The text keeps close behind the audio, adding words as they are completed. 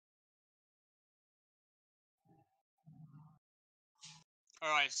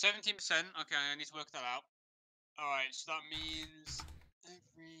Alright, 17%. Okay, I need to work that out. Alright, so that means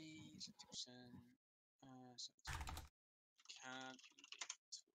every 60%. 17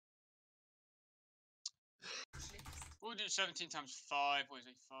 we'll do 17 times 5. What is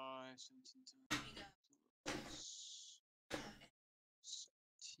it? 5, 17 times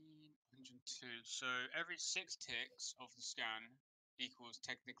 1702. So every 6 ticks of the scan equals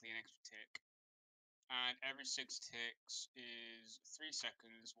technically an extra tick. And every 6 ticks is 3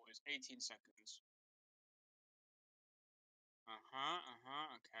 seconds. What is 18 seconds?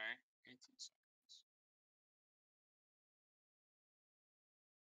 Okay. 18 seconds.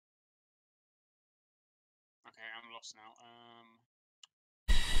 Okay, I'm lost now.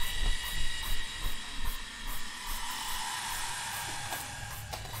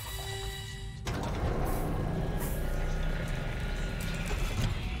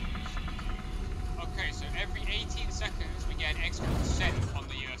 Okay, so every 18 seconds we get an extra percent on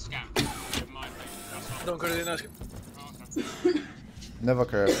the scan. In my opinion. Don't go to the ask. Okay. Never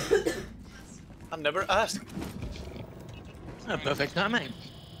care. I never asked. Perfect timing.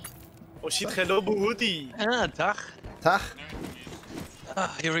 Oh shit, hello Woody. Ah, dag. Tach,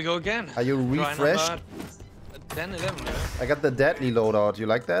 Here we go again. are you Try refreshed? number 10, 11. I got the deadly loadout. You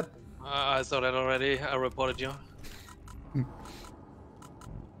like that? I saw that already. I reported you.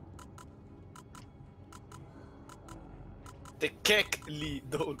 The kekly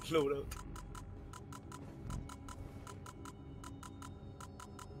loadout.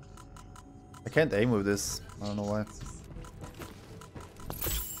 I can't aim with this. I don't know why.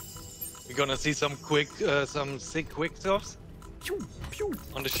 We're gonna see some sick quick stops Pew, pew,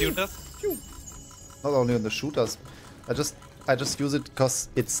 on the shooters. pew. Not only on the shooters. I just use it because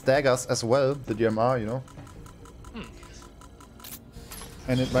it staggers as well, the DMR, you know.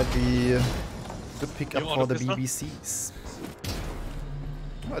 And it might be a good pickup want for a the pistol? BBCs.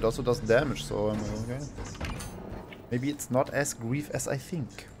 Oh, it also does damage, so I'm okay. Maybe it's not as grief as I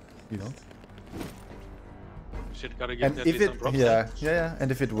think, you know. Shit, gotta get And at if least it, some drops. yeah,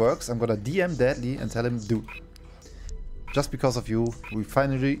 and if it works, I'm gonna DM Deadly and tell him, dude, just because of you, we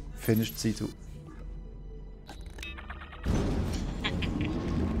finally finished C2.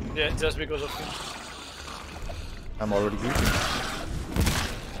 Yeah, just because of him. I'm already griefing.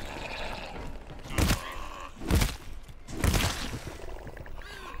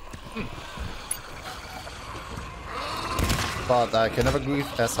 But I can never grief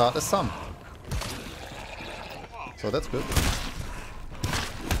as hard as some. So that's good.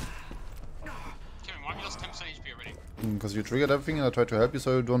 Kevin, why have you lost 10% HP already? Because you triggered everything and I tried to help you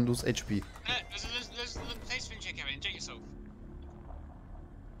so you don't lose HP. There's a place for inject, Kevin. Inject yourself.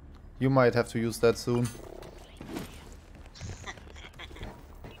 You might have to use that soon.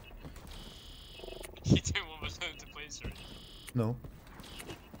 You don't want us to play this already. No,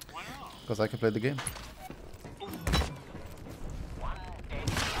 Why not? because I can play the game.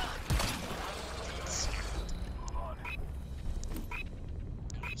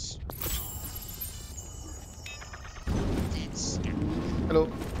 Hello.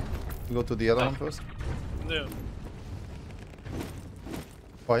 We go to the other one first. Yeah.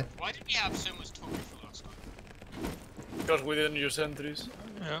 Why? Why did we have so much talk for last time? Because we didn't use entries.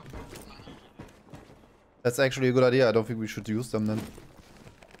 Yeah. That's actually a good idea. I don't think we should use them then.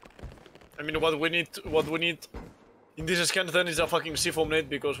 I mean, what we need in this scan then is a fucking C-foam nade,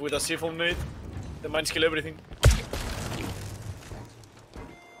 because with a C-foam nade, the mines kill everything.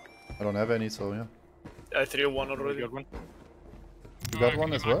 I don't have any, so yeah. I threw one already. Good one. You got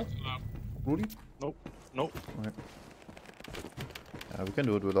one as well? Rudy? Nope. Nope. Okay. Yeah, we can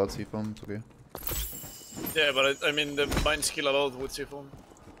do it without C-foam, it's okay. Yeah, but I mean, the mines kill a lot with C-foam.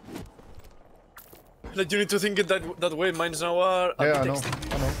 Like, you need to think it that way. Mines now are Yeah, I know.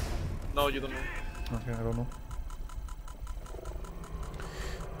 ambidextrous. I know. No, you don't know. Okay, I don't know.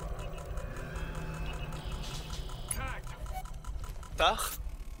 Tag?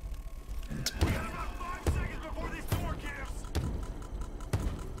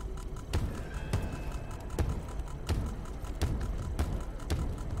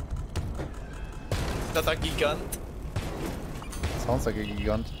 That a gigant? Sounds like a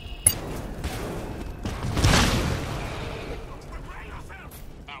gigant.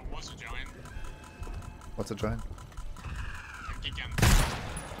 That was a giant. What's a giant? A gigant.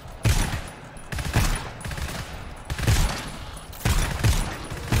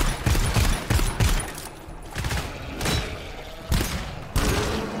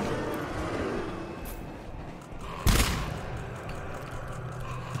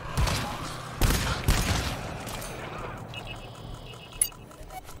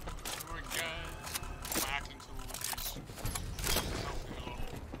 We're good. My hacking tool is helping a lot.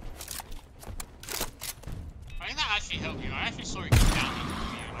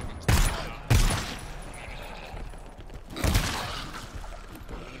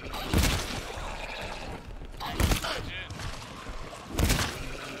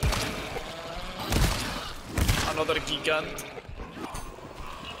 låter gigant.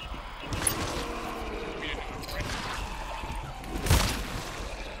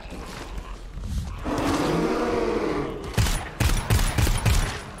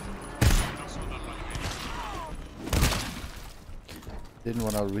 Didn't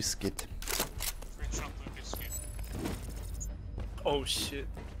wanna risk it. Oh shit.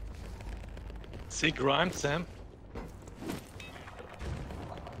 Sick rhyme, Sam.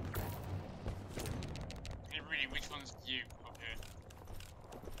 Hey, really, which one's you up here?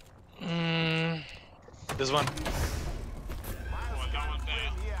 This one. Oh, that one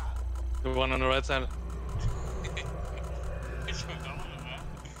there. The one on the right side. Which one? That one there.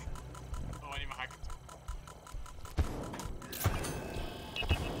 Oh, I need my hack.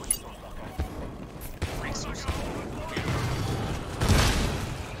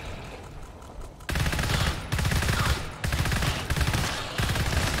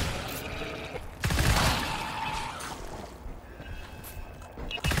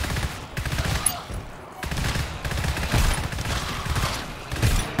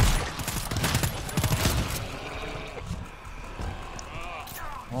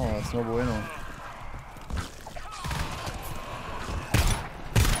 Oh, that's no bueno.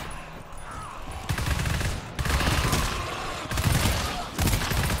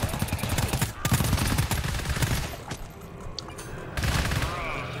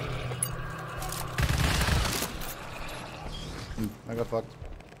 I got fucked.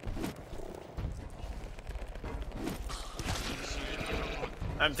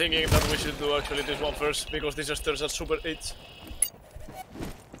 I'm thinking that we should do actually this one first, because disasters are super hits.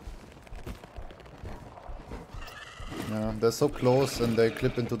 Yeah, they're so close and they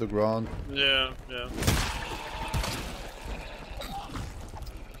clip into the ground. Yeah, yeah.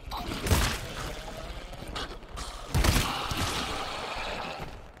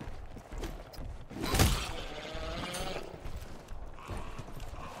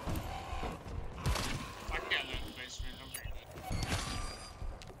 I can get a little base range, I'm pretty good.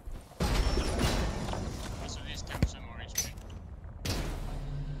 That's at least 10% more HP.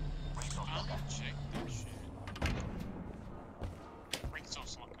 I'm gonna check that shit. Reactor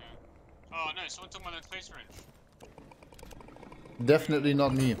Startup. Oh no, someone took my close range. Definitely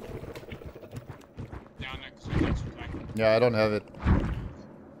not me. Yeah, I know, because we got some back. Yeah, I don't have it.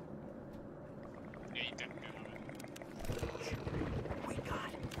 Yeah, you definitely don't have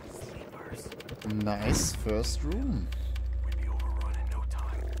it. Nice first room.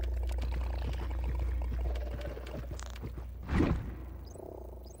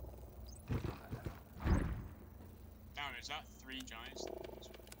 Damn, is that 3 giants?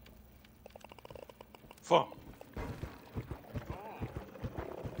 4.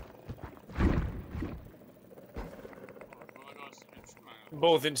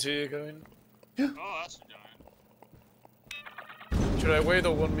 Both in C going. Oh, that's a giant. Should I wait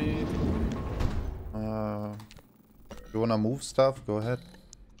or want me? You wanna move stuff? Go ahead.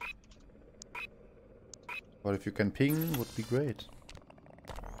 But if you can ping, would be great.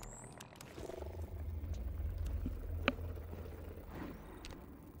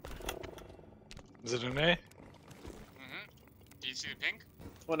 Is it an A? Mm-hmm. Do you see the pink?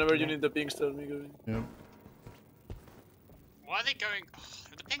 Whenever you need the pings, tell me going. Yeah. Why are they going? Oh,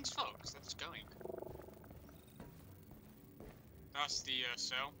 the pink's fucked. That's going. That's the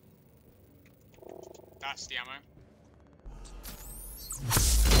cell. That's the ammo.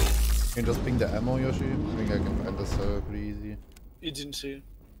 You can just ping the ammo, Yoshi. I think I can find this pretty easy. It's in C.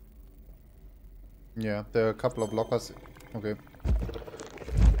 Yeah, there are a couple of lockers. Okay.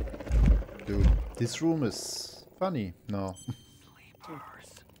 Dude, this room is funny. No.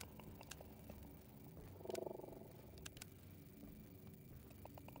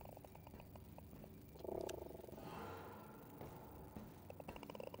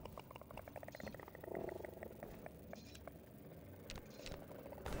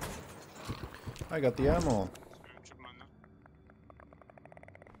 I got the ammo.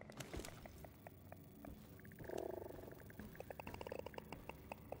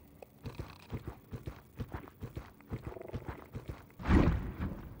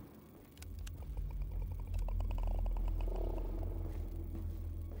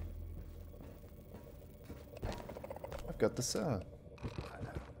 I've got the cell.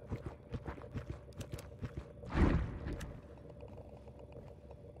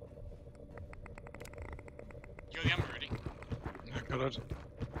 You got the ammo ready? I got it.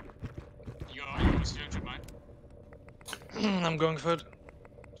 You want to do mine? I'm going for it. So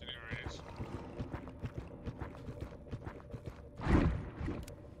there it is.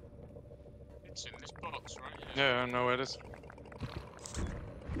 It's in this box, right? Yeah, I know where it is.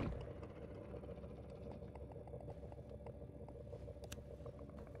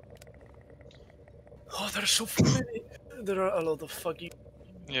 are so many. There are a lot of fucking.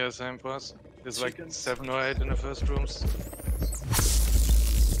 Yeah, same for us. There's like Chickens. 7 or 8 in the first rooms.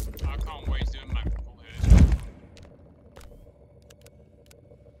 I can't wait to do a magnet pull here.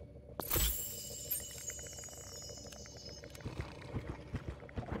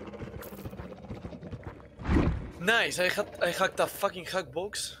 Nice. I hacked a fucking hack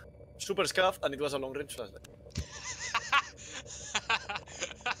box, super scuffed, and it was a long range flashlight.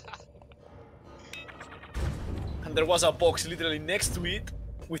 And there was a box literally next to it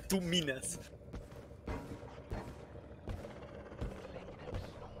with 2 minas.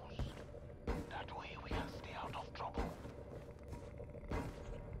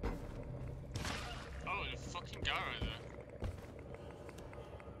 Oh, the fucking guy right there.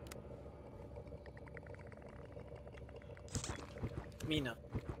 Mina.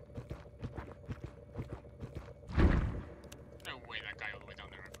 No way that guy all the way down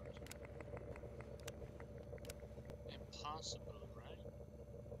there. Impossible, right?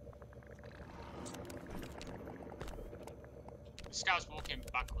 The scout's walking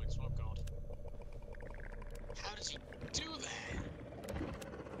backwards, oh god. How does he do that?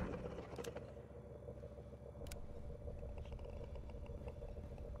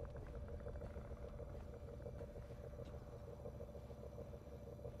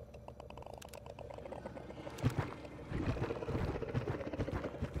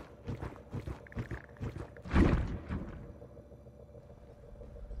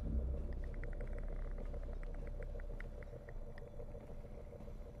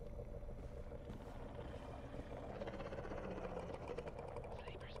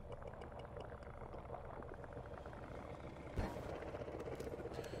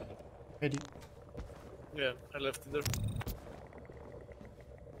 Ready? Yeah, I left it there.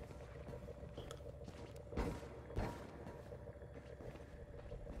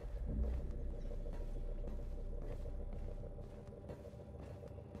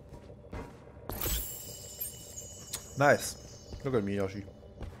 Nice. Look at me, Yoshi.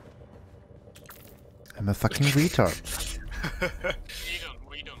 I'm a fucking retard. What you done?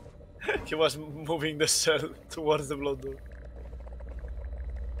 What you done? He was moving the cell towards the blood door.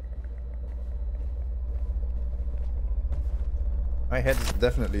 My head is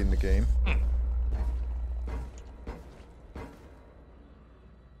definitely in the game.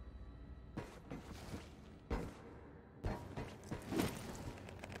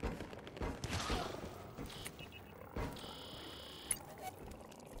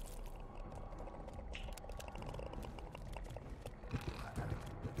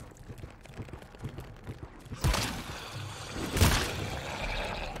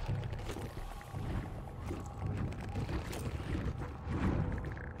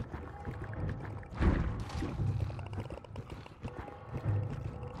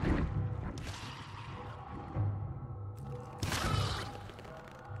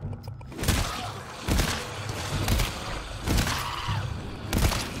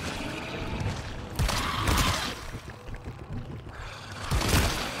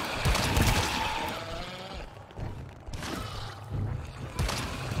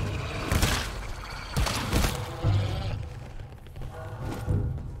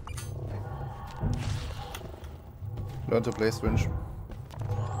 Learn to play Swinge.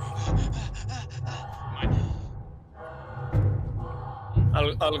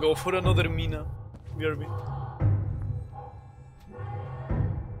 I'll go for another mina. BRB.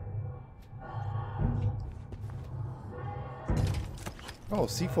 Oh,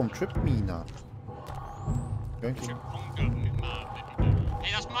 Seafoam Trip Mina. Going to...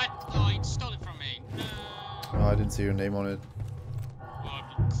 Hey, that's my... Oh, he stole it from me. No. Oh, I didn't see your name on it. Well,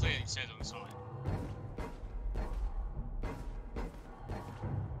 it clearly says on the side.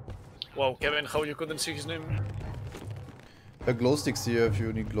 Wow, Kevin, how you couldn't see his name? There are glow sticks here if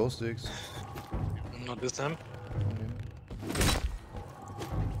you need glow sticks. Not this time.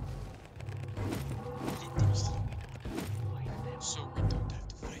 So we don't have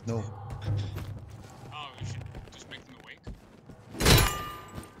to fight No. them. Oh, we should just make them awake.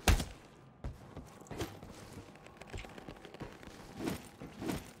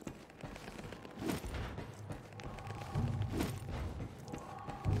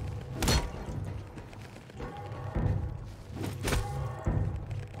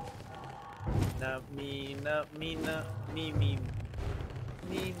 Mina, mina.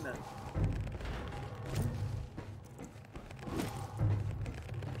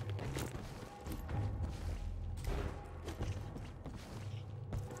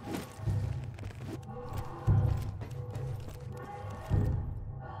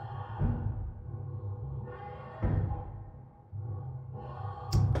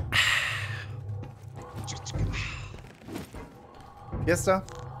 Fiesta?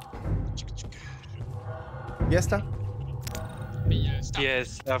 Fiesta?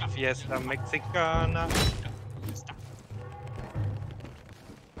 Fiesta, fiesta mexicana. Stop.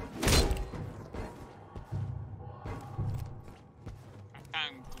 I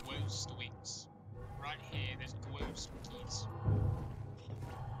found glow sticks. Right here, there's glow stickies.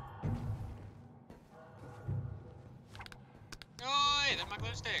 Oi, there's my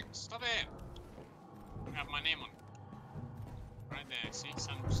glow sticks. Stop it. I have my name on it. Right there, see?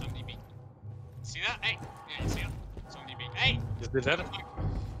 Sandy B. See that? Hey! Yeah, you see that? Sandy B. Hey! You did that?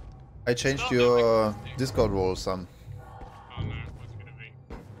 I changed Stop your it. Discord role some. Oh no, what's it gonna be?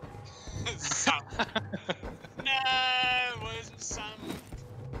 Sam. No! What is Sam?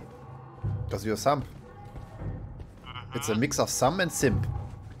 Because you're Samp. It's a mix of Sam and Simp.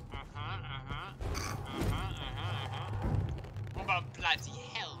 What about bloody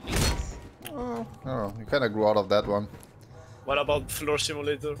hell, mate? Oh, you kinda grew out of that one. What about Floor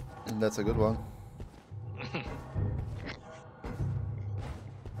Simulator? That's a good one.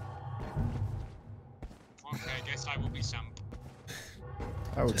 Okay, I guess I will be Sam.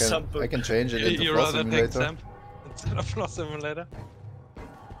 I can change it into You Floor rather take Simulator. Sam instead of Floor Simulator?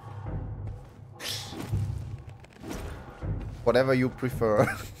 Whatever you prefer.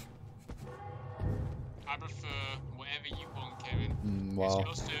 I prefer whatever you want, Kevin. Wow. It's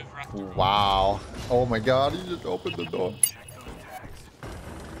your server after all. Wow. Oh my god, he just opened the door.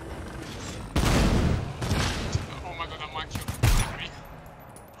 Oh my god, that might kill me.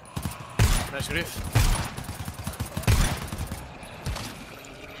 Nice grief.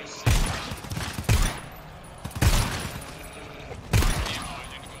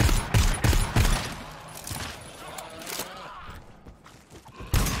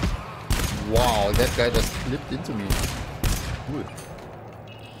 Wow, that guy just flipped into me. Cool.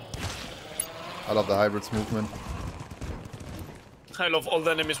 I love the hybrids movement. I love all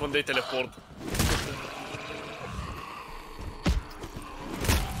the enemies when they teleport.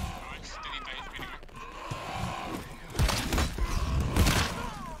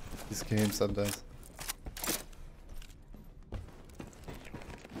 This game sometimes.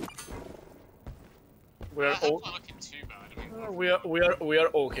 We are That's all, not looking too bad. I mean, we are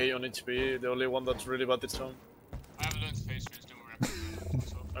okay on HP. The only one that's really bad is Sam. I haven't learned to face runes, don't worry.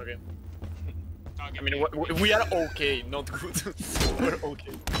 So, Okay. can't get I mean, me. we are okay, not good. We're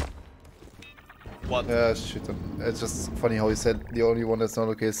okay. What? Yeah, shit. It's just funny how he said the only one that's not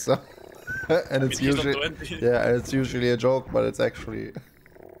okay is Sam. And it's he's not usually 20. yeah, and it's usually a joke, but it's actually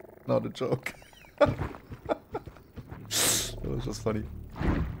not a joke. It was just funny.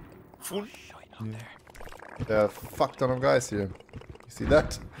 Full? Yeah. There are a fuck ton of guys here. You see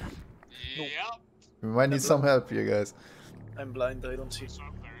that? Yep. We might need some help here, guys. I'm blind, I don't see. So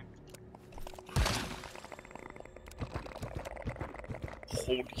clear.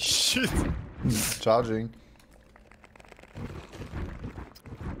 Holy shit. Charging.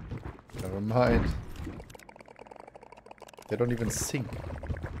 Never mind. They don't even sync.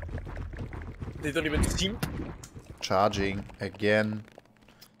 They don't even see. Charging again.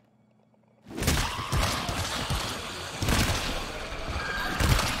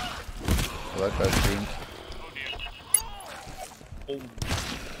 That guy's synced. Oh dear. Oh.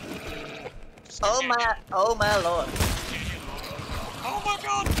 Oh my lord. Oh my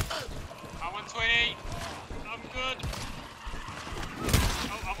god! I'm on 20. I'm good.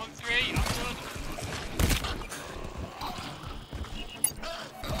 Oh, I'm on 3. I'm good.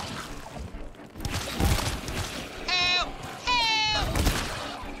 Help! Help!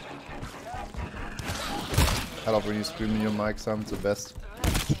 I love when you scream in your mic, Sam. It's the best.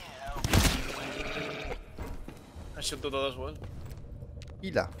 I should do that as well.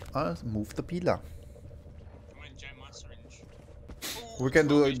 Pila. Move the pila. I'm gonna jam my syringe. We can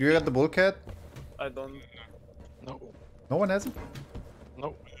do. Do you have the bullcat? I don't. No. No one has it.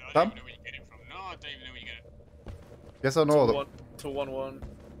 No. I Sam? don't even know where you get it from. No, I don't even know where you get it. Yes or no? 2-1-1.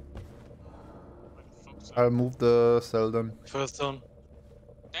 Where the fuck's that? I'll move the cell then. First zone.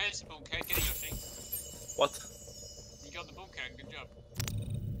 There's the bulkhead. Get it, Yoshi. What? You got the bulkhead. Good job.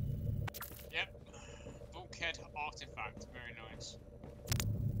 Yep. Bulkhead artifact. Very nice.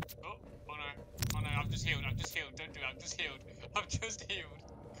 Oh no. Oh no, I've just healed. I've just healed. Don't do it. I've just healed. I've just healed.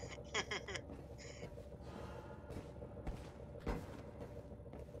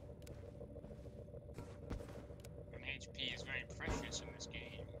 And HP is very precious in this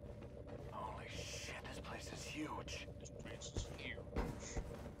game. Holy shit, this place is huge. This place is huge.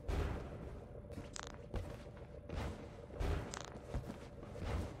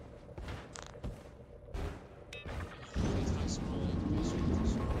 It's not small, it's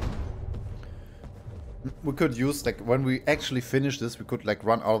small. We could use, like, when we actually finish this, we could, like,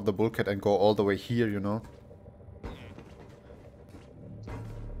 run out of the bulkhead and go all the way here, you know? If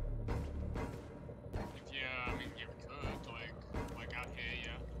yeah, I mean, yeah, we could, like out here,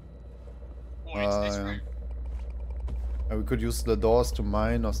 yeah. Or into this Yeah. room. We could use the doors to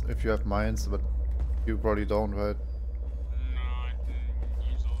mine, or if you have mines, but you probably don't, right? No, I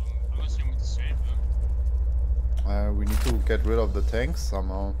didn't use all of them. Unless you want me to save them. We need to get rid of the tanks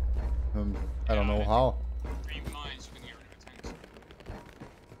somehow. I don't Yeah, know I how. 3 mines, you can get rid of the tanks.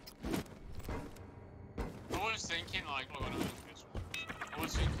 I was thinking, like, oh, no, this one. I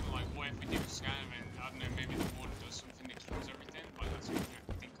was thinking, like, what if we do a scan and, I don't know, maybe the water does something that kills everything? Like, that's the only thing I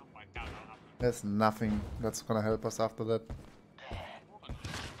can think of, but I doubt that'll happen. There's nothing that's gonna help us after that.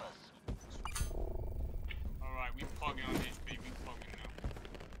 Alright, we plugging on HP, we plugging now.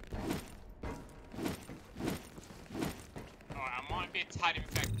 Alright, I might be a tad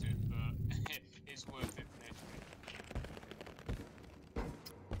infected, but it's worth it for HP.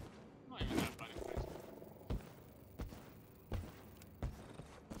 Not even that bad infected.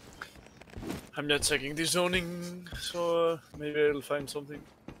 I'm not checking the zoning, so maybe I'll find something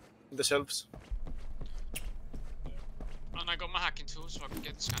in the shelves. And I got my hacking tool so I can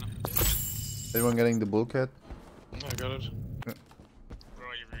get the scanner. Anyone getting the bulkhead? I got it. Bro,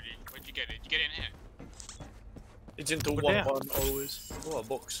 you really? Where'd you get it? Did you get it in here? It's into Over 1-1 always. Oh, a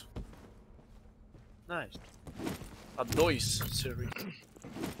box. Nice. A dice, sorry.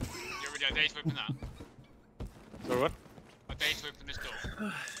 You already a day to open that? So what? A day to open this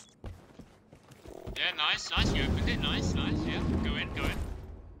door? Yeah, nice, nice, you opened it, nice, yeah. Go in.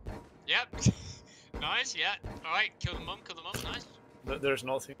 Yep. Nice, yeah. Alright, kill the mum, nice. There's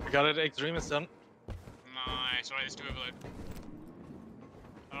nothing. I got it. Extreme is done. Nice, alright, let's do overload.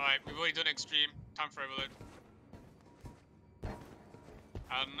 Alright, we've already done extreme. Time for overload.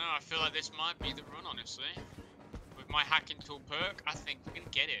 I don't know, I feel like this might be the run, honestly. With my hacking tool perk, I think we can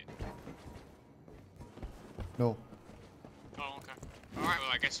get it. No. Oh, okay. Alright,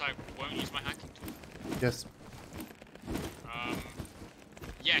 well, I guess I won't use my hacking tool. Yes.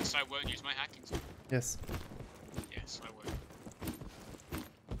 Yes, I won't use my hacking tool. Yes. Yes, I will.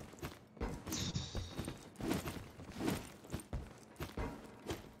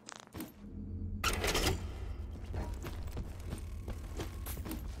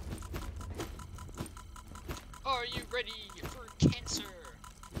 Are you ready for cancer?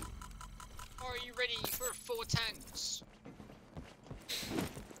 Are you ready for 4 tanks?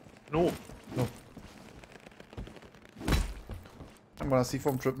 No. No. I'm gonna see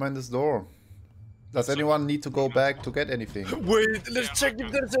from trip mine this door. Does anyone need to go back to get anything? Wait, let's Yeah, check okay.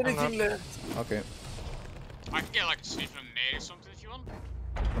 if there's anything left. Okay. I can get like a sleep from nade or something if you want.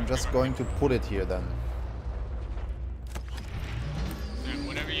 I'm just going to put it here then. Yeah,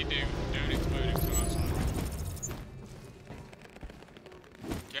 whatever you do, don't explode it from outside.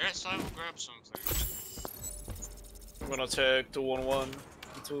 Guess I will grab something. I'm gonna check 211,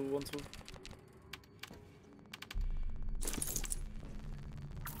 212.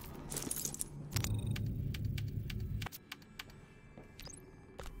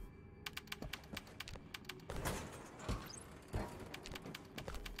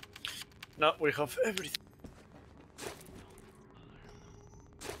 Now we have everything.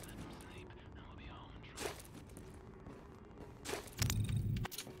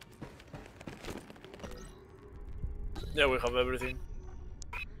 Yeah, we have everything.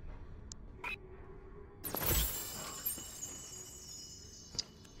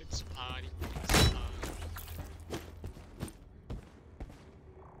 It's a party. It's a party.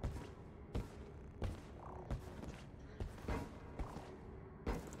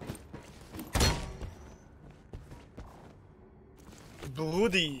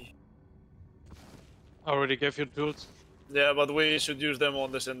 Bloody. Already gave you tools. Yeah, but we should use them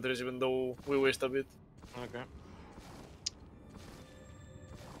on the sentries even though we waste a bit. Okay.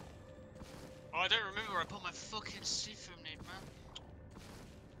 Oh, I don't remember where I put my fucking seafoam nade, man.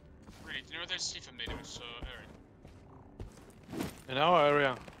 Really, do you know where there's seafoam nade in this area? In our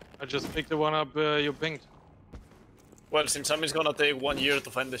area. I just picked the one up you pinged. Well, since Sammy's gonna take 1 year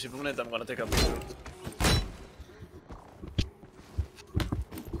to find the seafoam net, I'm gonna take a picture.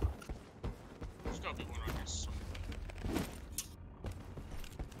 There's gotta be one right here somewhere.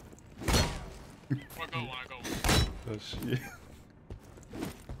 Oh, I got one. Oh shit.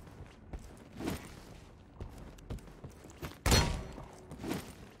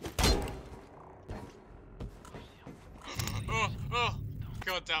 Oh,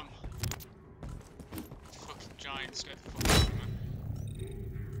 god damn. Fucking giants, get the fuck out of here, man.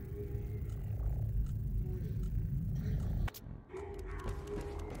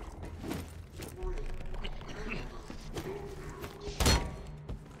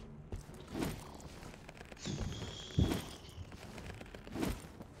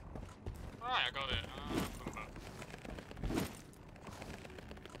 I got it. Come back.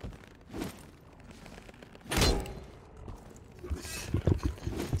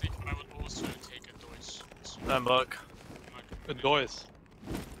 I think I would also take a Dois. I'm back. A Dois.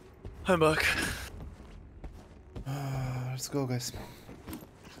 I'm back. Let's go, guys.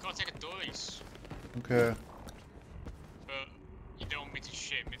 Gotta take a Dois. Okay. But you don't want me to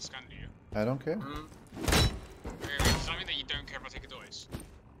shit mid-scan, do you? I don't care. Okay, wait, does that mean that you don't care if I take a Dois?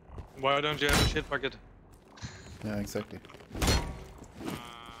 Why don't you have a shit bucket? Yeah, exactly.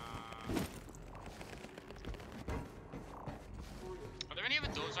 Are there any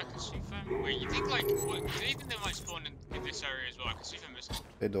other doors I can see from? Wait, you think like, what, do you think they might spawn in this area as well? I can see them missing.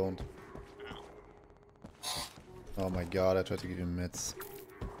 They don't. Oh. Oh my god, I tried to give you meds.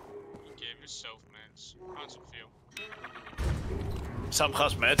 You gave yourself meds. How does it feel? Sam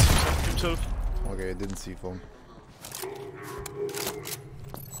has meds himself. Okay, I didn't see foam.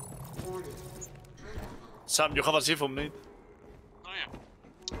 Sam, you have a C-foam nade. Oh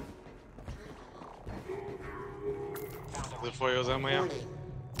yeah. Is it for you, Sam? Yeah.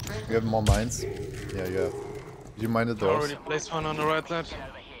 You have more mines? Yeah, you have. Did you mine the I doors? already placed one on the right side.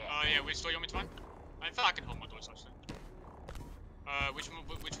 Oh yeah, which door you want me to mine? In fact, I can hold my doors actually. Which one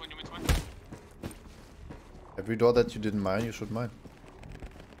you want me to mine? Every door that you didn't mine, you should mine.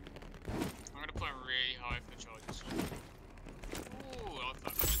 I'm gonna put it really high for the charges. Ooh, I like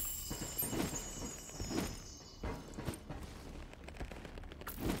that.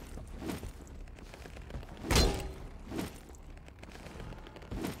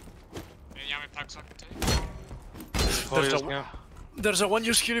 Any ammo packs I can take? Yeah. There's a one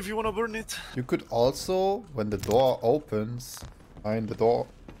use here if you wanna burn it. You could also, when the door opens, mine the door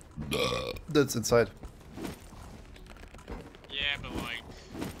that's inside. Yeah, but like...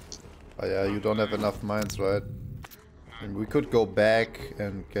 Oh yeah, you don't have enough mines, right? And we could go back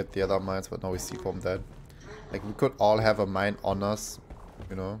and get the other mines, but now we see from that. Like, we could all have a mine on us,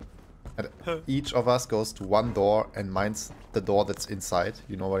 you know? And each of us goes to one door and mines the door that's inside,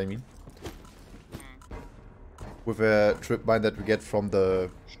 you know what I mean? With a trip mine that we get from the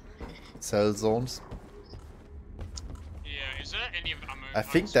cell zones. Yeah, is there any of the ammo? I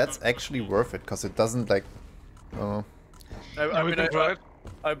think that's actually worth it, because it doesn't, like... I don't know. I we mean, can try it.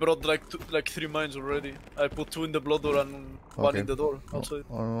 I brought like 3 mines already. I put 2 in the blood door and 1 Okay. in the door outside.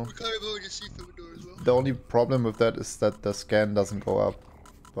 I don't know. We kind of already see through the door as well. The only problem with that is that the scan doesn't go up.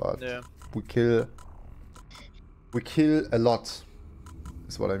 But Yeah. we kill a lot,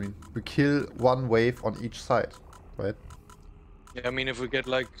 is what I mean. We kill one wave on each side, right? Yeah, I mean, if we get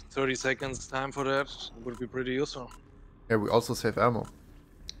like 30 seconds time for that, it would be pretty useful. Yeah, we also save ammo.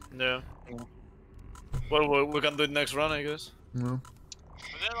 Yeah. Well, we can do it next run, I guess. Yeah.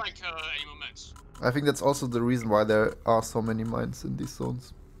 Are there like any more meds? I think that's also the reason why there are so many mines in these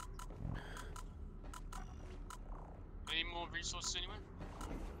zones. Any more resources anywhere?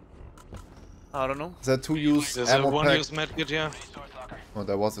 I don't know. Is there 2-use There's a ammo pack? one-use medkit, yeah. Oh,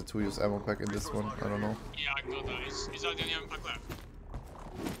 there was a 2-use ammo pack in this one. I don't know. Yeah, I got that. Is that the only ammo pack left?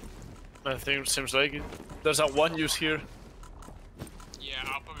 I think it seems like it. There's a one use here. Yeah,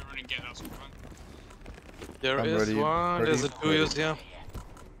 I'll probably run and get that sometime. There I'm is ready, one, there's a ready. 2-use, yeah.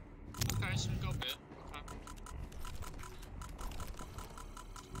 Okay, so we got a bit. Okay.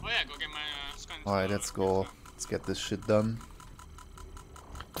 Oh yeah, go get my scan. Alright, let's go. Let's get this shit done.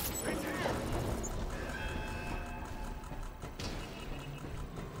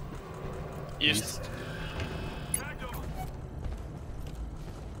 East.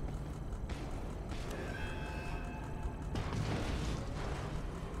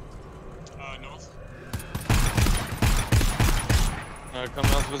 North. Come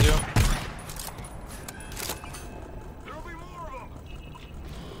north with you.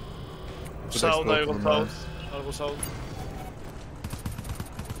 South, I explode go from south. I'll go south.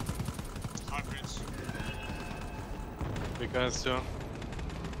 Hybrids. Big guys too.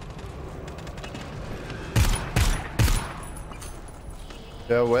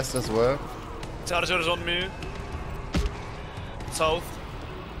 Yeah, west as well. Chargers on me. South.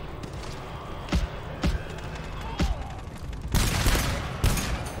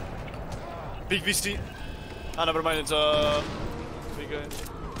 Big VC. Ah, never mind, it's a big guy.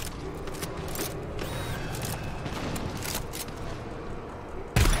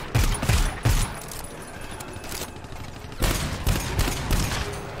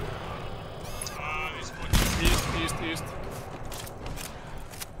 This one. East.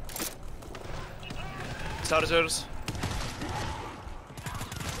 Chargers.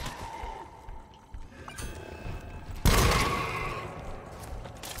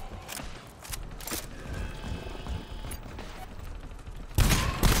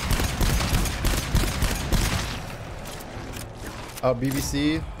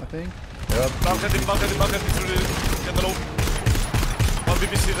 BBC, I think. Yep. Balcony through the cantaloupe. One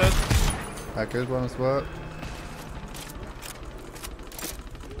BBC dead. I killed one as well.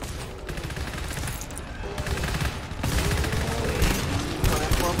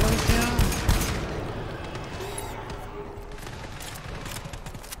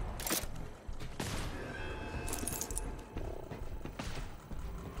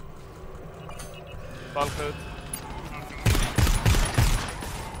 Balcony.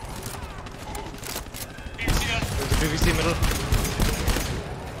 BBC there. There's a BBC middle.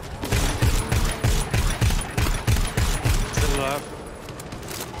 Still alive.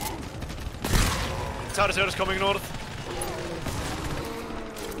 Charger's coming north.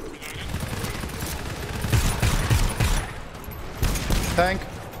 Tank.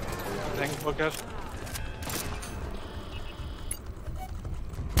 Tank pocket.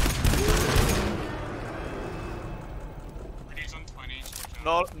 He's on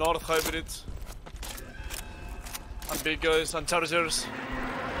 20. North hybrid. And big guys and chargers.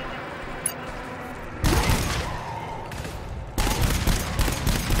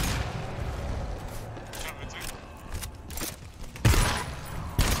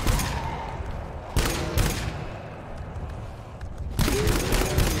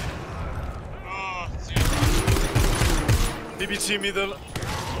 BBC middle.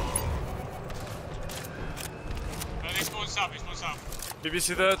 He's going south, he's going south.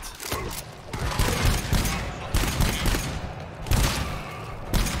 BBC dead.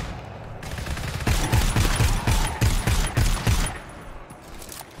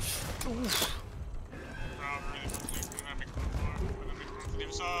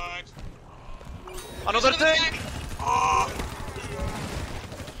 Another tank! Oh!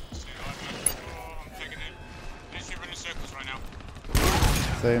 I'm taking it. Literally running circles right now.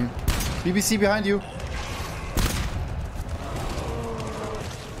 Same. BBC behind you.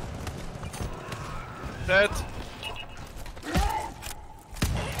 Dead.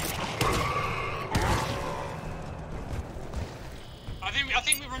 I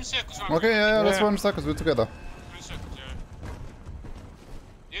think we run circles right Okay, yeah, let's Yeah. run circles. We're together. Run circles,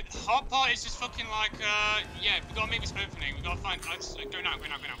 yeah. The hard part is just fucking like, yeah, we gotta make this opening. We gotta find. Let's go now, go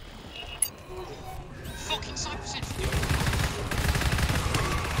now, go now. Fucking side percentage.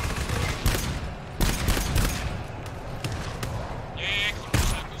 Yeah, keep running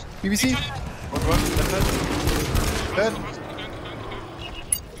circles. BBC. Keep Dead. going.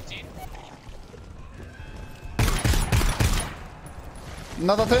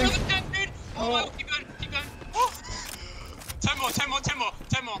 Another tank. Another tank, dude! Oh, wow, keep going, keep going. Oh. 10 more, 10 more, 10 more,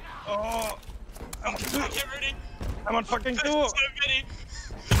 10 more. Oh, Get ready. I'm on fucking two. So ready.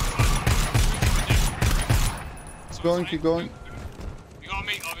 Keep going, keep going. We gotta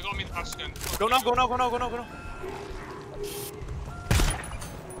meet the pass gun. Go now, go now, go now, go now, go now.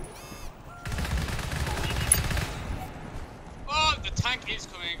 Oh, the tank is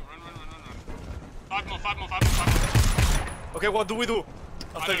coming. Run, run, run, run, run. 5 more, 5 more, 5 more, 5 more. Okay, what do we do?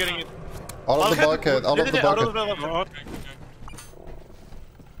 I After don't getting know. it. Out of the bucket, out of the bucket. Okay, okay.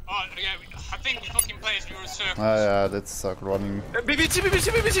 Oh, yeah, I think we fucking play as we were in circles. Ah, yeah, let's suck running. BBC,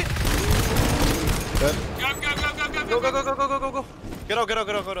 BBC, BBC! Dead. Go, go, go, go, go, Go, go, go, go, go, go, go, go! Get out, get out,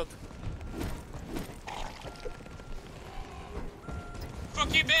 get out, get out.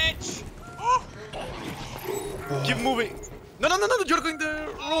 Fuck you, bitch! Oh! Keep moving. No, no, no, no, you're going the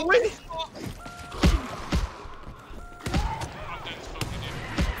wrong way. Fuck. I'm done fucking it.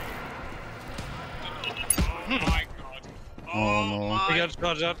 Oh my god. Oh, no. We my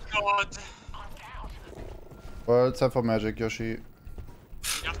got charged. god. Well, it's time for magic, Yoshi. You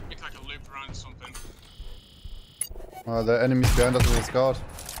have to make like a loop around something. There are enemies behind us with a scout.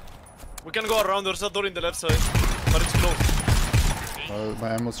 We can go around, there's a door in the left side. But it's closed.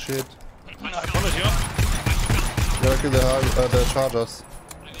 My ammo's shit. I promise you. Gotta kill the chargers.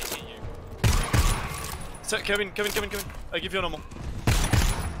 I didn't hit you. Kevin. I give you an ammo.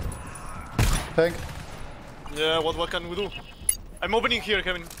 Tank. Yeah, what can we do? I'm opening here,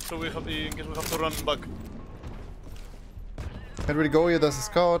 Kevin, so we have in case we have to run back. Can't really go here, there's a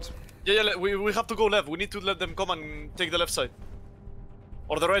scout. Yeah, we have to go left. We need to let them come and take the left side.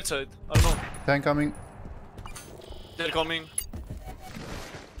 Or the right side. I don't know. Tank coming. They're coming.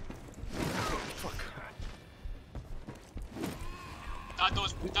 That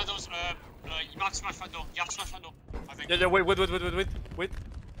door's, you might smash that door. You have to smash that door, I think. Yeah, wait.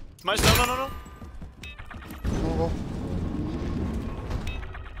 Smash, no. Go, go.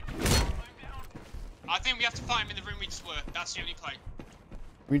 I think we have to fight him in the room we just were. That's the only play.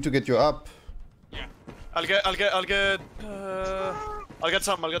 We need to get you up. Yeah. I'll get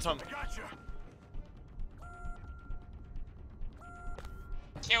some. Gotcha.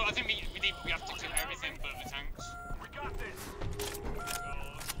 Kill. I think we have to kill everything but the tanks. We got this.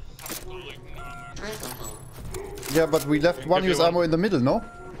 I've got like no ammo. Yeah, but we left one use ammo in the middle, no? I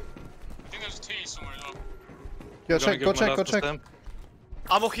think there's 2 somewhere as well. Yeah, I'm gonna check, give go him a check, go last check. attempt.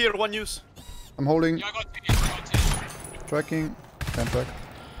 Ammo here, one use. I'm holding, Yeah, I got 2 I got 2. tracking, can't track.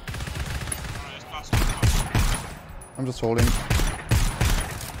 Alright, let's pass it. I'm just holding.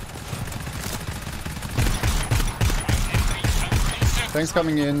 Tanks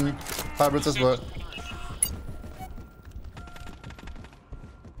coming in, hybrids as well.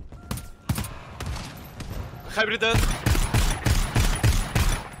 Hybrid dead.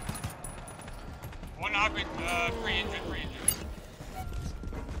 One hybrid, pre-injured.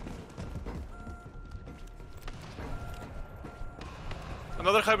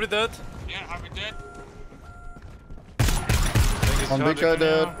 Another hybrid dead. Yeah, hybrid dead. One big guy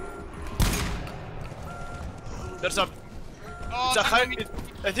dead. There's a. Oh, It's a tank hybrid.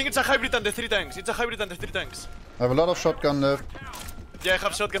 I think it's a hybrid and the 3 tanks. It's a hybrid and the 3 tanks. I have a lot of shotgun left. Yeah, I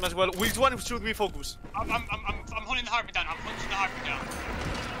have shotgun as well. Which one should we focus? I'm holding the hybrid down. I'm punching the hybrid down.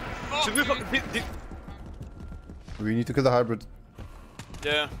 Fuck, Should we dude. We need to kill the hybrid.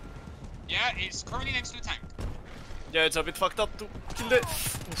 Yeah. Yeah, it's currently next to the tank. Yeah, it's a bit fucked up to kill the.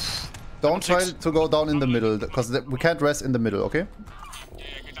 Don't try to go down in the middle, because we can't rest in the middle, okay? Yeah,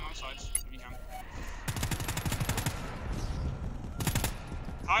 get down on the sides if you can.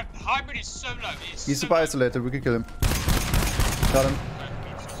 Hybrid is so low. It's He's so super low. isolated, we can kill him. Got him.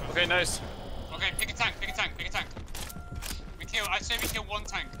 Okay, nice. Okay, pick a tank. I'd say we kill 1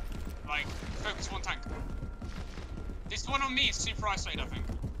 tank. Like, focus 1 tank. This one on me is super isolated, I think.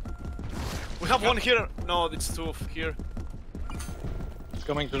 We have one here. No, it's 2 here. He's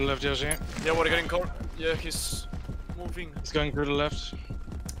coming to the left, Yoshi. Yeah, we're getting caught. Yeah, he's moving. He's going to the left.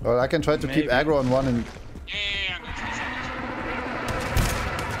 Well, I can try to keep Maybe. aggro on one and... Yeah, I'm gonna try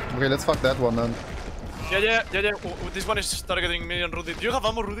something. Okay, let's fuck that one then. Yeah. This one is targeting me and Rudy. Do you have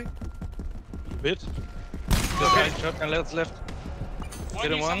ammo, Rudy? Bit. Okay. Shotgun left. One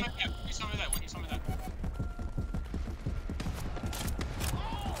Hit him use one. some of that.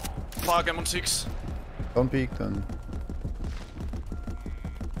 Fuck, I'm on 6. Don't peek then.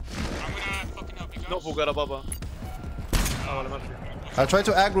 I'm gonna fucking help you guys. No, Bugara Baba. Ah, vale, merci. I'll try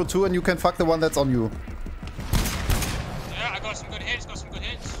to aggro too and you can fuck the one that's on you. Yeah, I got some good hits.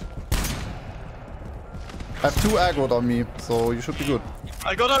 I have 2 aggroed on me, so you should be good.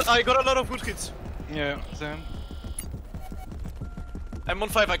 I got a lot of good hits. Yeah, same. I'm on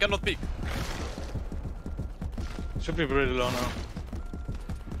 5, I cannot peek. Should be pretty low now.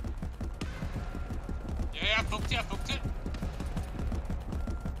 Yeah, I booked it.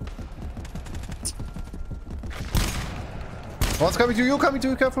 One's coming to you,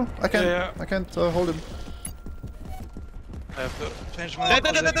 careful. I can't, Yeah. I can't hold him. I have to change my Dead.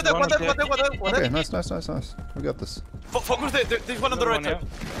 position. What? Okay, nice. We got this. Focus this one on the right side.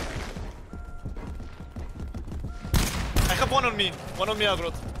 I have one on me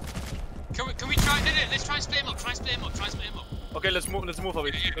aggroed. Can we try? No, let's try and split him up. Okay, let's move a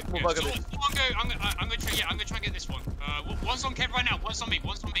bit. Let's move back a bit. I'm gonna try and get this one. One's on Kev right now. One's on me.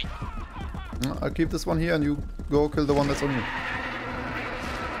 I'll keep this one here and you go kill the one that's on you.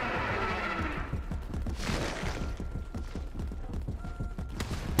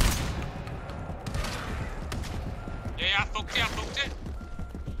 Yeah, I fucked it.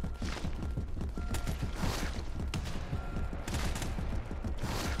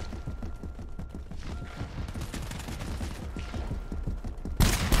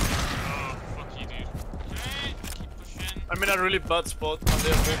 Oh, fuck you, dude. Okay, keep pushing. I'm in a really bad spot. And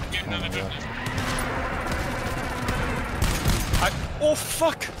they're both. Get another yeah. business. Oh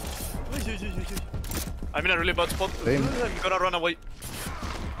fuck! I'm in a really bad spot. Same. I'm gonna run away.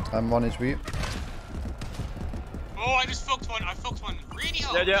 I'm 1 HP. Oh, I just fucked one. I fucked one really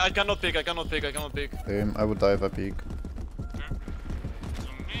hard. Yeah, I cannot pick. Same, I would die if I peek. Okay. It's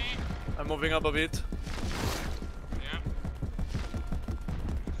on me. I'm moving up a bit. Yeah.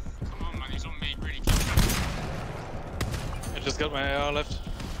 Come on, man. He's on me. Really keep track. I just got my AR left.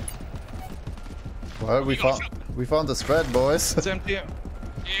 Well, we found the spread, boys. It's empty. Yeah,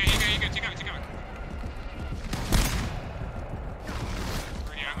 you go. Take out.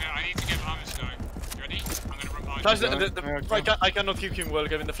 Ready? I need to get behind this guy. You ready? I'm gonna run behind you. I cannot keep him well,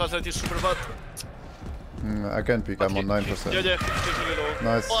 Kevin. The flashlight is super bad. I can't peek, I'm on 9%. Yeah, he's really low.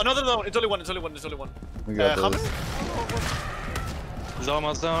 Nice. Oh, another down. It's only one. We got Hammer? this. He's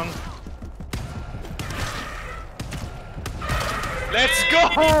almost down. Let's go!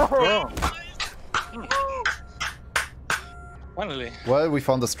 Finally. Well, we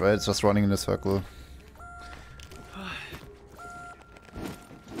found the spread, it's just running in a circle.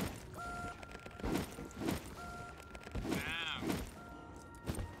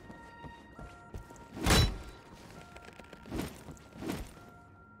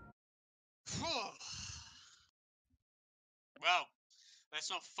 Let's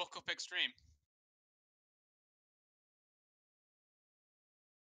not fuck up extreme.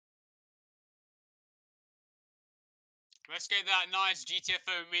 Let's get that nice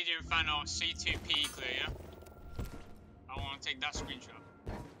GTFO medium fan art C2P clear, yeah? I want to take that screenshot.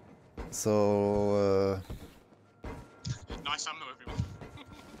 So, Nice ammo, everyone.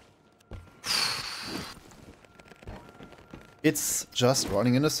 it's just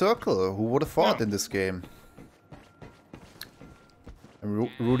running in a circle. Who would have thought Yeah. in this game? And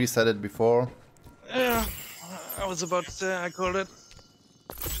Rudy said it before. Yeah, I was about to say I called it.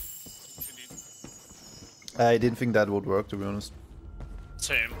 I didn't think that would work, to be honest.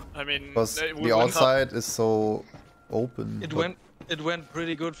 Same. I mean, Because we the will have- outside is so open. It but- went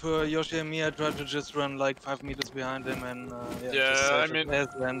pretty good for Yoshi and me. I tried to just run like 5 meters behind him and Yeah, just I mean-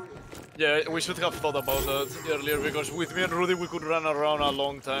 and Yeah, we should have thought about that earlier, because with me and Rudy we could run around a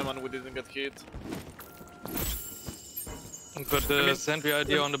long time and we didn't get hit. but the sentry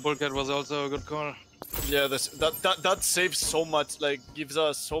idea on the bulkhead was also a good call. Yeah, that saves so much, like, gives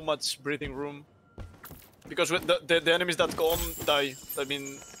us so much breathing room. Because with the enemies that come die. I mean,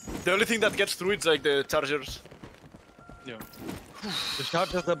 the only thing that gets through is like the chargers. Yeah. The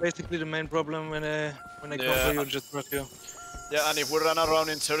chargers are basically the main problem when they come Yeah. for you, just rush you. Yeah, and if we run around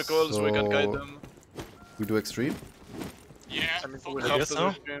in circles, we can guide So- them. We do extreme? Yeah, I mean, fuck we it. have guess to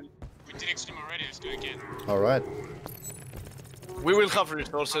so. do it. We did extreme already, let's do it again. Alright. We will have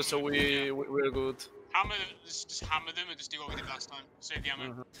resources, so we're good. Just hammer them and just do what we did last time. Save the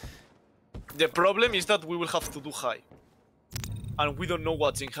ammo. The problem is that we will have to do high. And we don't know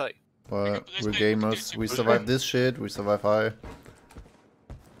what's in high. Well, Let's we're make- gamers. We survive this shit. We survive high.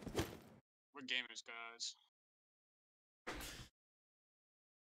 We're gamers, guys.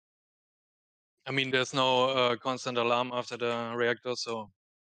 I mean, there's no constant alarm after the reactor, so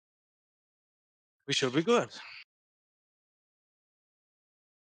we should be good.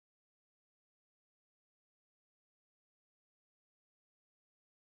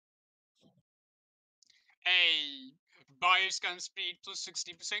 Hey, bioscan speed plus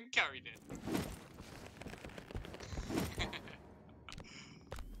 60% carried it.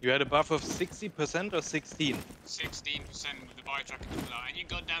 You had a buff of 60% or 16? 16% with the biotracker double out, and you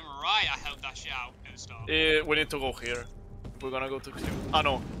goddamn right I held that shit out at the start. We need to go here. We're gonna go to extreme. Ah,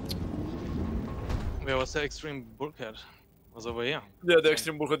 no. Where was the extreme bulkhead? Was over here. Yeah, the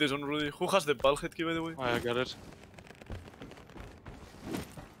extreme bulkhead is on Rudy. Who has the bulkhead key, by the way? I got it.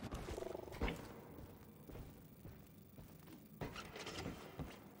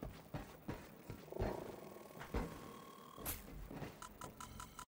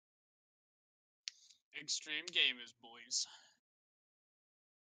 Extreme gamers, boys.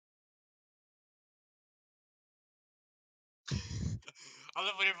 I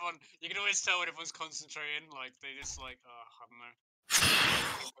love when everyone. You can always tell when everyone's concentrating. Like they just like, I don't know.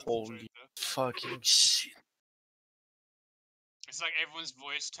 Holy Concentrate there. fucking shit. It's like everyone's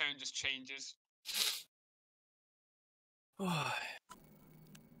voice tone just changes.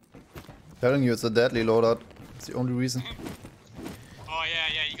 Telling you, it's a deadly loadout. It's the only reason. Oh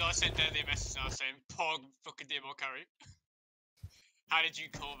yeah, you gotta send deadly message now saying Pog fucking DMR carry. How did you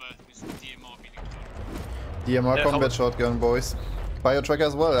cover this DMR being carry? DMR Yeah, combat shotgun, boys. Bio tracker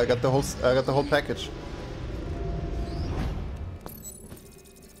as well. I got the whole package.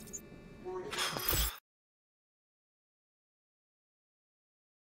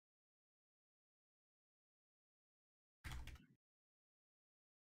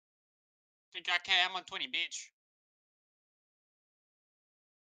 Think I care? I'm on 20, bitch.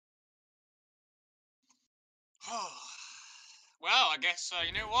 Well, I guess,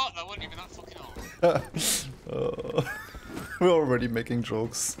 you know what? That wasn't even that fucking hard. We're already making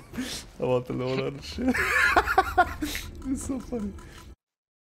jokes about the loadout and shit. It's so funny.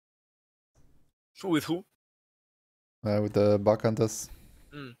 With who? With the bug hunters.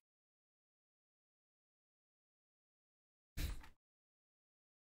 Mm.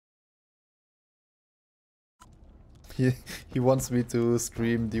 He wants me to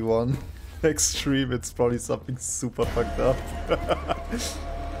stream D1 Extreme. It's probably something super fucked up.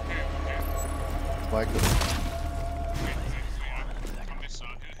 Michael. On this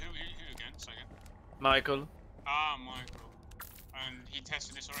side. Who again? Second. Michael. Ah, Michael. And he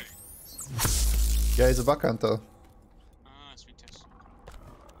tested this already? Yeah, he's a bug hunter. Ah, sweet test.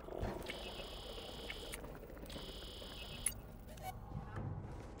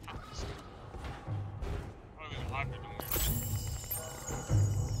 Oh, it was a hybrid, wasn't it?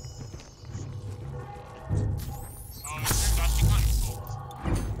 Oh, it's actually kind of cool.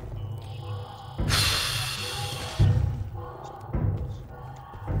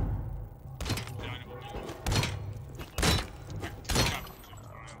 Yeah, I know what you mean.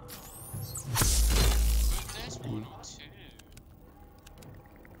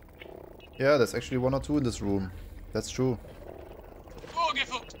 Yeah, there's actually 1 or 2 in this room. That's true. Oh, get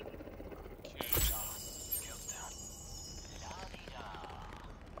fucked!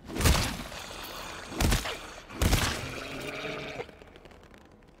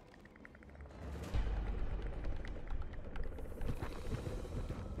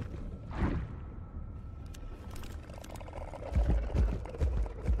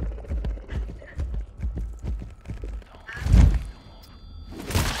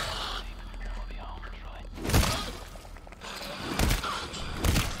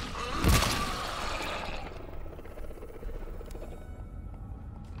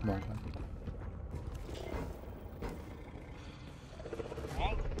 Come on, guys.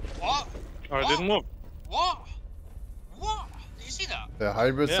 What? Oh, I didn't move. What? What? Did you see that? They're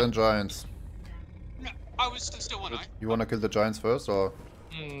hybrids Yeah. and giants. No, I was still one eye. You wanna kill the giants first or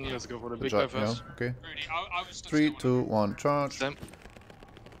Let's go for the the big guy yeah, first. okay. Rudy, I was still 3, one 2, 1, charge. Same.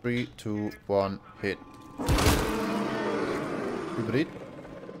 3, 2, 1, hit. Hybrid.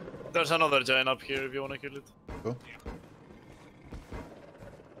 There's another giant up here if you wanna kill it. Go.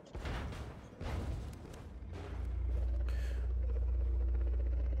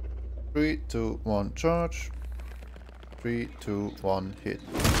 3, 2, 1, charge. 3, 2, 1, hit.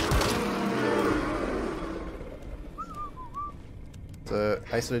 The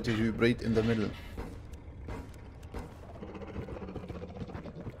isolated hybrid in the middle.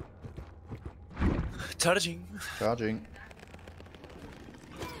 Charging. Charging.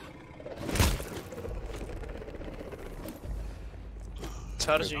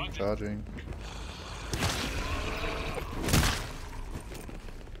 Charging. Charging.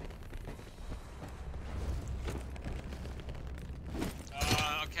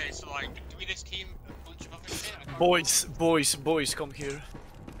 Okay, so like, do we this team a bunch of other shit? I can't Boys, come here.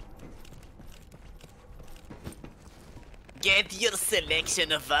 Get your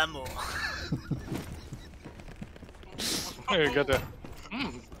selection of ammo. There you got that.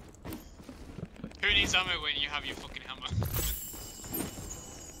 Who needs ammo when you have your fucking hammer?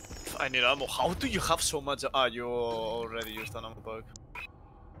 I need ammo. How do you have so much? Ah, you already used an ammo pack.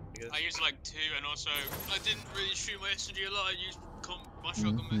 I used like 2, and also I didn't really shoot my SMG a lot. I used my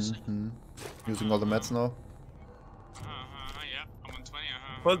shotgun mostly. Using all the mats now. Yeah, I'm on 20.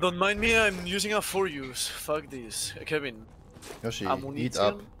 Well, don't mind me. I'm using a 4 use. Fuck this, Kevin. Yoshi, eat Ammunition?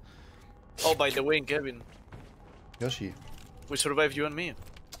 up. Oh, by the way, Kevin, Yoshi. we survived, you and me.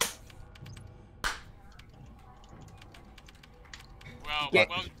 Well,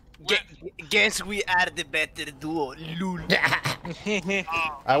 Guess we are the better duo. Lul.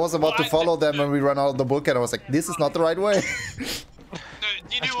 I was about to follow them when we ran out of the book and I was like, this is not the right way. no,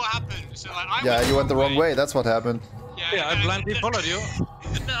 do you know what happened? So like, Yeah, you went the wrong way, that's what happened. Yeah, I blindly followed you.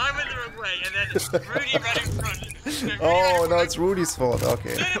 No, I went the wrong way, and then Rudy ran in front. No, Rudy Oh, ran in no, front. it's Rudy's fault,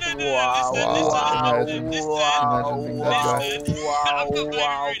 okay. Wow, Imagine being that guy. I'm not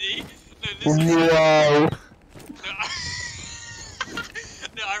blaming Rudy. No, Wow.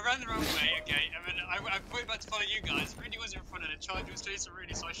 No, I ran the wrong way, okay, and then I went back to follow you guys. Rudy was in front and the charger was chasing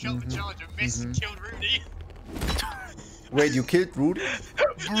Rudy, so I shot the charger, missed and killed Rudy. Wait, you killed Rudy?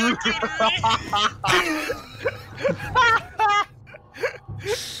 Yeah, I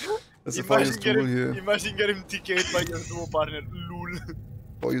That's a 4 tool here. Imagine getting TK'd by your duo partner. Lul.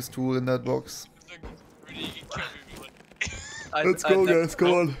 4 tool in that box. killed Rudy, you killed me. Let's go, guys,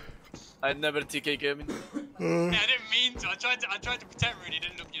 come on. I'd never TK Kevin. Yeah, I didn't mean to. I tried to protect Rudy,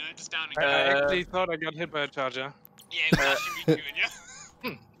 didn't look, just down and I actually thought I got hit by a charger. yeah, it was actually me doing, yeah.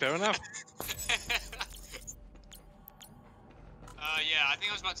 Fair enough. Yeah, I think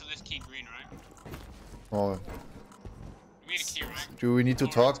I was about to list key green, right? Oh, We need a key, right? do we need to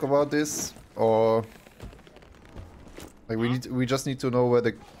talk about this? Or... Like, we just need to know where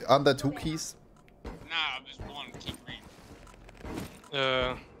the... Aren't there 2 keys? Nah, there's 1 key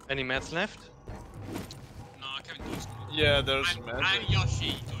green. Any mats left? No, Kevin does. Yeah, there's And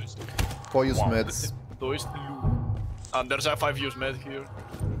Yoshi does. 4 use meds. Dois Lul. And there's a 5 use med here.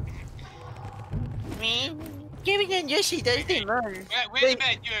 Kevin and Yoshi, that's the man. Where's the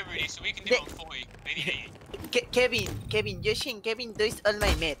bed you over, Rudy, so we can do it on 40. Maybe 80. Kevin, Yoshi and Kevin does all my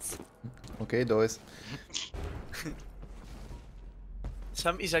meds. Okay, those.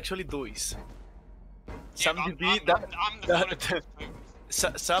 Sam is actually Dois. Yeah, Sam but DB, I'm the that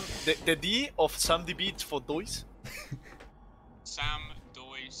Sam, the D of Sam DB is for Dois. Sam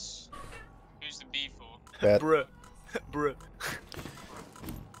Dois. Who's the B for? Bad. Bruh.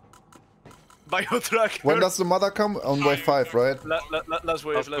 Biotracker. When does the mother come? On wave 5, right? Last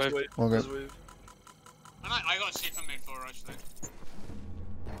wave. Okay. Last wave. And I got C for mid 4 actually.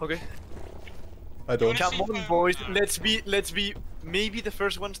 Okay. I don't. Come on, boys. Let's be maybe the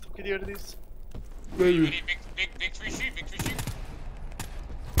first ones to clear this. Ready, victory shoot, victory shoot.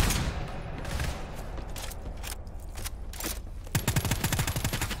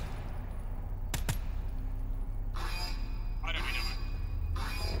 I don't really know.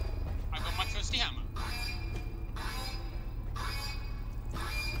 I got my trusty hammer.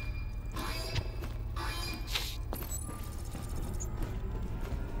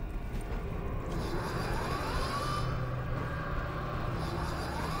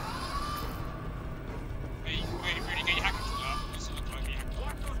 Hey, wait, Rudy, get your hacker tool out. This looks like a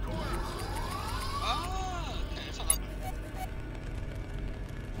hacker tool. Oh, okay, it's not that bad.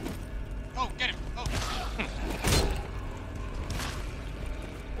 Oh, get him! Oh!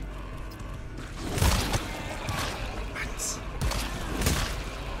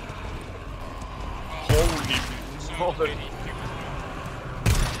 Holy So, mother. Rudy,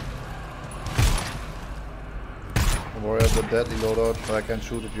 Don't worry, I have the deadly loadout, but I can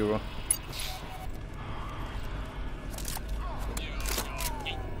shoot if you.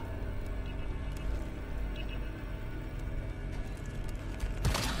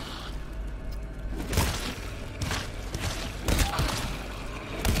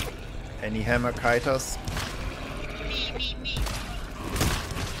 Any hammer kiters? me.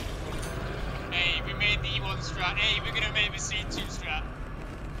 Hey, we made the E1 strat. Hey, we're gonna make the C2 strat.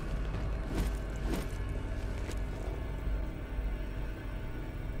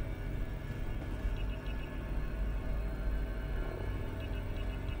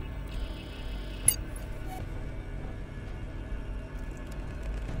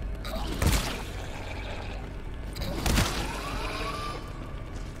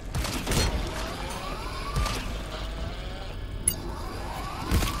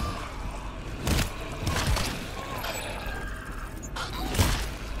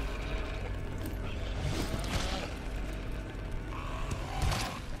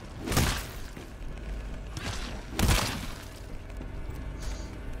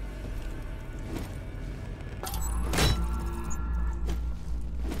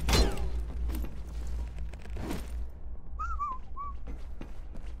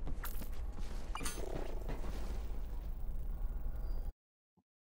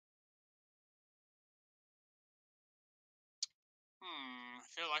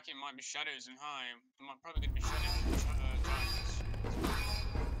 I feel like it might be shadows and high. It might probably gonna be shadows. Giants.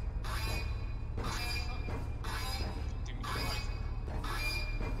 Think we can wait.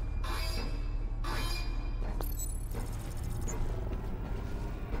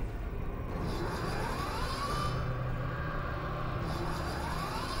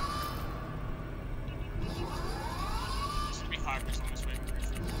 This should be hybrids on this way. I'm pretty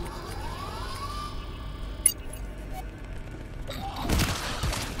sure.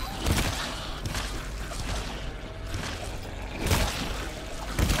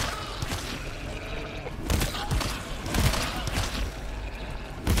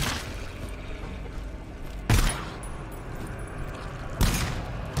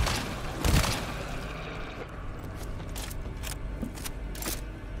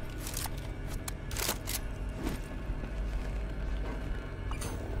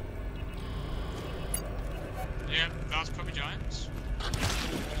 Yeah, that's probably giants.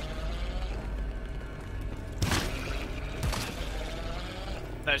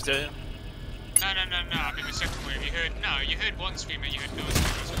 Nice day. No. I mean the second wave. You heard one screamer. You heard no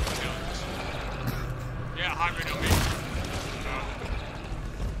screamers. Giants. Yeah, hybrid on me.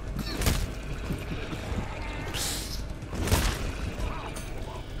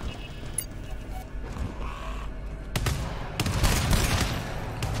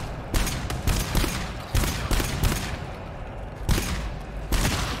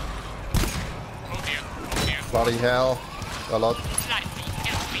 Oh dear. Bloody hell. A lot. Slightly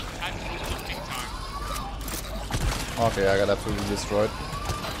help me. I'm big time. Okay, I got absolutely destroyed.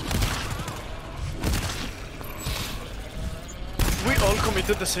 We all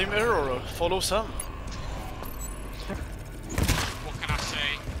committed the same error. Follow Sam. What can I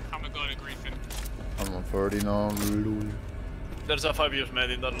say? I'm a god of griefing. I'm on 30 now. Lol. There's a 5 years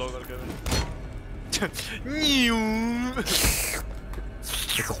med in that logger, Kevin.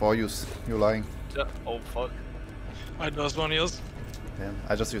 It's a 4 use. You're lying. Yeah. Oh fuck. I lost 1 use. Damn,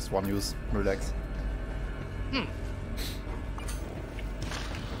 I just used 1 use. Relax.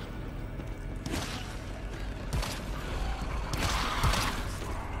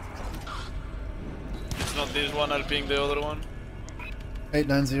 It's not this one, I'll ping the other one.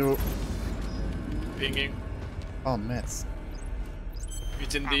 890. Pinging. Oh, mats.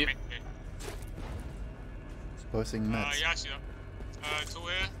 It's in D. Voicing mats. Yeah, I see that. Tool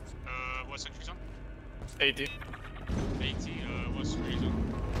here. What century's on? 80. 80. what's the reason?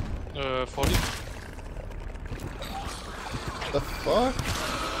 40. The fuck?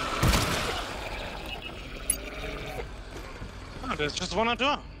 Oh, there's just one or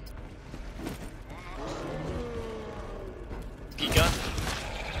two. Giga.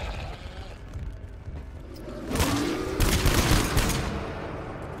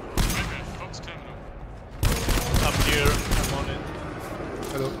 Okay, Fox terminal. Up here, I'm on it.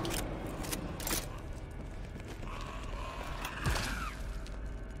 Hello.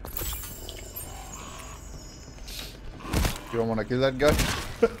 You don't wanna kill that guy?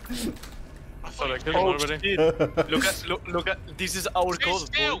 I thought I killed him Oh already. shit! Look at, this is our Stay code,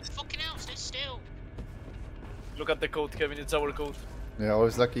 still! boy. Fucking hell, stay still! Look at the code, Kevin, it's our code. Yeah,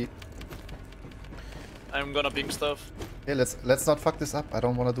 always lucky. I'm gonna ping stuff. Hey, let's not fuck this up. I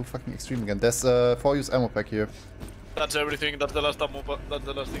don't wanna do fucking extreme again. There's a 4-use ammo pack here. That's everything, that's the last ammo, that's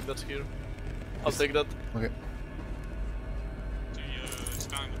the last thing that's here. I'll take that. Okay. So you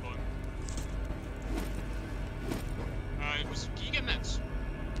stand at the bottom. It was Giga Mets.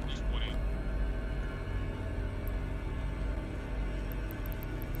 Just one in.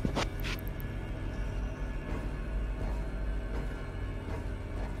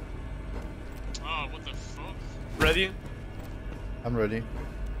 Oh, what the fuck? Ready? I'm ready.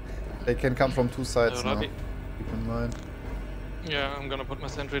 They can come from two sides now. Ready. Keep in mind. Yeah, I'm gonna put my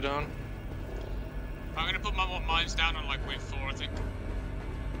sentry down. I'm gonna put my mines down on like wave 4, I think.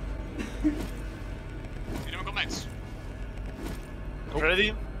 Anyone got meds?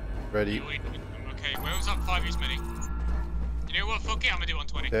 Ready? Ready. Okay, where was that 5-use mini? You know what? Fuck it, I'm gonna do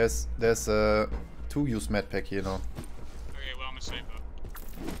 120. There's a 2-use med pack here now. Okay, well, I'm gonna save that.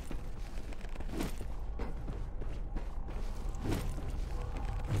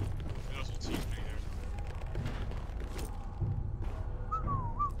 There's also 2-use mini there as well.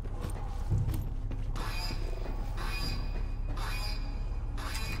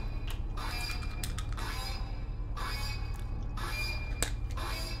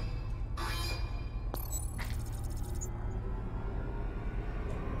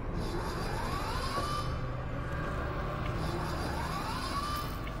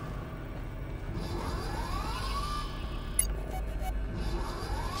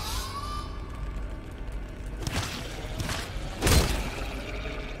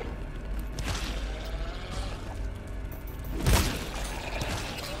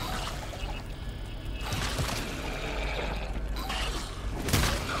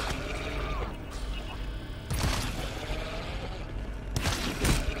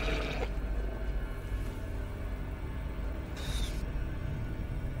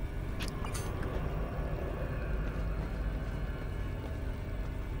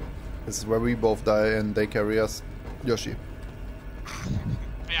 This is where we both die and they carry us. Yoshi.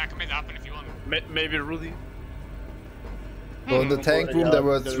 Yeah, I can make that happen if you want. Maybe Rudy? So in the tank room there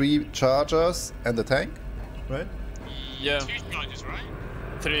were 3 chargers and the tank, right? Yeah. 2 charges, right?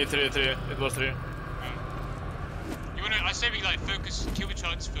 3. It was 3. You wanna? I say we like focus, kill the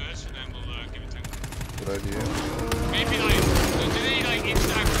charges first, and then we'll give it 10. Good idea. Maybe like, do they like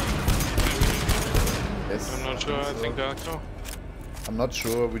interact? Yes. I'm not sure, I think so. I'm not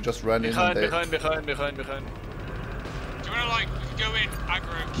sure, we just ran in and Behind. they... Do you wanna like go in,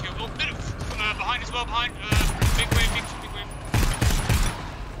 aggro, kill? Oh, bit of behind as well, behind. Big wave, big wave.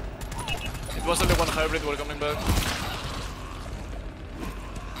 It was only one hybrid, we're coming back.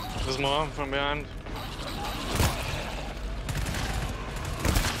 There's more from behind.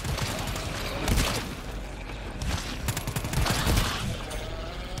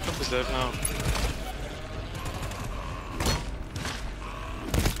 He's dead now.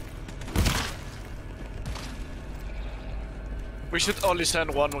 We should only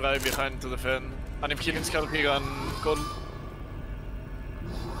send one guy behind to defend. And if he can scalp, he can call.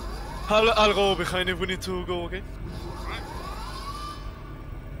 I'll go behind if we need to go, okay?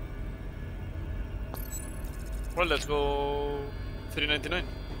 Well, let's go 399.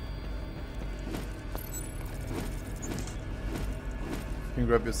 You can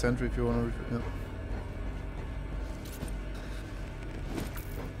grab your sentry if you want to refill. Yeah.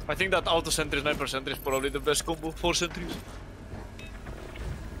 I think that auto sentry sniper sentry is probably the best combo for sentries.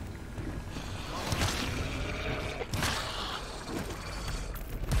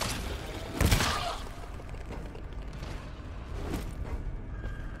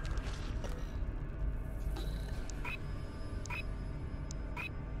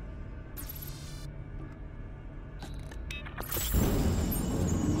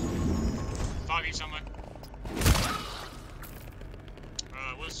 Somewhere.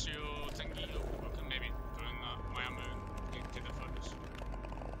 What's your thingy? I can maybe put in my ammo and get the focus.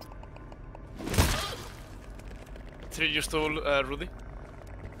 3 you stole, Rudy.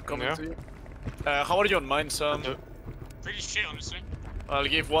 Coming Yeah. to you. How are you on mine, Sam? Pretty shit, honestly. I'll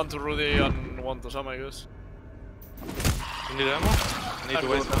give 1 to Rudy and 1 to Sam, I guess. You need ammo? Need I'm to good.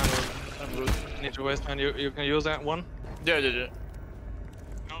 waste man. I'm good. Need to waste man. You can use that one. Yeah. No, do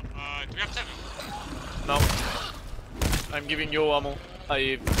we have 7? No. I'm giving you ammo.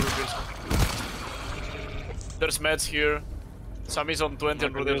 I refuse. There's meds here. Sam is on 20 and I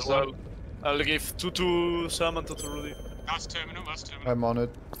can Rudy as use well. I'll give 2 to Sam and 2 to Rudy. That's terminal, that's terminal. I'm on it.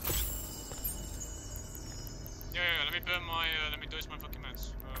 Yeah, let me burn my, let me dose my fucking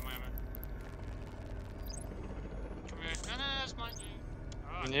meds. My ammo. No, that's mine.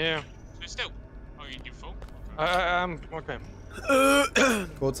 Yeah. So still. Oh, you full? I'm okay.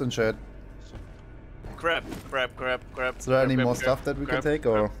 Codes in chat. Grab. Is there any more stuff that we can take,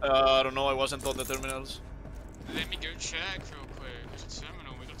 or? I don't know, I wasn't on the terminals. Let me go check real quick. There's a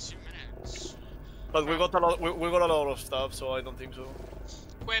terminal, we got 2 minutes. But we got a lot. We got a lot of stuff, so I don't think so.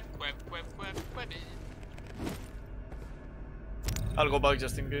 Queb. I'll go back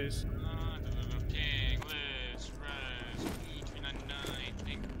just in case. King, list, res, E399,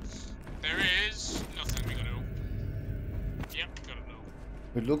 king. There is nothing we gotta do. Yep, gotta do.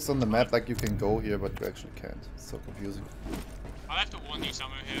 It looks on the map like you can go here, but you actually can't. It's so confusing. I'll have to warn you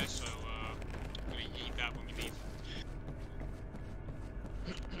somewhere here, so I'm gonna eat that when we leave.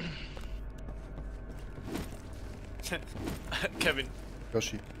 Kevin,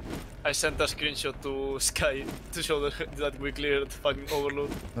 Yoshi. I sent a screenshot to Sky to show that we cleared fucking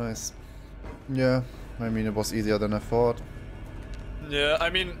Overload. Nice. Yeah, I mean it was easier than I thought. Yeah, I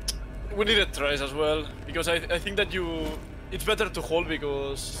mean, we needed tries as well, because I think that it's better to hold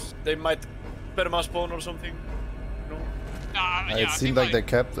because they might perma spawn or something. No. It seemed like they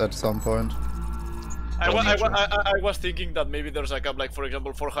kept at some point. I was thinking that maybe there's a cap, like for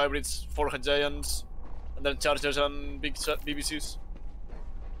example 4 hybrids, 4 giants, and then chargers and big BBCs.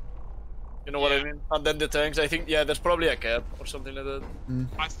 You know what I mean? And then the tanks, I think, yeah, there's probably a cap or something like that.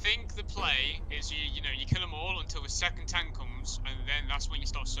 I think the play is you kill them all until the second tank comes, and then that's when you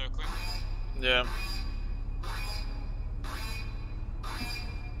start circling. Yeah.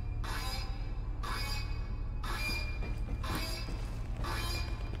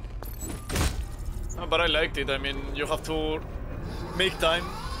 But I liked it. I mean, you have to make time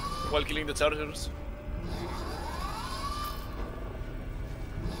while killing the chargers.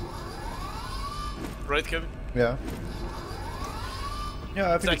 Right, Kevin? Yeah.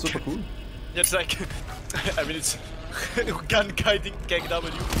 Yeah, I think it's like- super cool. Yeah, it's like, I mean, it's gun guiding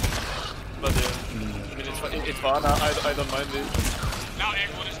KW. But yeah, I mean, it's fun. I don't mind it. Now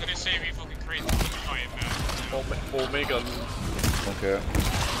everyone is gonna say we fucking create the fight, man. Omega Okay.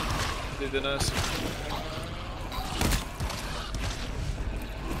 did nice.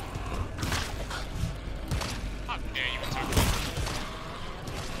 How dare you attack me?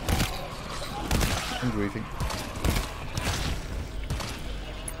 I'm griefing.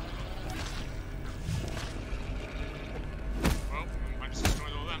 Well, I just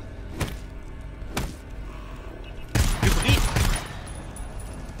destroyed all them.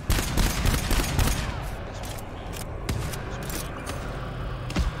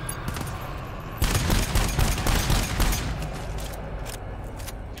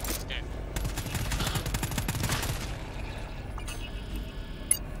 He's dead.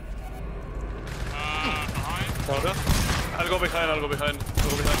 Behind. I'll go behind. Go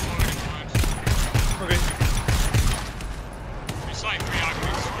behind. Okay. It's like 3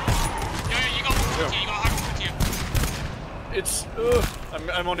 arguments. Yeah, you got 140, you got 140. It's.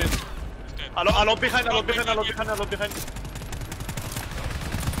 I'm on it. He's dead. A lot behind. Oh,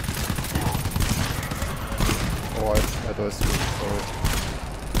 I dodged you. Sorry.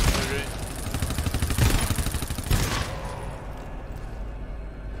 Okay.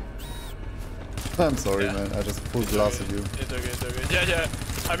 I'm sorry, Yeah. man. I just full blasted you. It's okay. Yeah.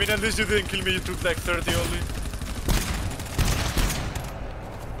 I mean, at least you didn't kill me. You took like 30 only.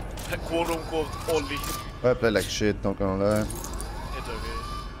 Quote unquote only. I play like shit, not gonna lie. It's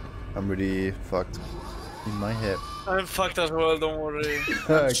okay. I'm really fucked in my head. I'm fucked as well. Don't worry.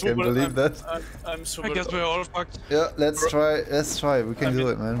 I can't believe that. I'm super. I guess we're all fucked. Yeah, let's try. We can do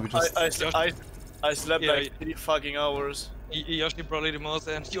it, man. We just I slept Yeah, like 3 fucking hours. Yoshi probably the most,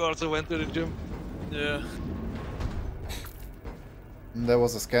 and you also went to the gym. Yeah. There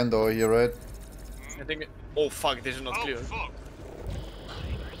was a scan door here, right? I think. Oh fuck! This is not Oh, clear. fuck.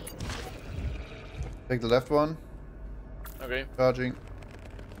 Take the left one. Okay. Charging.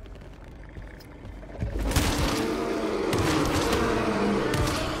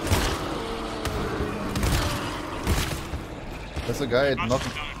 There's a guy not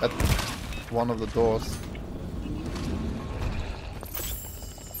at one of the doors.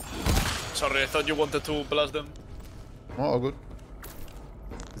 Sorry, I thought you wanted to blast them. Oh, all good.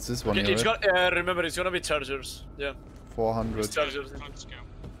 It's this one here, It's right? remember, it's gonna be chargers. Yeah. 400. It's chargers. Time to scale.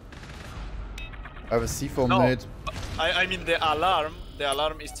 I have a C4 No. nade. I mean the alarm. The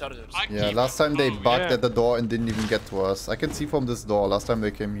alarm is chargers. I Yeah, keep last time they oh, bugged yeah. at the door and didn't even get to us. I can see from this door. Last time they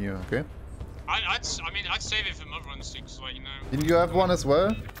came here, okay? I mean, I'd save it for mother runs too, 'cause, like, you know. Didn't you have one as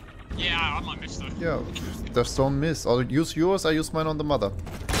well? Yeah, I might miss though. Yeah, just don't miss. Or use yours, I use mine on the mother.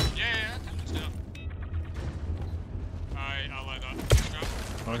 Yeah, okay, let's do that. I like that. Let's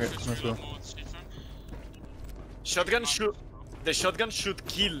go. Okay, Just let's do a go. lot more with Steve then. Shotgun should. The shotgun should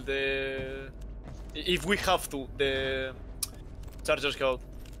kill the. If we have to, the charger scout.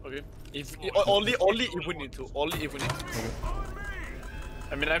 Okay. If only if we need to. Only if we need to.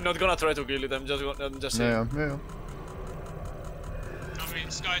 I mean, I'm not gonna try to kill it. I'm just saying. Yeah. I mean,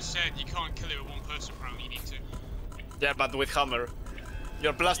 this guy said you can't kill it with one person, apparently you need to. Yeah, but with hammer.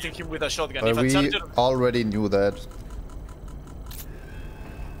 You're blasting him with a shotgun. If a We charger. already knew that.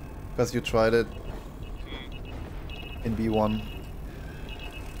 Because you tried it in B1.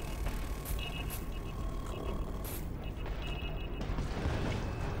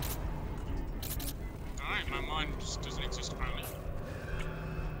 Alright, my mind just doesn't exist apparently.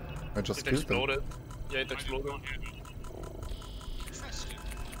 I just It killed them. exploded. Yeah, it exploded. Interesting.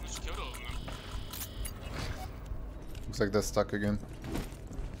 I just killed all of them. Looks like they're stuck again.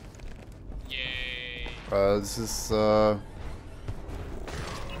 Yay. This is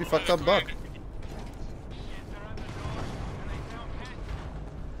pretty fucked up bug.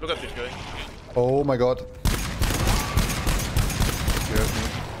 Look at this guy. Oh my god. Scared me.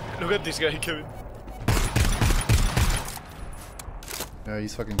 Look at this guy, Kevin. Yeah,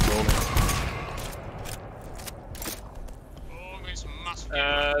 he's fucking trolling. Oh, I'm getting some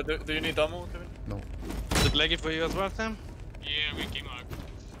massive Do you need ammo, Kevin? No. Is it laggy for you as well, Sam? Yeah, we game lag.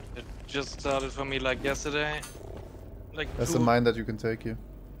 It just started for me like yesterday. Like That's a mine that you can take here.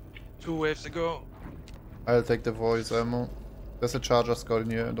 2 waves ago. I'll take the voice ammo. There's a charger scout in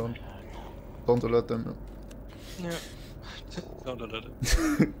here. Don't alert them. Yeah. Don't alert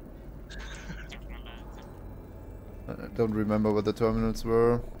it. I don't remember what the terminals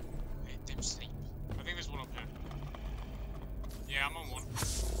were. Hey, dim sleep. I think there's one up here. Yeah, I'm on one.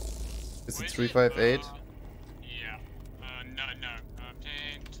 Is Where it 358? Yeah. No.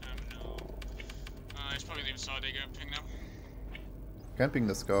 Ping, terminal. It's probably the other side they go ping now. Camping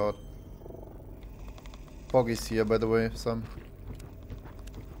the scout. Fog is here, by the way, some.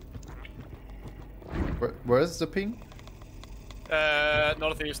 Where is the ping?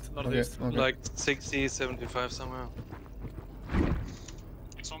 Northeast. Okay. Like 60, 75 somewhere.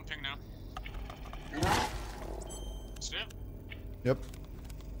 It's on ping now. Still? Yep.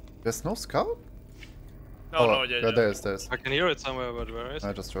 There's no scout? No, yeah. There's. I can hear it somewhere, but where is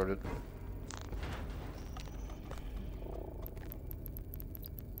I it? just heard it.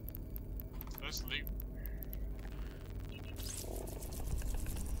 Let's loot.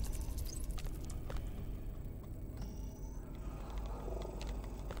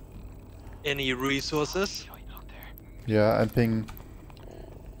 Any resources? Yeah, I'm ping.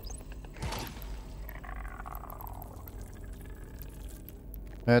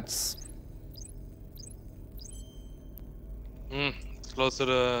 Meds. It's close to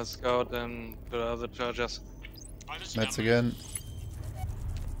the scout and to the other chargers. I just Meds got again.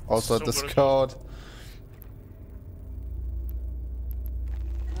 Also at the Super. scout.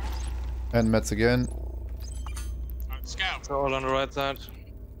 And meds again. Scout. So all on the right side.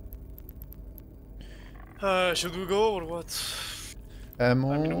 Should we go or what?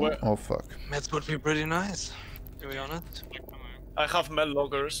 Ammo. I mean, where- Oh fuck. Meds would be pretty nice, to be honest. Like, I don't know. I have mel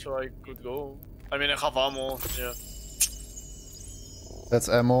lockers, so I could go. I mean, I have ammo. Yeah. That's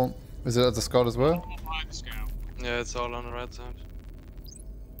ammo. Is it at the scout as well? All behind the scout. Yeah, it's all on the right side.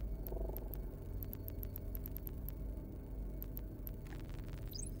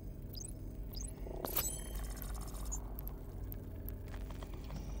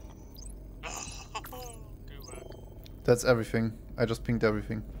 Go back. That's everything. I just pinged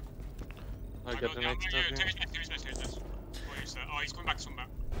everything. I got the next stuff here. Give his mess. Oh, he's coming back, There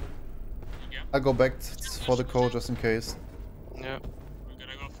you go. I'll go back for the code just in case. Yeah. We're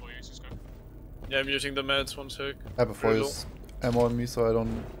gonna go for you, let's go. Yeah, I'm using the meds. 1 sec. I have a Very low. voice ammo on me, so I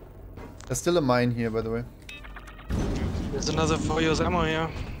don't. There's still a mine here, by the way. There's another 4 years ammo here,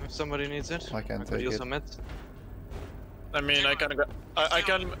 if somebody needs it. I can could take use it. some meds. I mean, I can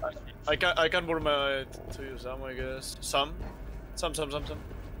burn my to use ammo, I guess. Some. I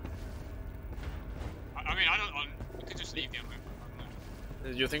mean, I don't. We could just leave the ammo. I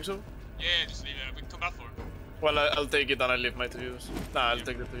don't know. You think so? Yeah, just leave it. We can come back for it. Well, I'll take it and I leave my to use. Nah, I'll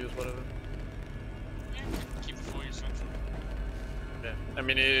take the to use, whatever. keep the 40 central. Yeah. I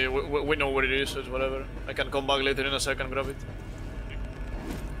mean, we know where it is, so it's whatever. I can come back later in a second, grab it.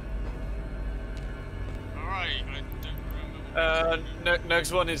 Alright, I don't remember what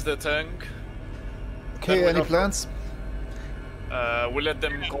Next one is the tank. Okay, any plans? We let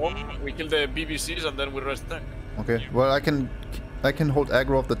them come, we kill the BBCs, and then we rest the tank. Okay, well I can hold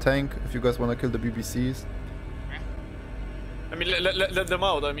aggro of the tank if you guys wanna kill the BBCs. I mean, let them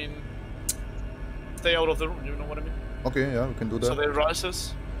out. I mean, stay out of the room. You know what I mean? Okay, yeah, we can do that. So they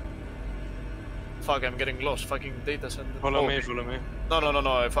rises. Fuck, I'm getting lost. Fucking data center. Follow me, follow me. No.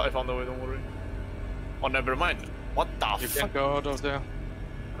 I found the way. Don't worry. Oh, never mind. What the You fuck? can't go out of there.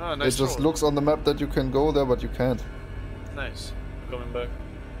 Ah, nice. It just roll. looks on the map that you can go there, but you can't. Nice. I'm coming back.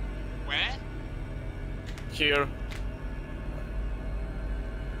 Where? Here.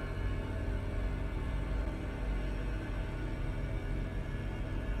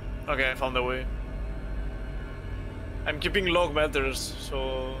 Okay, I found the way. I'm keeping log matters,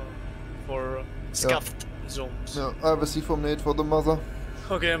 so for scuffed zones. Yeah, I have a C4 nade for the mother.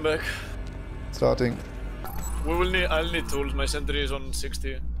 Okay, I'm back. Starting. I'll need tools. My sentry is on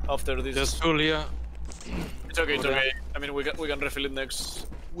 60 after this. There's tool here. It's okay, it's okay. I mean, we can refill it next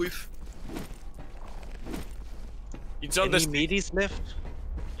whiff. It's on the Any meaties left?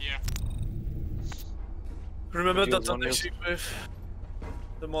 Yeah. Remember Use that on one the use. ship wave.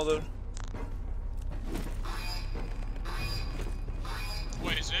 The mother.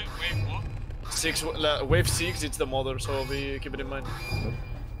 What is it? Wave what? Wave 6, it's the mother, so keep it in mind.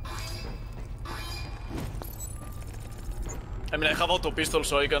 I mean, I have auto pistol,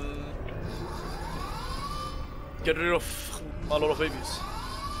 so I can get rid of a lot of babies.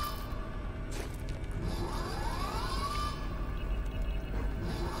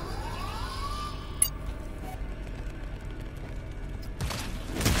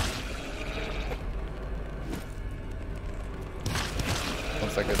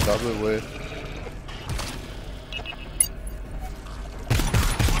 Looks like a double wave.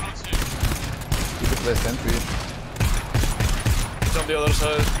 1 or 2? You could play sentry. It's on the other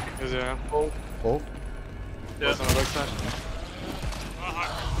side. Is there? Both? Yeah. On the back side. Oh,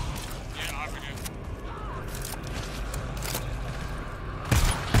 hybrid. Yeah, hybrid.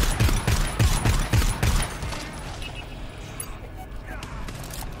 Yeah.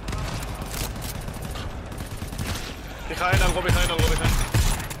 Behind, I'll go behind.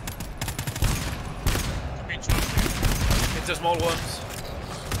 Being charged. It's the small ones.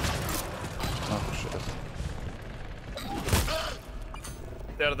 Oh shit.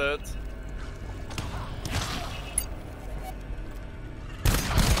 They're dead.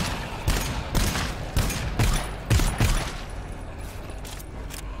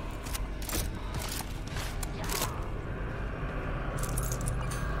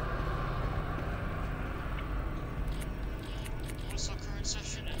 What's our current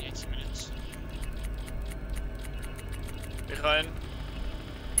session in 80 minutes? Behind.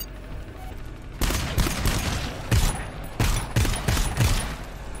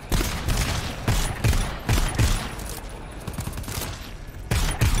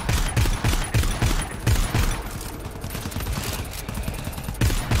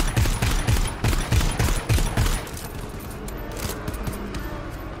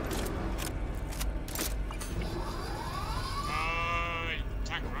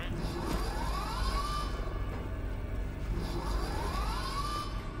 Tank, right?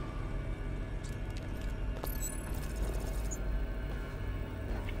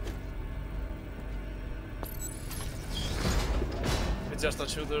 It's just a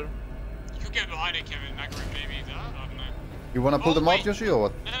shooter. You could get behind it, Kevin. Aggro maybe that. I don't know. You wanna pull Oh, them wait. out, Yoshi, or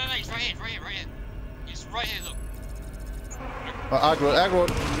what? No. He's right here. He's right here. Look. Aggro.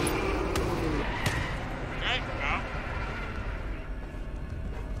 Okay. Now.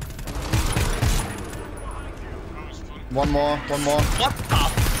 That was fun. One more. What the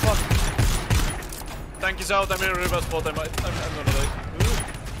fuck? Tank is out, I'm in a river spot, I'm gonna die.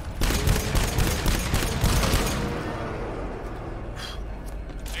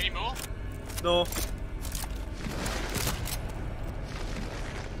 Any more? No.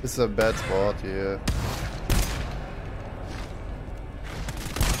 This is a bad spot, yeah.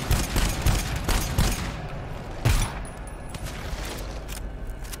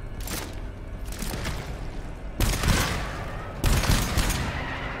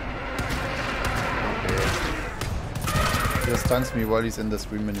 He just stuns me while he's in the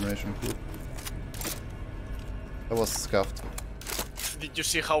stream animation. Cool. That was scuffed. Did you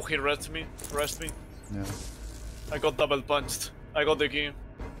see how he rest me? Yeah. I got double punched. I got the key. I'm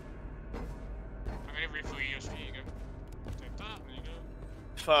gonna refill yours for you. Go. Take that. There you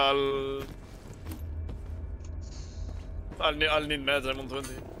go. I'll I'll need meds, I'm on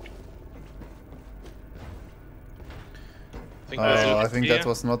 20. I think that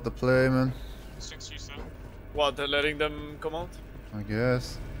was not the play, man. 6 user. What, letting them come out? I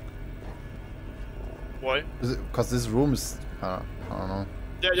guess. Why? Because this room is... I don't know.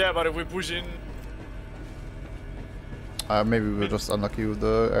 Yeah, but if we push in... Maybe we were just unlucky with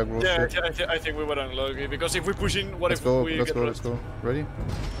the aggro shit. I think we were unlucky, because if we push in, what Let's if go, we let's go. Ready?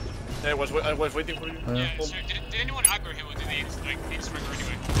 Yeah, I was waiting for you. Yeah, so did anyone aggro him or did they just aggro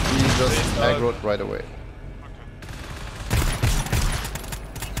anyway? He just aggroed right away.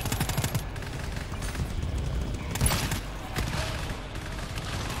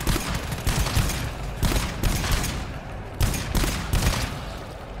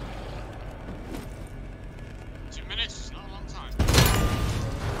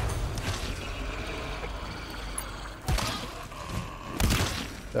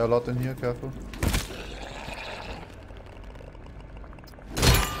 There are a lot in here, careful.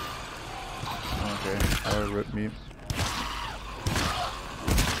 Okay, I'll rip me.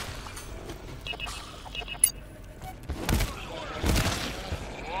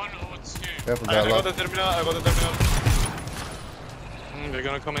 Careful, there I got the terminal, They're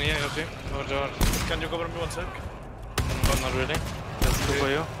gonna come in here, Yoshi. No charge. Can you cover me 1 sec? But not really. Let's go for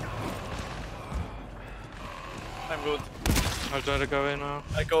you. I'm good. I'll try to go in now.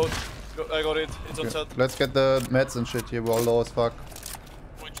 I got it. It's on set. Let's get the meds and shit here. We're all low as fuck.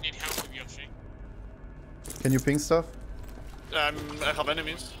 What do you need help with, Yoshi? Can you ping stuff? I have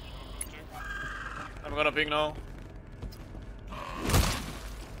enemies. I'm gonna ping now.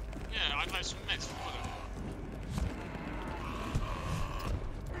 Yeah, I'd like some meds for them.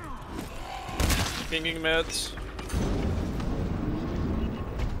 Pinging meds.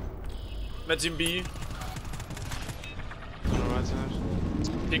 Meds in B. On the right side.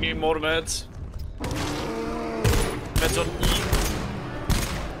 Pinging more meds. Meds on E.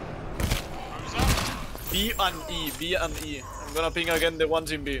 What was that? B and E. B and E. I'm gonna ping again the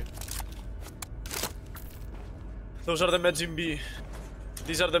ones in B. Those are the meds in B.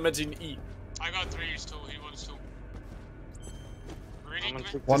 These are the meds in E. I got 3 still. Who wants to? Really?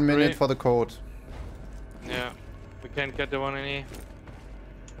 1 minute for the code. Yeah. We can't get the one in E.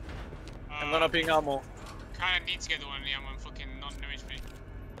 I'm gonna ping ammo. Kinda need to get the one in the ammo. I'm fucking not no HP.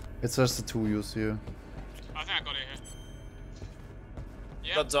 It's just the 2 use here. I think I got it here.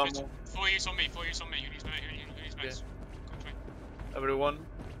 Yeah, That's ammo. 4 use on me. 4 use on me. Who needs meds? Come to me. Everyone.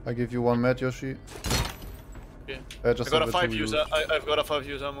 I give you 1 med, Yoshi. Okay. I just I got have a 5 2 use. I've got a 5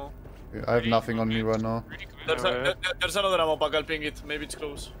 use ammo. Okay, I have nothing on me right now. Really come in. There's another ammo pack. I'll ping it. Maybe it's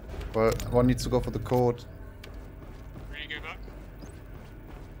close. But one needs to go for the code. Really go back.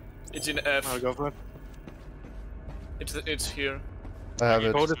 It's in F. I'll go for it. It's here. I have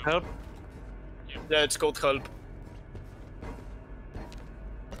it. Code is help. Yeah, it's called help.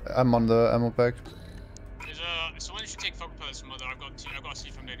 I'm on the ammo pack. Someone should take focal pellets from other. I've got a C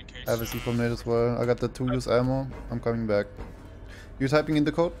from nade in case. I have a C from nade as well. I got the 2 use ammo. I'm coming back. You typing in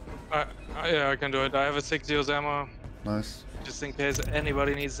the code? Yeah, I can do it. I have a 6 use ammo. Nice. Just in case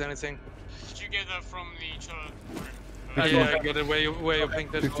anybody needs anything. Did you get that from the chart? Yeah, I get it where you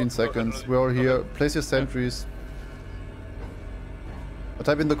pinged it. 15 seconds. We're all here. Place your sentries. I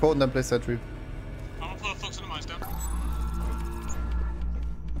type in the code and then place sentry. I'm gonna put a flux on the mines down.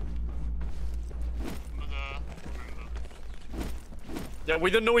 Yeah, we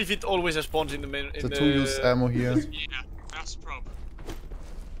don't know if it always spawns in the main. The 2 use ammo here. Yeah, that's the problem.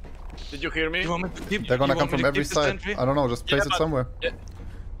 Did you hear me? You want me to keep? They're gonna you come want me from to every keep the side. sentry? I don't know, just place it but- somewhere. Yeah.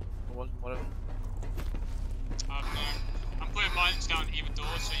 Whatever. I'm putting mines down either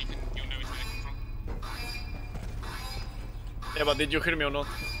door so you'll know where they come from. Yeah, but did you hear me or not?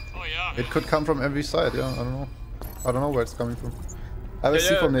 Oh yeah. It could come from every side, yeah, I don't know. I don't know where it's coming from. I have a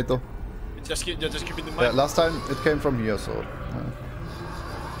C from NATO. Just keep it in Yeah, mind. last time it came from here, so...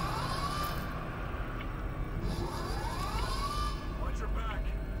 Watch your back.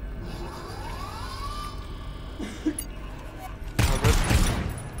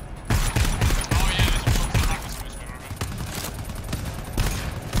 Oh yeah, there's a flux on the back. That's what it's for, right?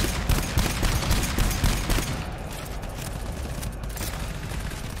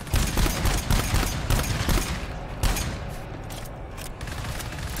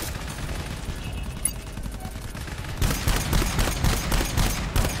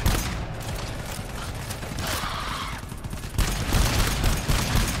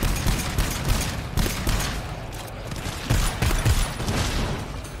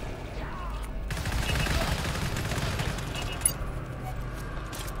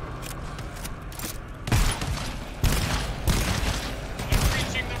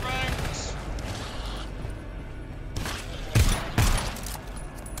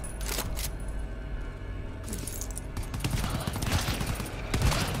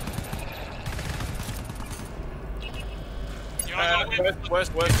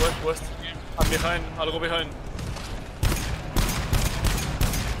 West. Yeah. I'm behind. I'll go behind.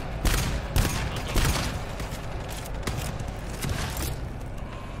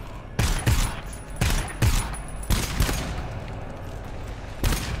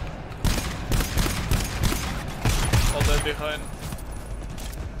 All dead behind.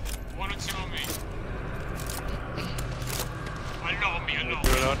 One or two on me. A lot on me.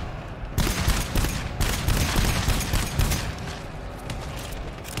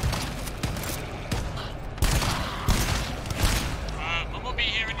 One will be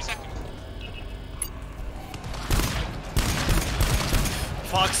here any second.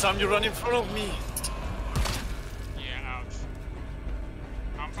 Fuck, Sam, you run in front of me. Yeah, ouch.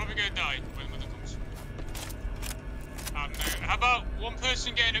 I'm probably gonna die when the mother comes. No. How about one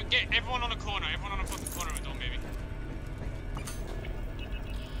person get everyone on a corner, everyone on a fucking corner of the door, maybe.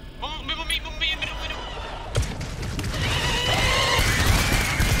 Middle, middle.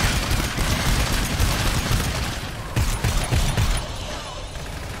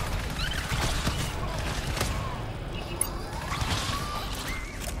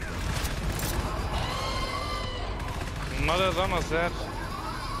 Mother's almost dead.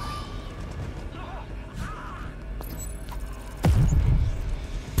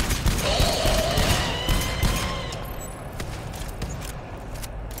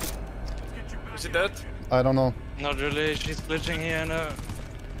 Is it dead? I don't know. Not really, she's glitching here no.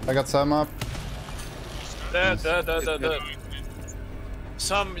 I got Sam up. Dead.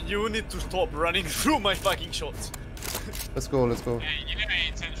 Sam, you need to stop running through my fucking shots. Let's go. Hey, you never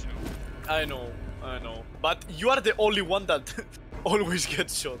intentional. I know. But you are the only one that always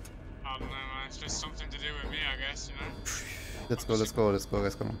gets shot. I don't know, man. It's just something to do with me, I guess, you know? Let's go,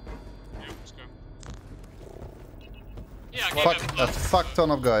 guys, come on. Yeah, let's go. Yeah, I gave A fuck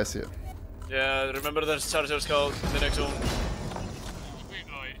ton of guys here. Yeah, remember there's Charger Scout in the next zone.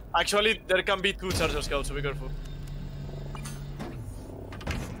 Actually, there can be 2 Charger Scouts, so be careful.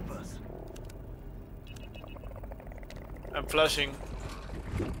 I'm flashing.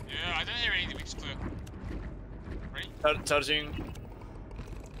 Yeah, I don't hear anything, we just clear. Ready? Charging.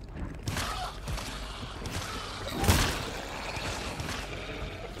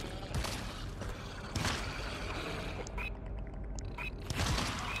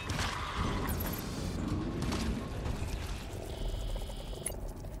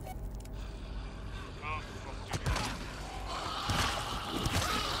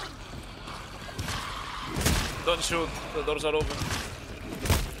 Don't shoot, the doors are open.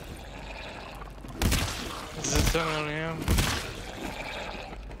 Is it tunnel here?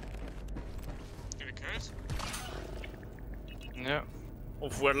 Did it curse? Yeah.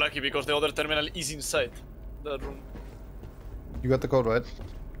 Oof, we're lucky because the other terminal is inside that room. You got the code, right?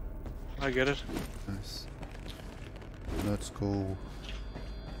 I get it. Nice. Let's go.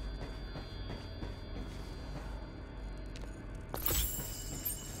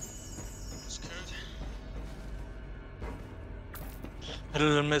 It's code. A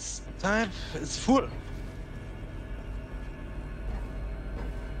little miss time. It's full.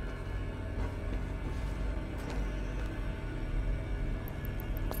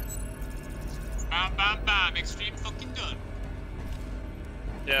 Bam, extreme fucking done.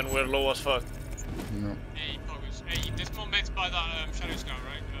 Yeah, and we're low as fuck. No. Hey, Poggers. Hey, there's more meds by that Shadow Scout,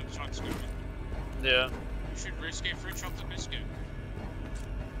 right? The Chocolate Scout. Yeah. You should risk it for a chocolate biscuit.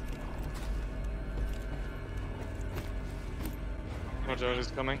 Watch out,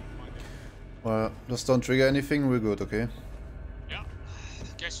 it's coming. Well, just don't trigger anything, we're good, okay? Yeah.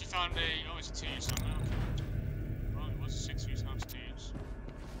 Guess you found a... Oh, it's a 2 use somewhere. Okay. Well, it was a 6 use, now it's 2 use.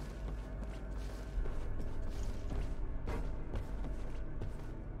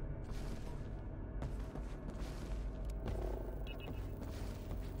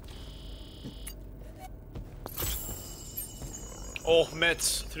 Oh,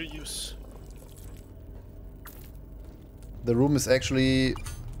 meds, 3 use. The room is actually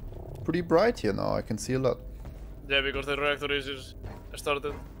pretty bright here now, I can see a lot. Yeah, because the reactor is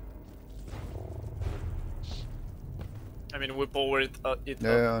started. I mean, we powered it up.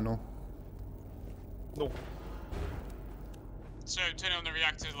 Yeah, I know. No. So, turning on the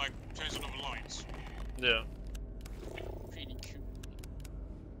reactor, like, turns on all the lights. Yeah. Pretty cool.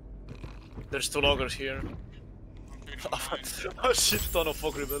 There's 2 loggers here. I'm putting it on mine. A shit ton of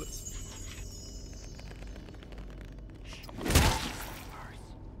fog rebels.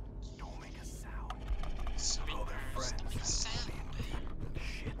 Don't make a sound. Sleep first. Sound.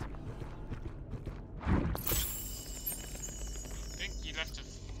 Shit. I think you left a...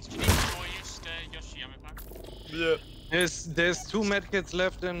 Did you leave a 4 use, Yoshi, am I back? Yeah. There's 2 medkits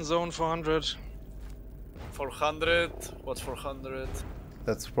left in zone 400. 400. What's 400?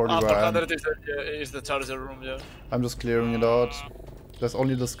 That's probably where 400 is the charger room, yeah. I'm just clearing it out. There's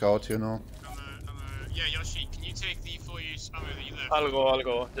only the scout, you know. Yeah, Yoshi, can you take the 4-use ammo that you left? I'll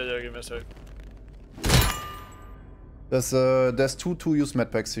go. Yeah, give me a sec. There's two 2-use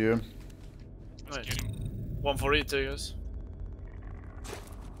medpacks here. Let's Nice. get him. One for each, I guess.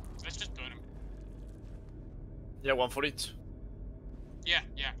 Let's just burn him. Yeah, one for each. Yeah,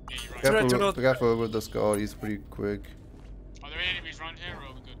 you're right. Careful with the scout, he's pretty quick. Are there any enemies around here, or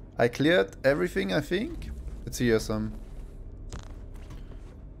are we good? I cleared everything, I think. Let's see here some.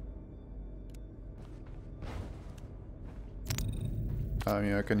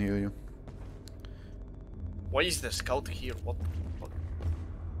 Yeah, I can hear you. Why is the scout here? What the fuck?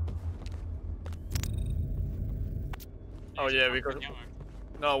 Oh yeah, because...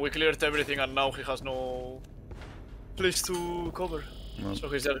 No, we cleared everything and now he has no place to cover. No. So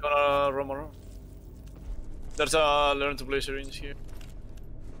he's just gonna roam around. There's a learn to play syringe here.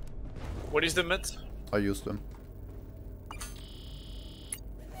 What is the med? I used them. Did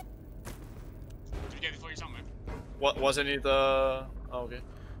you get the 4-use ammo? What wasn't it? Oh, okay.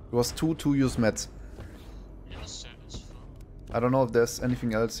 It was two 2-use meds. You're set as fuck. I don't know if there's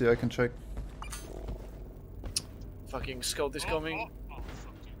anything else here I can check. Fucking scout is coming. Oh,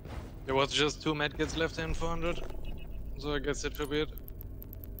 fuck you. There was just 2 medkits left in 400. So I guess it should be it.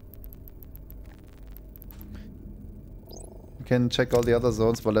 We can check all the other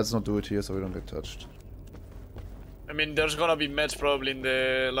zones, but let's not do it here so we don't get touched. I mean, there's gonna be meds probably in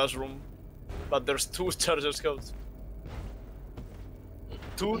the last room, but there's 2 charger scouts.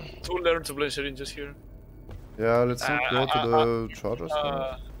 Two learn to play syringes here. Yeah, let's not go to the chargers.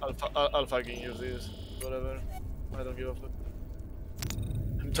 I'll fucking use this. Whatever. I don't give a fuck.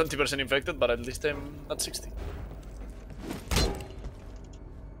 I'm 20% infected, but at least I'm at 60.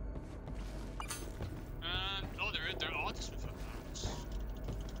 There are disinfectant packs.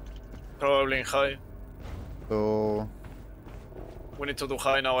 Probably in high. So We need to do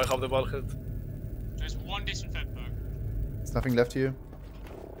high now, I have the bulkhead. There's 1 disinfect pack. there's nothing left here.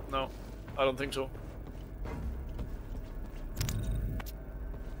 No, I don't think so.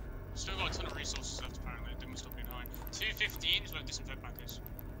 Still got a ton of resources left apparently, they must have been high. 215 is where the disinfect pack is.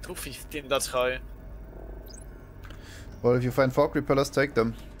 215, that's high. Well, if you find fog repellers, take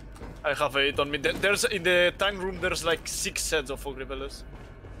them. I have 8 on me. There's in the tank room. There's like 6 sets of fog repellers.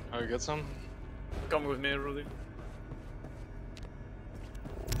 I'll get some. Come with me, Rudy.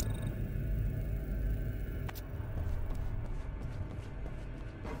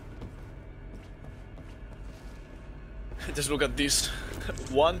 Just look at this.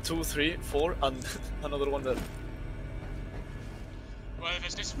 1, 2, 3, 4, and another one there. Well, if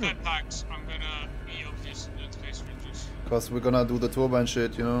there's disinfect packs, I'm gonna eat up these interface ranges. Because we're gonna do the turbine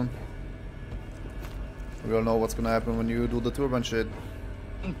shit, you know. We all know what's gonna happen when you do the turbine shit.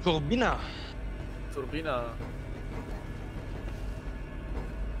 Turbina. Turbina.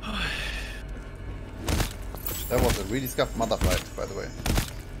 That was a really scuffed mother fight, by the way.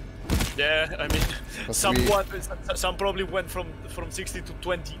 Yeah, I mean, some probably went from 60 to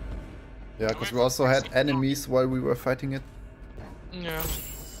 20. Yeah, because we also had enemies while we were fighting it. Yeah.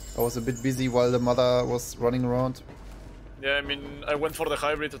 I was a bit busy while the mother was running around. Yeah, I mean, I went for the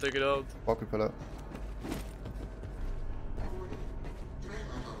hybrid to take it out. Fog repeller.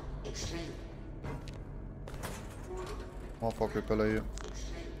 More fog repeller here.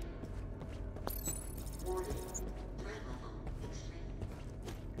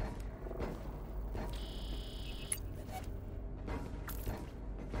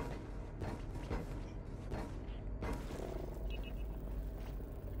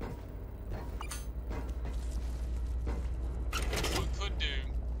 What we could do,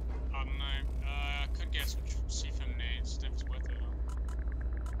 I don't know, could get some C-Fem nades, if it's worth it.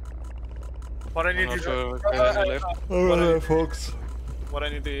 What I need Not is sure if left. folks. what I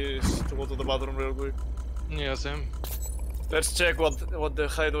need is to go to the bathroom real quick. Yeah, same. Let's check what the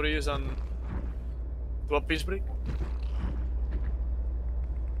high door is and do a peace break.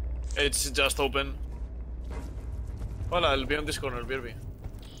 It's just open. Well, I'll be on this corner, BRB.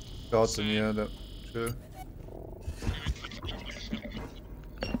 Scouts in here, that chill.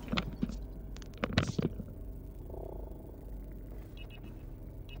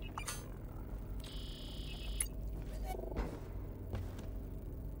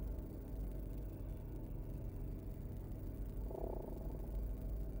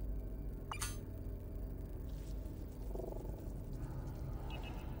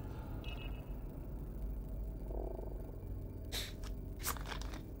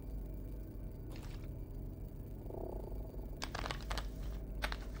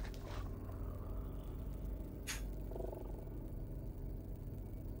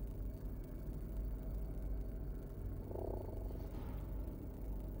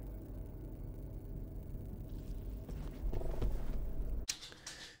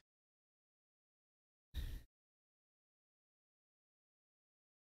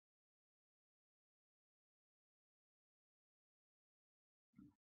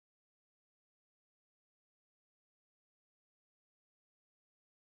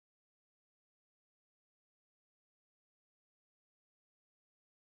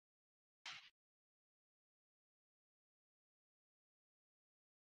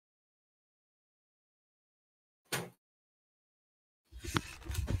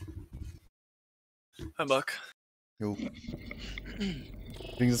 I'm back. Yo. Think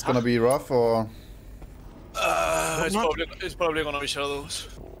it's gonna be rough or? It's probably gonna be shadows.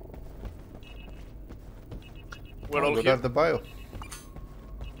 We're all don't here. have the bio.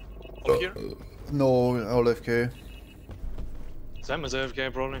 All here. No, all FK. Sam is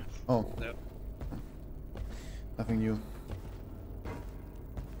AFK probably. Oh. Yeah. Nothing new.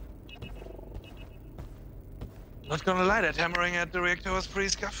 Not gonna lie, that hammering at the reactor was pretty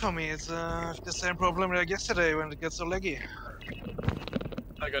scuffed for me. It's the same problem like yesterday when it gets so laggy.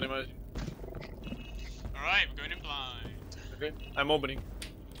 I can imagine. Alright, we're going in blind. Okay, I'm opening.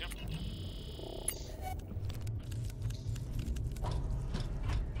 Yep.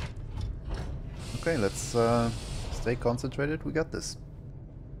 Okay, let's stay concentrated. We got this.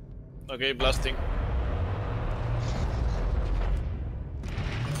 Okay, blasting.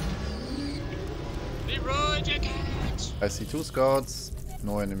 Leroy Jenkins! I see 2 scouts,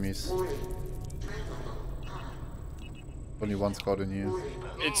 no enemies. Only 1 scout in here.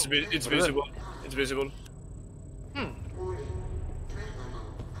 It's visible. It's visible.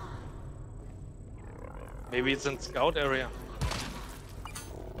 Maybe it's in scout area.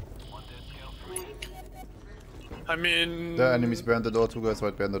 I mean, There are enemies behind the door, 2 guys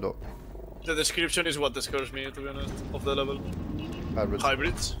right behind the door. the description is what scares me, to be honest, of the level. Hybrids.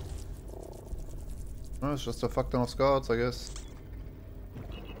 Hybrids. No, it's just a fuck ton of scouts, I guess.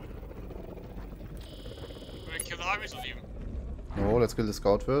 We're gonna kill the hybrids or leave them? No, let's kill the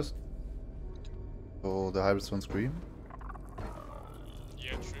scout first. So the hybrids don't scream.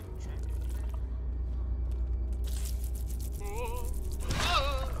 Yeah, true. Oh.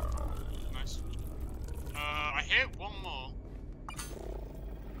 Nice. I hear one more.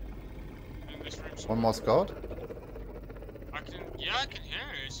 In this room. One more scout. I can hear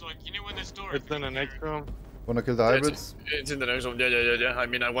it. It's like, you know when there's door It's open, in the you can next hear it. room. Wanna kill the hybrids? It's in the next one. Yeah. I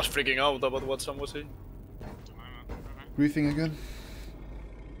mean, I was freaking out about what Sam was saying. Don't know, man. Okay. Briefing again.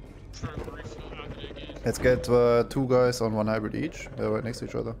 Pro briefing out there again. Let's get 2 guys on 1 hybrid each. They're right next to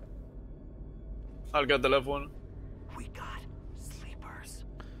each other. I'll get the left one. We got sleepers.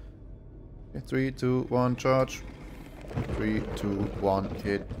 Okay, 3, 2, 1, charge. 3, 2, 1,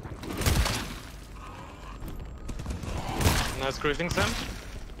 hit. Nice griefing, Sam.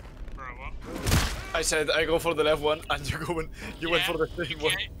 Bro, what? I said I go for the left one, and you went for the same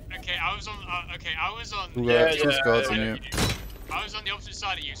one. Okay, I was on. 2 Yeah, guys, 2 yeah, scouts yeah, in here. I was on the opposite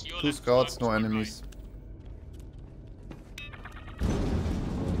side of you, so you're 2 left, scouts, no I'm right. enemies.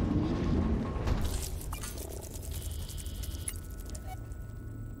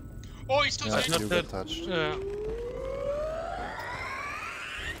 Oh, he's still Yeah, saying. you got touched. Yeah.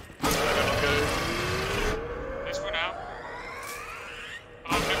 This one out.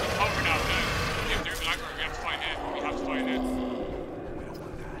 I'm looking cover now, no. Yeah, they're like, we have to fight it. We have to fight it.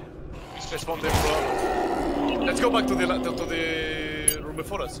 Let's bomb them, bro. Let's go back to the room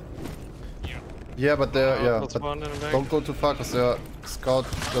before us. Yeah. Yeah, but there, yeah. That's But one in the back. don't go too far, cause there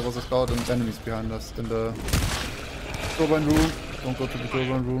was a scout and enemies behind us in the turbine room. Don't go to the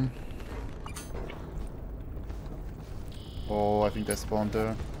turbine room. Oh, I think they spawned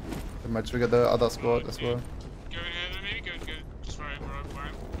there. They might trigger the other squad as well. Go in here, maybe go. Just right, where I'm.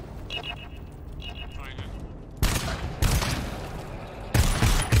 Find it.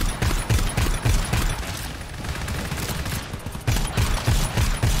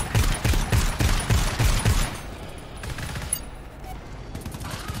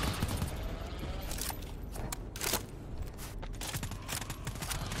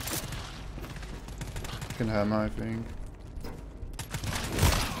 Can hammer, I think.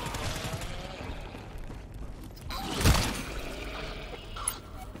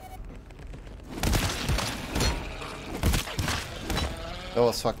 That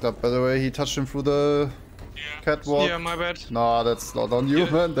was fucked up, by the way. He touched him through the Yeah. catwalk. Yeah, my bad. Nah, that's not on you,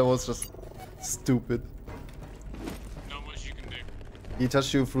 Yeah. man. That was just stupid. Not much you can do. He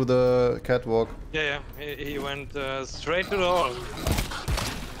touched you through the catwalk. Yeah. He went straight to the hall.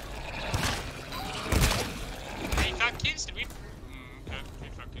 Hey, fat kids, did we? Okay,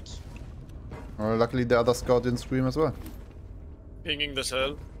 fat kids. Luckily, the other scout didn't scream as well. Pinging the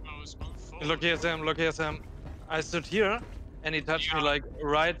cell. I was on full. Look here, Sam. I stood here, and he touched me Yeah. like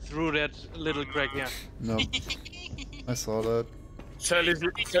right through that little crack here. No, I saw that. Cell is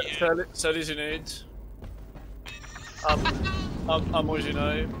in 8. Ammo is in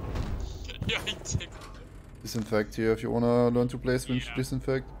 9. Yeah, I did. Disinfect here if you wanna learn to play switch Yeah.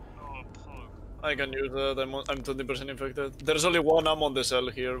 disinfect. Oh, pog. I can use that. I'm 20% infected. There's only 1 ammo on the cell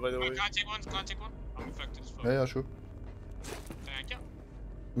here, by the way. Can I take one? I'm infected as fuck. Yeah, sure. Thank you.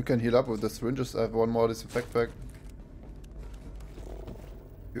 We can heal up with the syringes. I have 1 more disinfect pack.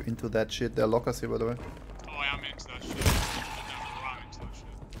 You into that shit? There are lockers here, by the way. Oh, I am into that shit. I'm into that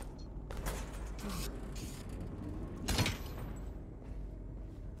shit.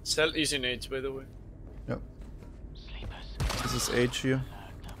 Cell is in H, by the way. Yep. This is H here.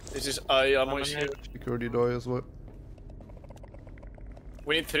 This is I, ammo is here. Security door as well.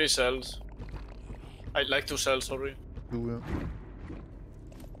 We need 3 cells. I'd like 2 cells, sorry. 2, yeah.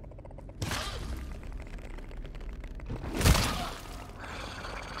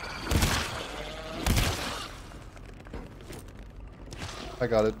 I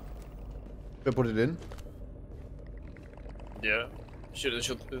got it. I put it in. Yeah.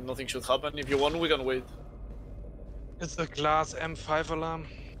 Nothing should happen. If you want, we can wait. It's a glass M5 alarm.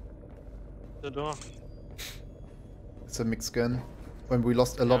 The door. It's a mixed scan. When we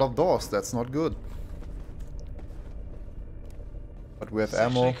lost a lot of doors, that's not good. But we have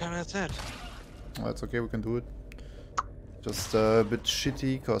ammo. Kinda sad. That's okay, we can do it. Just a bit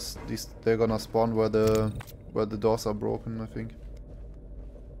shitty, cause they're gonna spawn where the doors are broken, I think.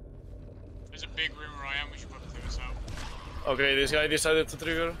 There's a big room where I am, we should probably clear this out. Okay, this guy decided to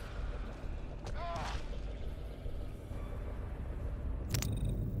trigger.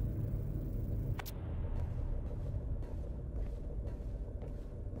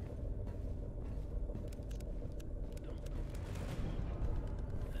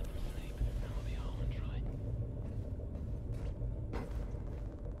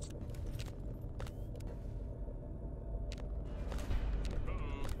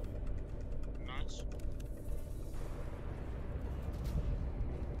 Nice.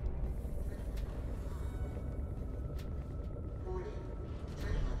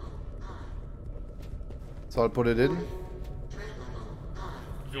 So I'll put it in.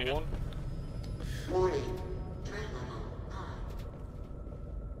 If you want.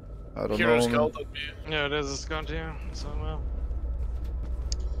 I don't Hero know. scout on me. Yeah, there's a scout here somewhere.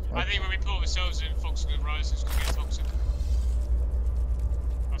 I think when we put ourselves in, Fox and Rise is going to get toxic.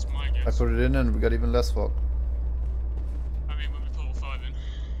 That's my I guess. put it in and we got even less fog. I mean, when we put all 5 in,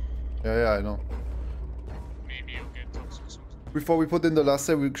 Yeah, I know. maybe it'll get toxic or something. Before we put in the last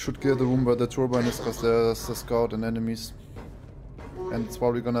set, we should clear the room where the turbine is, because there's a scout and enemies. And it's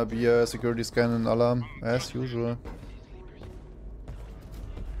probably gonna be a security scan and alarm, as usual.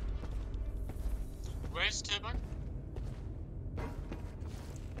 Where's Turbine?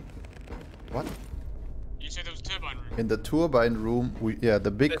 What? You said there was a turbine room. In the turbine room,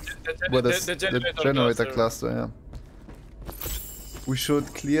 the big, where the generator cluster, yeah. We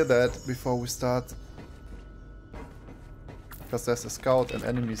should clear that before we start. Because there's a scout and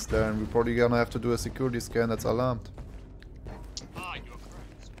enemies there, and we're probably gonna have to do a security scan that's alarmed. Ah, you're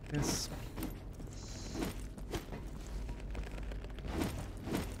correct. Yes.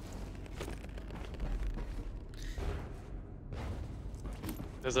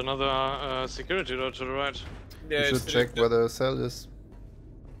 There's another security door to the right. Yeah, We it's should check where the cell is.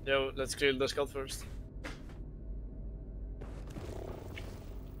 Yeah, let's kill the scout first.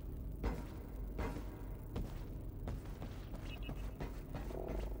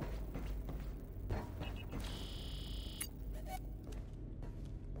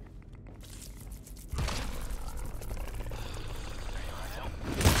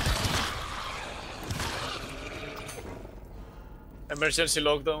 Emergency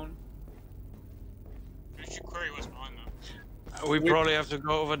lockdown. We should query what's behind that. We probably have to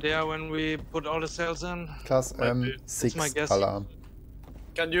go over there when we put all the cells in. Class Might be. That's my M6 guess. alarm.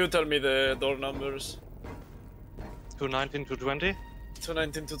 Can you tell me the door numbers? 219, 220.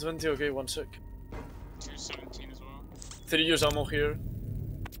 219 to 20, okay, 1 sec. 217 as well. 3 use ammo here.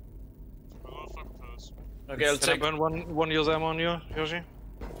 A lot of fucking fellas. Okay, I'll Can I check. burn one use ammo on you, Yoshi?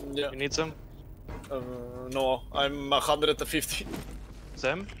 Yeah. You need some? No, I'm 150.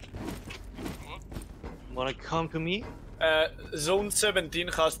 Sam? What? Wanna come to me? Zone 17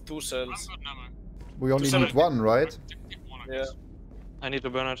 has 2 I've cells. got an ammo. We only Sorry. need one, right? Pick one, I Yeah. guess. I need to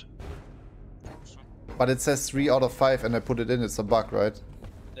burn it. But it says 3 out of 5 and I put it in, it's a bug, right?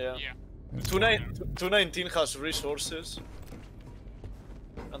 Yeah. Yeah. 219 has resources.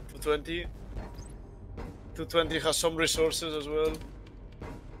 And 220. 220 has some resources as well.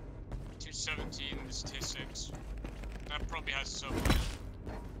 217 is tier 6. That probably has some.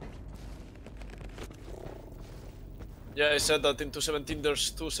 Yeah, I said that in 217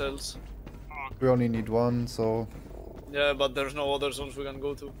 there's 2 cells. We only need one, so Yeah, but there's no other zones we can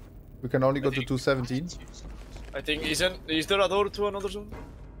go to. we can only go to 217. I think, is there a door to another zone?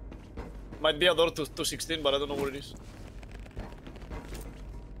 Might be a door to 216, but I don't know where it is.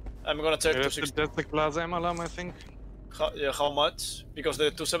 I'm gonna check That's 216. the glass ammo alarm, I think. How much? Because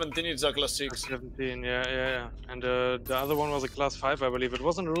the 217 is a class 6. 17, yeah. And the other one was a class 5, I believe. It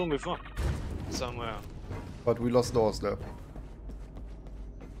was in the room before. Somewhere. But we lost doors there.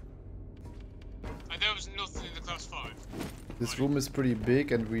 And there was nothing in the class 5. This room is pretty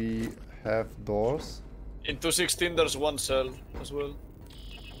big and we have doors. In 216 there's one cell as well.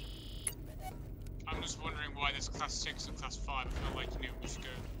 I'm just wondering why there's class 6 and class 5. I feel like, you know,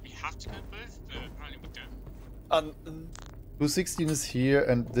 we have to go both, but apparently we don't. And 216 is here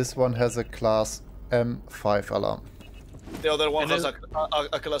and this one has a class M5 alarm. the other one And has then-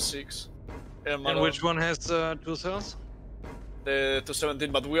 a class 6. And which one has 2 cells? The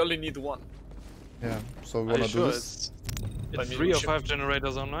 217, but we only need one. Yeah, so we Are you wanna do sure this? it's I mean, 3 we or should- 5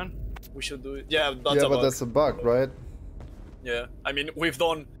 generators online? We should do it. Yeah, that's Yeah, a but bug. that's a bug, right? Yeah, I mean we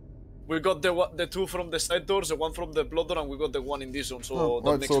got the two from the side doors, the one from the blood door, and we got the one in this zone. So Oh, that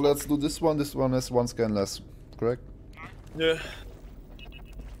right, makes so one. let's do this one. This one has one scan less, correct? Yeah.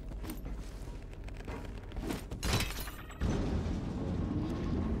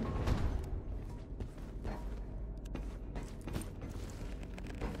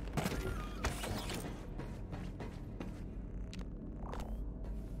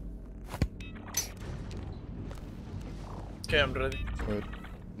 Okay, I'm ready. Wait,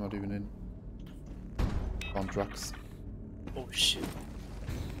 not even in. On drugs, Oh shit.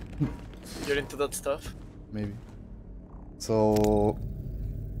 You're into that stuff? maybe. So,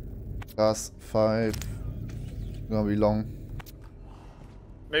 class 5, gonna be long.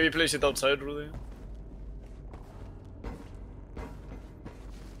 Maybe place it outside, Rudy.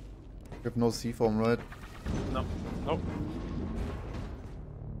 We have no C-foam, right? No. Nope.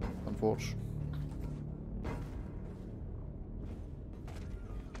 Unfortunately.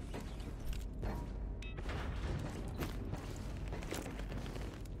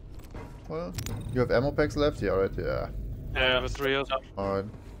 Well, you have ammo packs left? Yeah, right, yeah. Yeah, with 3 years. Alright,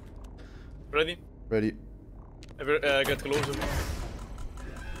 Ready? ready. Get closer.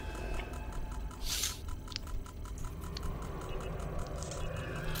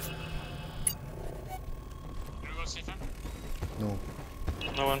 Can we go see him? No.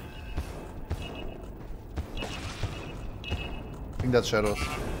 No one. I think that's shadows.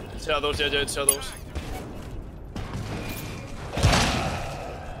 Shadows, yeah, it's shadows.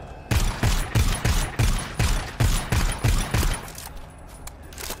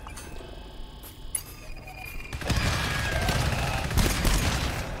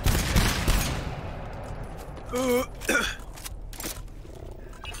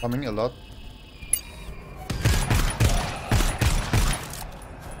 Coming a lot.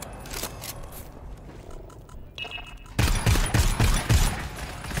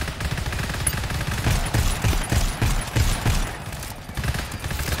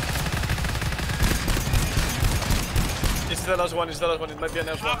 It's the last one, it might be a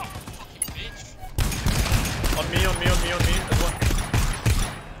last one. Oh, fucking bitch. On me, that one. Oh, there as well.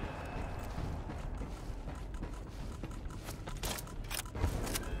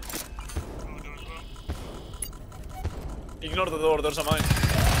 Ignore the door, there's a mine.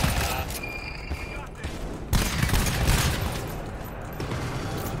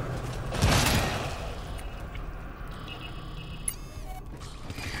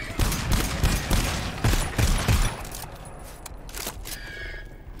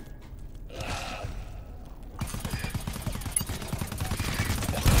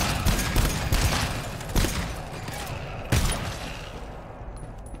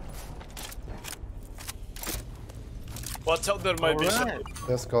 Watch out, there might be Alright.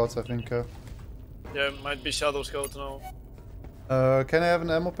 There's scouts, I think. Yeah, might be shadow scouts now. Can I have an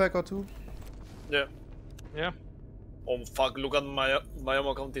ammo pack or two? Yeah. Yeah. Oh fuck, look at my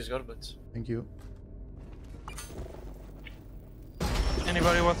ammo count is garbage. Thank you.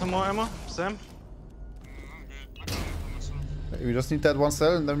 Anybody want some more ammo? Sam? I'm good. I got one for myself. We just need that one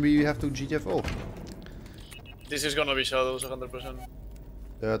cell and then we have to GTFO. This is gonna be shadows 100%.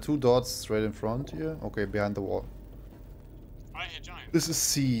 There are 2 dots straight in front here. Okay, behind the wall. I hear giant. This is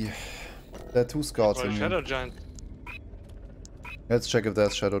C. There are 2 scouts Or in a here. shadow giant? Let's check if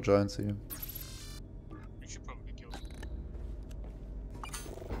there's shadow giants here. We should probably kill him.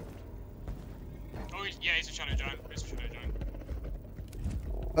 Oh, yeah, he's a shadow giant. He's a shadow giant.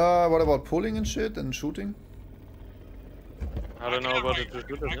 What about pulling and shit and shooting? I don't know about it.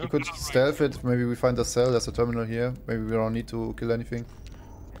 We could stealth it. Maybe we find a cell. There's a terminal here. Maybe we don't need to kill anything.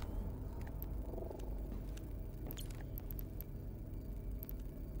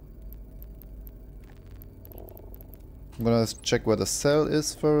 I'm gonna check where the cell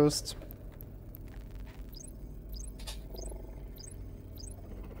is first.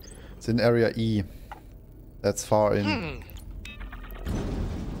 It's in area E. That's far in.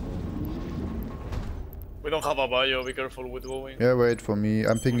 We don't have a bio, be careful with going. Yeah, wait for me.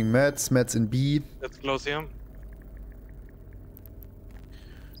 I'm pinging meds. Meds in B. That's close here.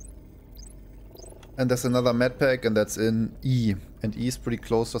 And there's another med pack, and that's in E. And E is pretty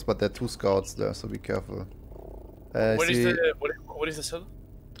close to us, but there are 2 scouts there, so be careful. Where is the cell?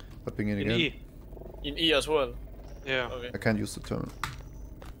 I'm pinging In again. E. In E as well. Yeah. Okay. I can't use the terminal.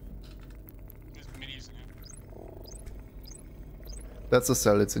 There's minis in it. That's a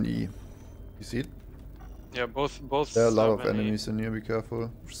cell, it's in E. You see it? Yeah, both. There are a lot of have an E. enemies in here, be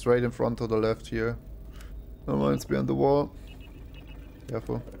careful. Straight in front to the left here. No one is behind the wall.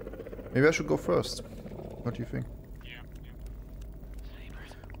 Careful. Maybe I should go first. What do you think? Yeah.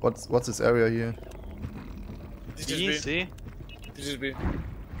 What's this area here? This is E, B. see? This is B.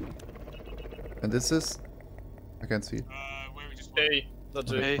 And this is? I can't see it. Where we just went. A.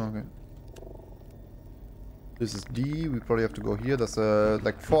 That's A. it. Okay. This is D. We probably have to go here. There's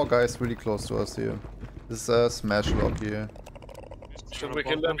like 4 guys really close to us here. This is a smash lock here. Should we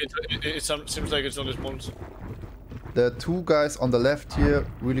kill them? It seems like it's on the smalls. There are 2 guys on the left here,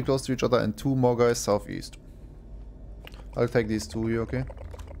 really close to each other, and 2 more guys southeast. I'll take these 2 here, okay?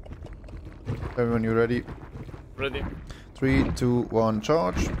 Everyone, you ready? Ready. 3, 2, 1,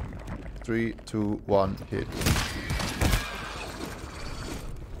 charge. 3, 2, 1, hit.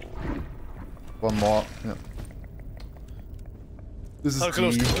 One more. Yeah. This is How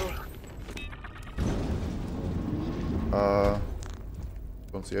close D. to you?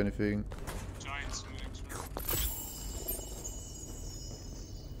 Don't see anything. Giants in the next room.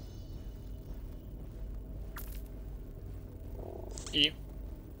 E.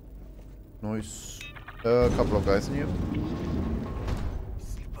 Nice. A couple of guys in here.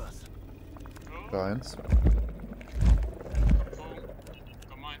 Oh, Giants. got full.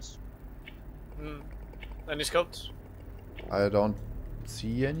 Got mines. Any scouts? I don't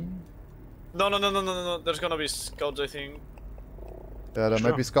see any. No. There's gonna be scouts, I think. Yeah, there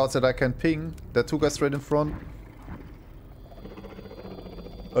might be scouts that I can ping. There are 2 guys straight in front.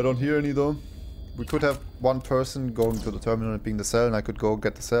 I don't hear any though. We could have 1 person going to the terminal and ping the cell, and I could go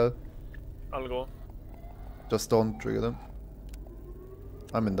get the cell. I'll go. Just don't trigger them.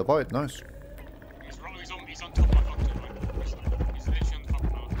 I'm in the void, nice. He's on top of my cocktail, right? He's literally on the top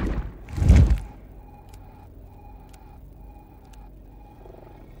now.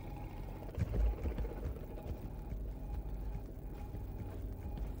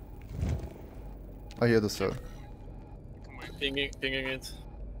 I hear the cell. Come wait. Pinging it.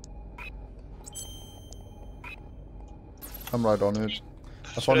 I'm right on it.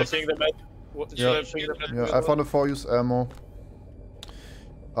 I Should found I a, ping the med? Should I ping the med? yeah, I found a 4-use ammo.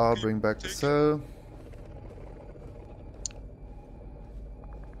 I'll bring back the cell.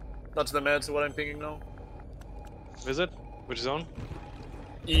 That's the med, what I'm pinging now. Is it? Which zone?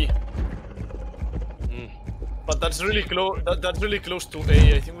 E. Hmm. But that's really close. That's really close to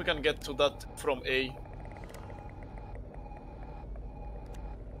A. I think we can get to that from A.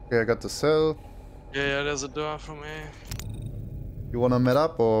 Okay, I got the cell. Yeah, there's a door from A. You wanna met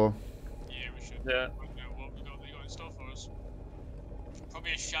up or? Yeah, we should. Yeah. What we got in store for us?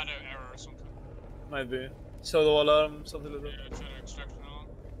 Probably a shadow error or something. Might be. Shadow alarm, something like that. Yeah, shadow extraction alarm.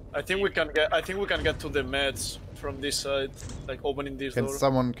 I think we can get to the meds from this side, like opening this Can door.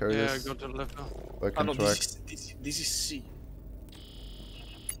 someone carry Yeah, this? go to the left now. I Ah can no, track. this is C.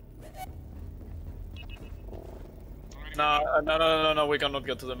 No, we cannot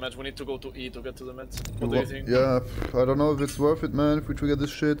get to the meds. We need to go to E to get to the meds. What do you think? Yeah, I don't know if it's worth it, man. If we trigger this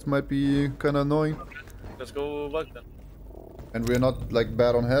shit, might be kind of annoying. Let's go back then. And we're not like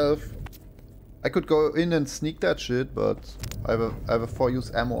bad on health. I could go in and sneak that shit, but I have a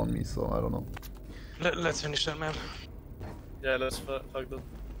 4-use ammo on me, so I don't know. Let's finish that, man. Yeah, let's fuck that. You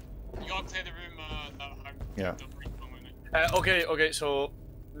gotta clear the room that I Yeah. picked up recon with it. Okay, so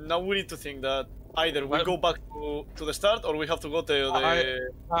now we need to think that either we go back to the start or we have to go to the...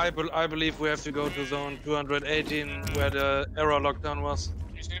 I believe we have to go to zone 218 where the error lockdown was.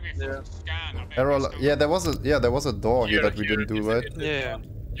 It's gonna be a full scan. I bet. Error. It's gonna- Yeah, there was a door here that we didn't do, right? Yeah.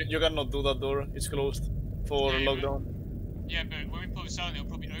 You cannot do that door. It's closed for Yeah, lockdown. Yeah, but when we pull this out, it'll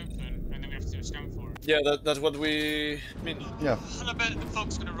probably open, and then we have to do a scan for it. Yeah, that's what we mean. Yeah. And I bet the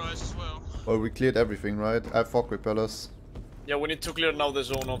fog's gonna rise as well. Well, we cleared everything, right? I have fog repellers. Yeah, we need to clear now the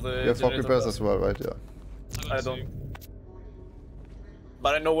zone of the. You have fog generator. repellers as well, right? Yeah. I don't.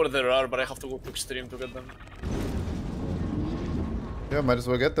 But I know where they are, but I have to go to extreme to get them. Yeah, might as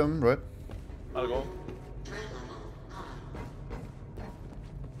well get them, right? I'll go.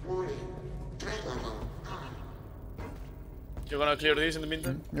 You're gonna clear this in the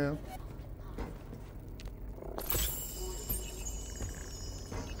meantime? Yeah.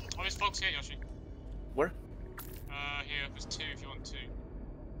 there's Fox here, Yoshi. Where? Here, there's 2 if you want 2.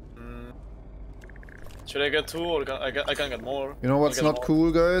 Should I get 2 or I can get more? You know what's I'll get not more.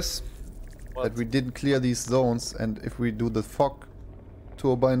 cool, guys? What? That we didn't clear these zones, and if we do the fog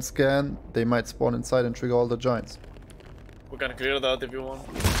turbine scan, they might spawn inside and trigger all the giants. We can clear that if you want.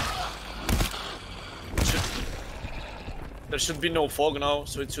 There should be no fog now,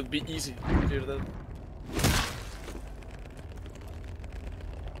 so it should be easy to clear that.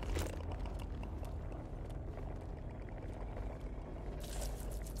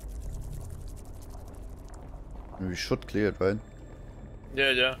 We should clear it, right?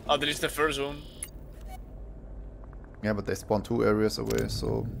 Yeah. At least the first one. Yeah, but they spawn 2 areas away,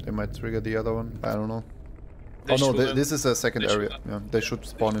 so they might trigger the other one. I don't know. They oh no, shouldn't. this is a second They area. shouldn't. Yeah, they should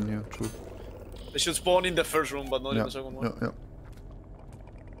spawn in here, true. They should spawn in the first room, but not in Yeah, the second one. yeah.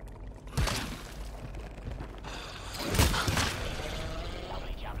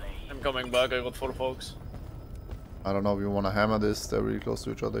 I'm coming back, I got 4 fogs. I don't know if you want to hammer this. They're really close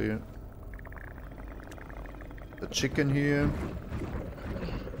to each other here. The chicken here.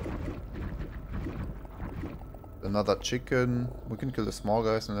 Another chicken. We can kill the small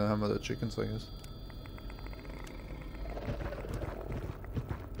guys and then hammer the chickens, I guess.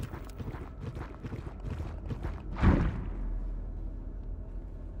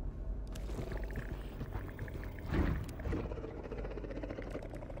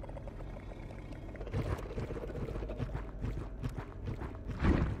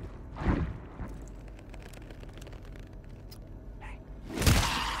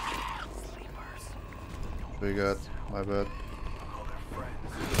 Triggered. My bad.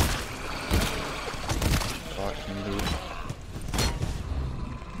 Fuck me, dude.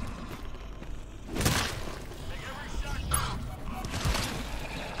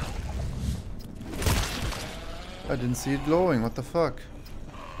 I didn't see it glowing. What the fuck?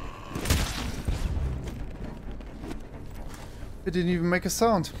 It didn't even make a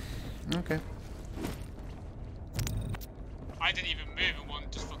sound. Okay. I didn't even move and one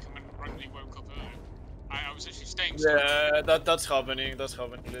just fucking randomly woke up earlier. I was actually staying still. Yeah, that's happening. That's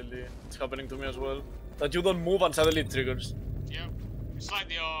happening clearly. It's happening to me as well. That you don't move and suddenly it triggers. Yeah. It's like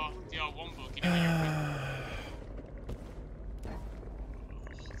the R1 book, you know,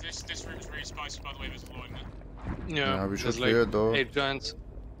 This room's really spicy, by the way, there's a law in there. Yeah, we should there's clear it though. 8 giants.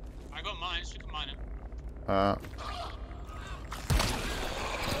 I got mine, so we can mine it.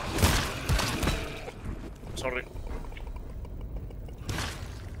 Sorry.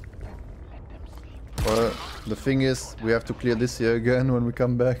 Well, the thing is, we have to clear this here again when we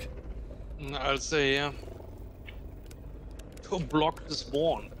come back. I'll say, yeah. To block the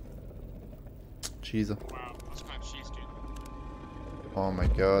spawn. Jesus. Wow, that's kind of cheese, dude. Oh my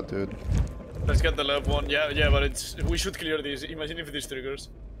god, dude. Let's get the left one. Yeah, but it's we should clear this. Imagine if this triggers.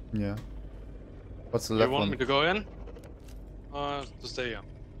 Yeah. What's the You left want one? me to go in? To stay here.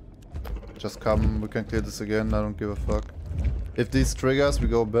 Just come, we can clear this again, I don't give a fuck. If this triggers, we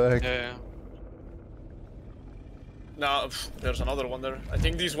go back. Yeah. Nah, there's another one there. I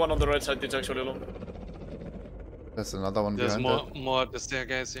think this one on the right side is actually low. There's another one There's behind more at the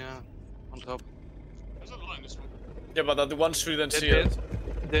staircase, yeah. On top. There's a law in this one. Yeah, but that one shouldn't see it.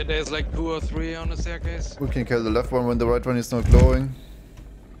 There's like 2 or 3 on the staircase. that. We can kill the left one when the right one is not glowing.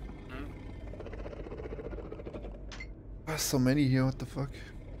 There's so many here, what the fuck?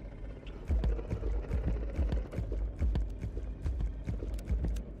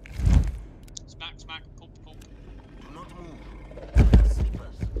 Smack, pulp.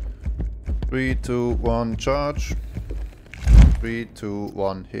 3, 2, 1, charge. 3, 2,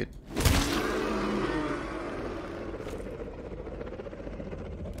 1, hit.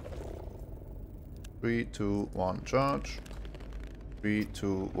 Three, 2, 1, charge. 3,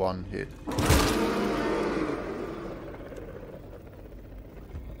 2, 1, hit.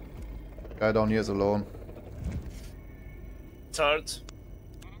 Guy down here is alone. Charge.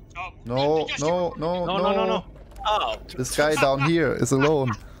 Oh, No, yes, no, no, no. Oh. This guy down here is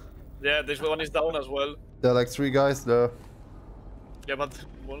alone. Yeah, this one is down as well. There are like 3 guys there. Yeah, but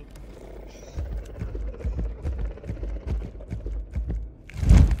well.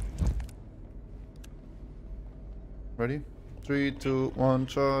 Ready? 3, 2, 1,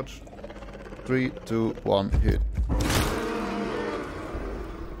 charge. 3, 2, 1, hit.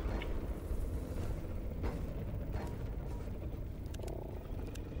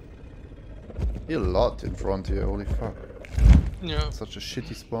 A lot in front here, holy fuck. Yeah. Such a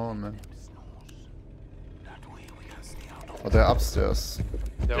shitty spawn, man. Oh, they're upstairs.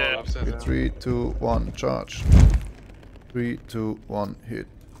 They're all Yeah. upstairs, yeah. 3, 2, 1, charge. 3, 2, 1, hit.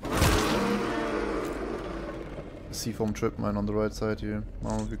 C-foam trip mine on the right side here. I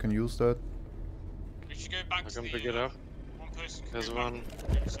don't know if we can use that. We should go back I to can the, pick it up. one person can There's go back one.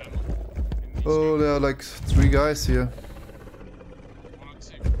 to the cell in the Oh, scope. there are like 3 guys here. 1 or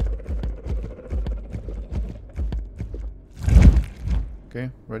 2. Okay,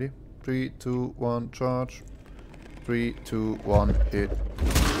 ready? 3, 2, 1, charge. 3, 2, 1, hit.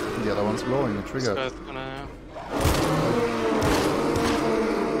 The other one's blowing the This trigger. guy's gonna.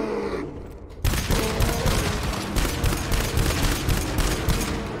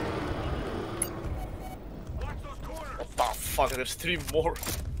 What the fuck? There's 3 more.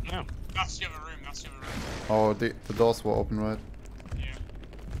 Yeah. That's the other room, that's the other room. Oh, the doors were open, right? Yeah.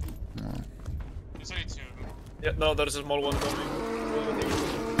 Oh. There's only 2 of them. Yeah, no, there's a small one coming.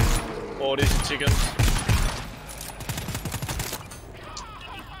 Oh, these chickens.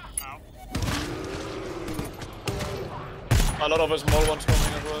 Ow. A lot of small ones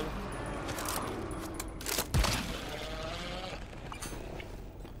coming as well.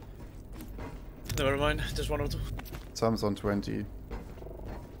 Never mind, just 1 or 2. Sam's on 20.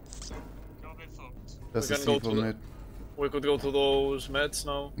 Got a bit fucked. That's We a can go to C-foam the- mid. We could go to those meds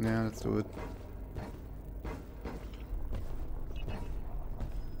now. Yeah, let's do it.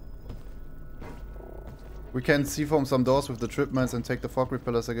 We can C-foam some doors with the trip mines and take the fog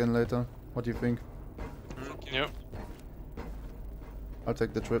repellers again later. What do you think? Yep. I'll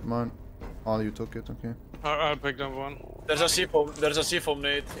take the trip mine. Oh, you took it, okay. I picked up one. There's a C-foam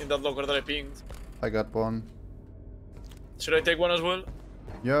nade in that locker that I pinged. I got one. Should I take one as well?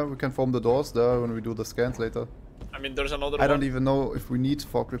 Yeah, we can form the doors there when we do the scans later. I mean, there's another I one. don't even know if we need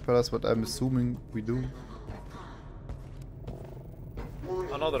fog repellers, but I'm assuming we do.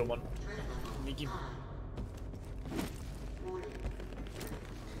 Another one. Mickey.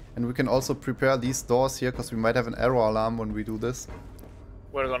 And we can also prepare these doors here, because we might have an error alarm when we do this.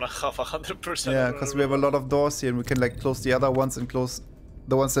 We're gonna have 100%. Yeah, because we have a lot of doors here, and we can like close the other ones and close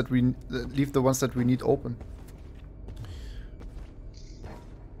the ones that we leave the ones that we need open.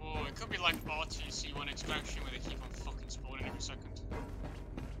 Oh, it could be like RTC1 extraction where they keep on fucking spawning every second.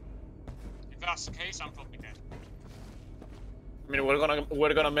 If that's the case, I'm probably dead. I mean, we're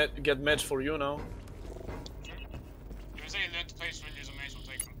gonna get meds for you now. If there's any learn to play swingers, I may as well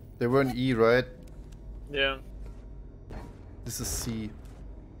take them. They were in E, right? Yeah. This is C.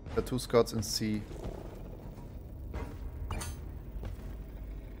 The 2 scouts in C.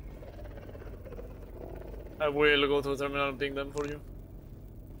 I will go to the terminal and ping them for you.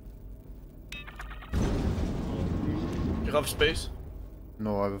 You have space?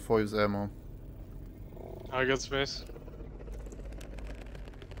 No, I have 4 use ammo. I got space.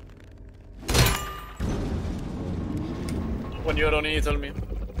 When you're on E, tell me.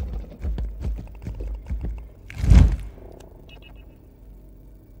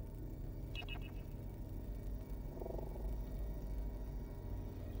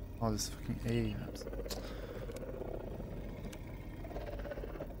 Oh, this fucking A.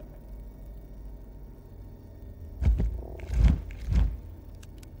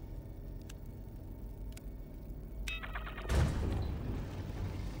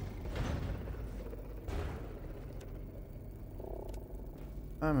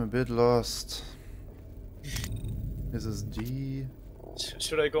 I'm a bit lost. This is D.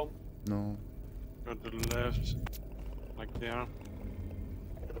 Should I go? No. Go to the left. Like there.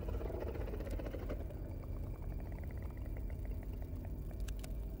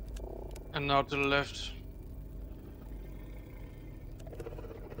 And now to the left.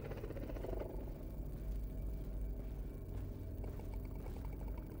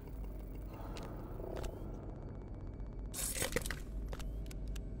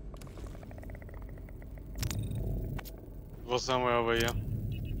 It was somewhere over here.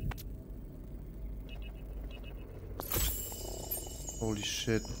 Holy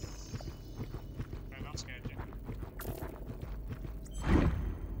shit. Okay, that scared you.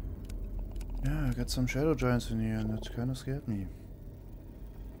 Yeah, I got some shadow giants in here and that kind of scared me.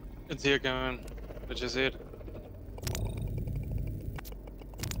 It's here, Kevin. Did you see it?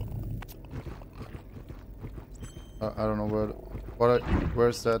 I don't know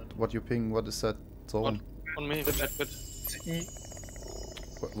where's that? What you ping? What is that zone? On me, with that bit. E.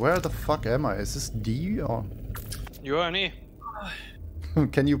 Where the fuck am I? Is this D or? You are an E.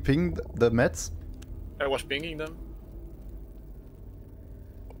 Can you ping the meds? I was pinging them.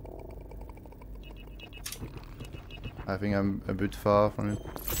 I think I'm a bit far from it.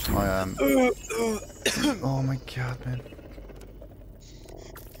 I am. Oh my god, man.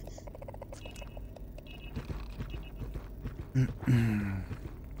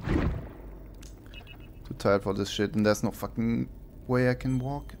 Too tired for this shit, and there's no fucking way I can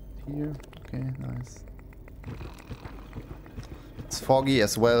walk here. Okay, nice. It's foggy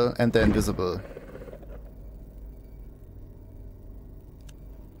as well, and they're invisible.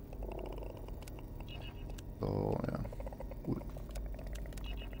 So yeah. Cool.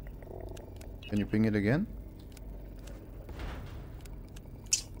 Can you ping it again?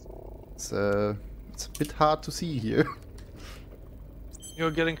 It's a bit hard to see here.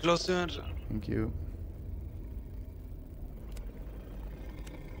 You're getting close to it. Thank you.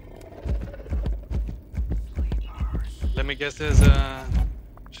 Let me guess, there's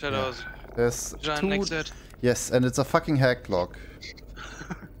shadows. There's Giant two... next to it. Yes, and it's a fucking hack lock.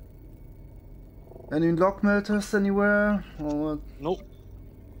 Any lock melters anywhere? Or what? Nope.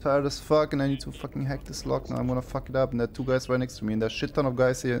 Tired as fuck, and I need to fucking hack this lock. Now I'm gonna fuck it up, and there are two guys right next to me, and there's a shit ton of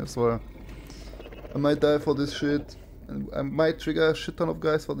guys here as well. I might die for this shit, and I might trigger a shit ton of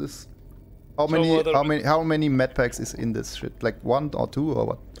guys for this. How many med packs is in this shit? Like 1 or 2 or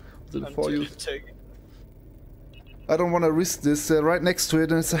what? Is it 4 you? I don't want to risk this. Right next to it,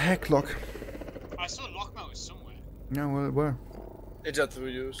 and it's a hack lock. I saw lock melters somewhere. Yeah, well, where? It's a 2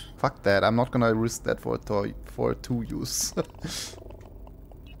 use. Fuck that! I'm not gonna risk that for a 2 use.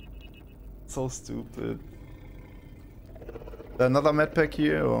 So stupid. Another med pack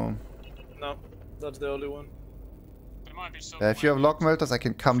here, or? No, that's the only one. There might be some. If you have lock melters, I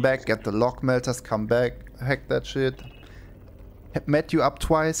can come back, get the lock melters, come back, hack that shit. Met you up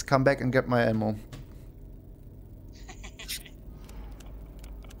twice, come back and get my ammo.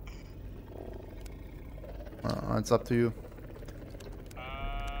 It's up to you.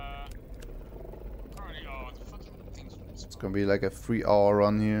 Currently, oh, the fucking thing's It's gonna be like a 3-hour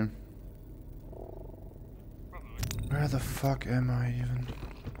run here. probably. Where the fuck am I even?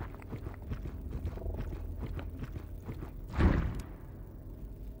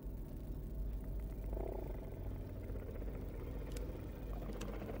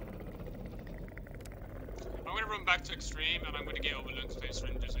 I'm gonna run back to extreme, and I'm gonna get overlooked with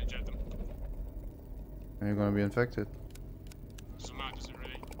syringes and inject them. Are you gonna be infected? Doesn't matter, does it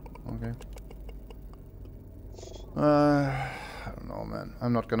really? Okay. I don't know, man.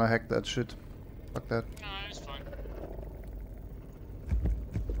 I'm not gonna hack that shit. Fuck that. No, it's fine.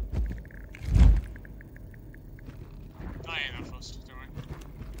 I ain't that fussed, don't worry.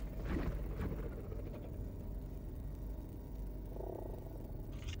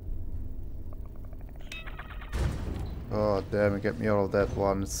 Oh damn it, get me out of that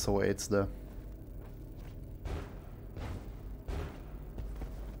one. It's so AIDS there.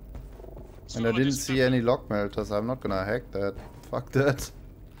 And I didn't see any lock melters. I'm not gonna hack that. Fuck that.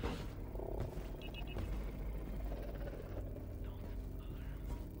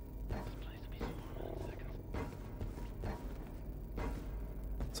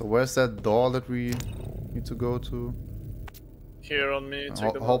 So where's that door that we need to go to? Here on me.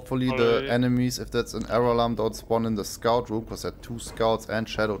 Check them out. Hopefully the enemies, if that's an error alarm, don't spawn in the scout room, because there are 2 scouts and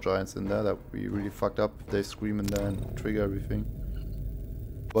shadow giants in there. That would be really fucked up if they scream in there and trigger everything.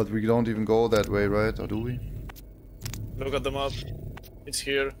 But we don't even go that way, right? Or do we? Look at the map. It's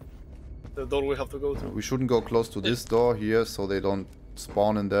here. The door we have to go to. We shouldn't go close to this door here, so they don't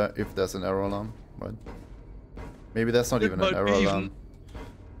spawn in there if there's an error alarm, right? Maybe that's not even an error alarm.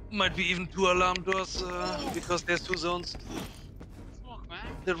 Might be even 2 alarm doors, because there's 2 zones Fuck,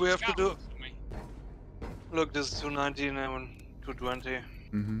 man. that we have to do. Scout for me. Look, this is 219 and 220.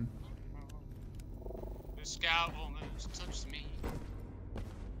 Mm-hmm. The scout almost touched me.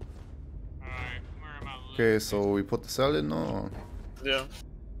 Alright, where am I? Okay, so we put the cell in, or Yeah.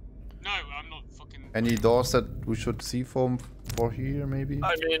 No, I'm not fucking. any doors that we should see for here, maybe?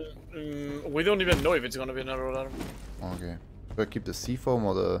 I mean, we don't even know if it's gonna be an error alarm. Okay. Should I keep the C-foam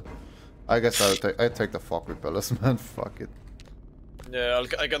or the... I guess I take the fog repellers, man. Fuck it. Yeah,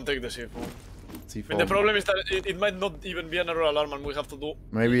 I can take the C4. I C-foam. mean, the problem is that it might not even be an error alarm and we have to do...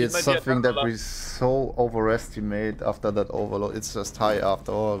 Maybe it it's might be an something error that alarm. we so overestimate after that overload. It's just high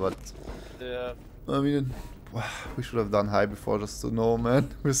after all, but... Yeah. I mean, we should have done high before just to know,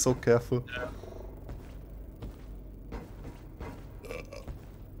 man. We're so careful. Yeah.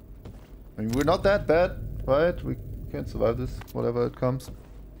 I mean, we're not that bad, right? We can survive this, whatever it comes.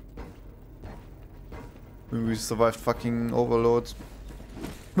 I mean, we survived fucking overload.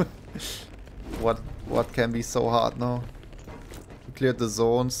 What can be so hard now? We cleared the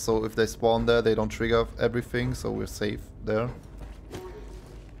zones, so if they spawn there, they don't trigger everything, so we're safe there.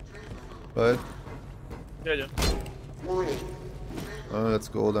 Right? Yeah. Let's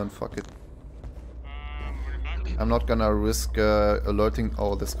go then, fuck it. Running back. I'm not gonna risk alerting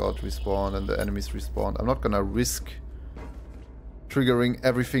all the scouts respawn and the enemies respawn. I'm not gonna risk triggering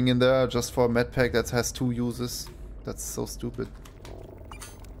everything in there just for a medpack that has 2 uses. That's so stupid.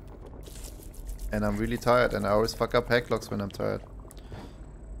 And I'm really tired, and I always fuck up hack locks when I'm tired.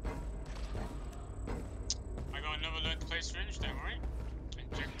 I got another learn to play syringe, don't worry.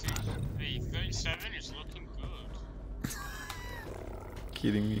 Injecting. Hey, 37 is looking good.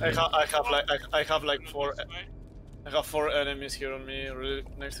 Kidding me. I have like four enemies here on me, really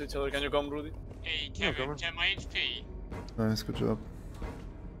next to each other. Can you come, Rudy? Hey, Kevin, check my HP. Nice, good job.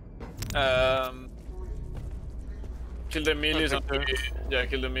 Kill the melees and yeah,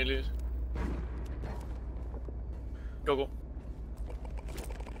 kill the melees. Go.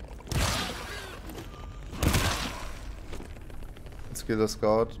 Let's kill the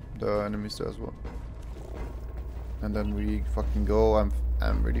scout. There are enemies there as well. And then we fucking go.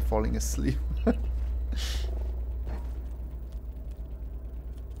 I'm really falling asleep.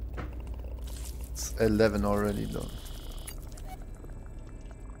 It's 11 already though.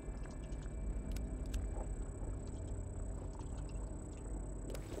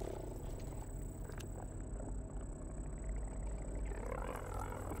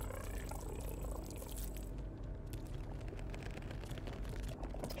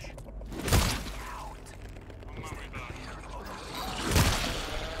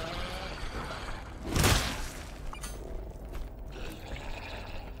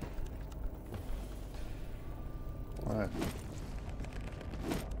 Alright.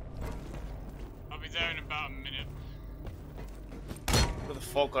 I'll be there in about a minute. What the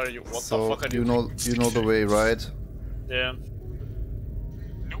fuck are you? What So the fuck are you? you know the way, right? Yeah.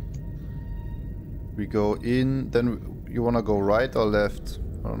 Nope. We go in, then you wanna go right or left?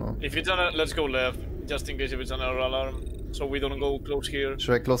 I don't know. If it's let's go left, just in case if it's an error alarm, so we don't go close here.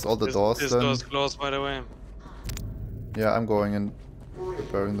 Should I close all the doors This then? door's closed, by the way. Yeah, I'm going and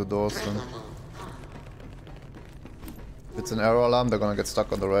preparing the doors then. If it's an error alarm, they're gonna get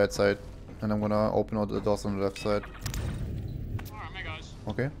stuck on the right side. And I'm gonna open all the doors on the left side. Alright, mate, guys.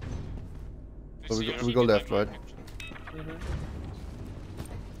 Okay? Let's So see we go Yoshi left, get right? my picture.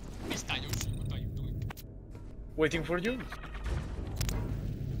 Mr. Yoshi, what are you doing? Waiting for you. Do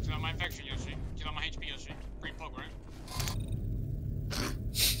you like my infection, Yoshi? Do you like my HP, Yoshi? Pretty pog, right?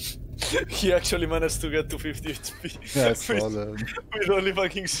 He actually managed to get to 50 HP. Yeah, I saw that. with only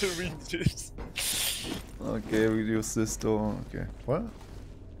fucking syringes. Okay, we use this door. Okay. Well,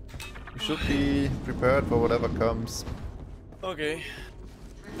 we should be prepared for whatever comes. Okay.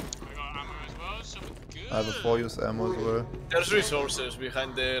 I got ammo as well, so we're good. I have a 4-use ammo as well. There's resources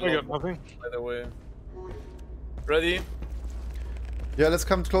behind the I got log, nothing. by the way. Ready? Yeah, let's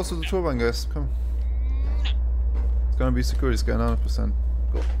come close to the turbine, guys. Come. It's gonna be security scan 100%.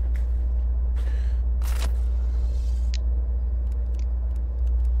 Go.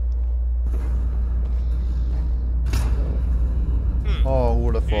 Oh, who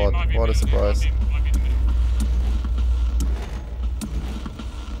would have Yeah, it thought? might be What a middle, it might surprise. might be in the middle.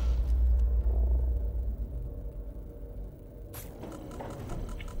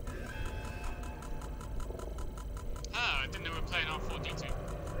 Ah, I didn't know we were playing R4D2.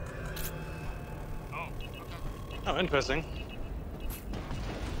 Oh, okay. Oh, interesting.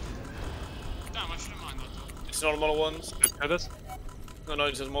 Damn, I shouldn't mind that though. It's normal ones. Let's try this. No,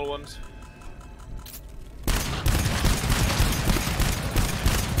 it's the small ones.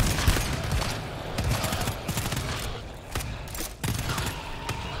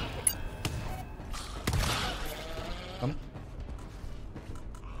 Come.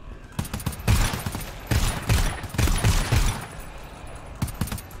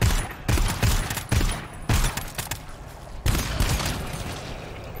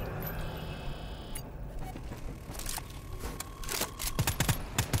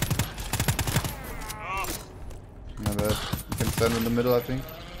 Oh, My bad. You can stand in the middle, I think.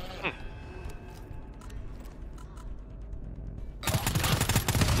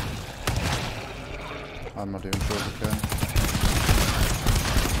 I'm not even sure if we can.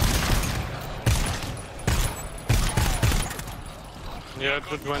 Yeah,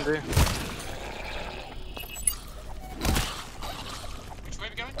 220. which way are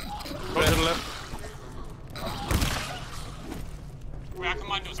we going? Go to the left. Wait, I can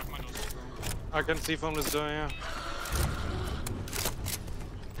mind doors, I can mind doors. I can see from this door, yeah.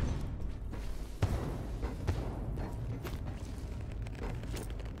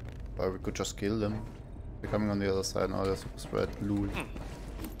 Or we could just kill them. They're coming on the other side now, they're super spread. Lul.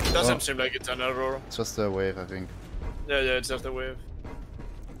 Doesn't Oh. seem like it's an error. It's just a wave, I think. Yeah, it's just a wave.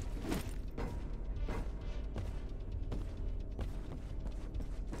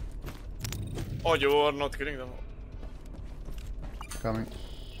 Oh, you are not killing them. Coming.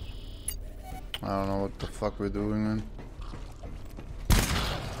 I don't know what the fuck we're doing, man.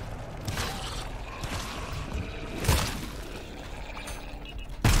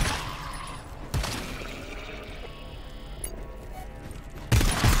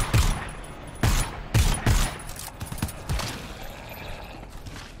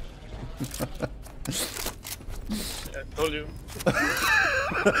 told you. All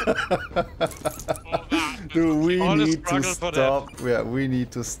that. Dude, we All the need to struggle for that. stop. Yeah, we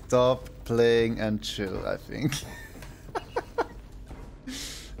need to stop playing and chill, I think.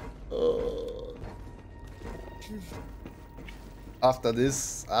 Oh. After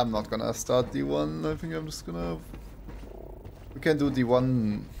this, I'm not gonna start D1. I think I'm just gonna... We can do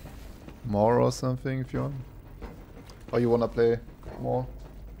D1 more or something if you want. Or you wanna play more?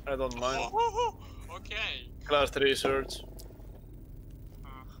 I don't mind. Okay. Class 3 search.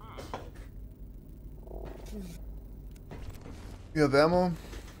 Uh-huh. You have ammo?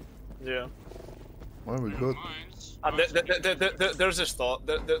 Yeah. Well, we're good. Mines. And there's a start.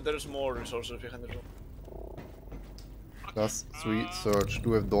 There's more resources behind the room. Class 3 search. Do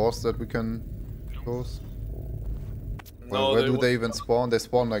we have doors that we can close? Well, No, where do they even spawn? They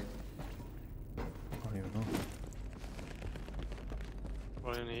spawn like... I don't even know.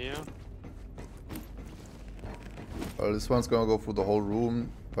 One in here. Well, this one's gonna go through the whole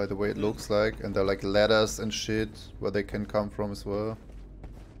room, by the way it looks like, and there are like ladders and shit where they can come from as well.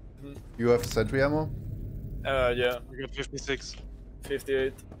 You have sentry ammo? Yeah. I got 56.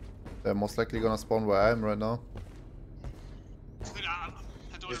 58. They're most likely gonna spawn where I am right now.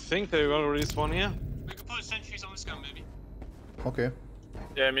 You think they will respawn here? We can put sentries on the gun, maybe. Okay.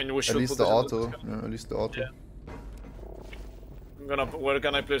 Yeah, I mean we should At least put the this in auto. Yeah, at least the auto. Yeah. I'm gonna. Where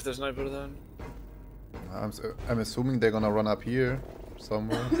can I place the sniper then? I'm assuming they're gonna run up here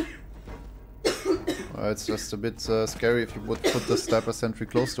somewhere. It's just a bit scary if you would put the sniper sentry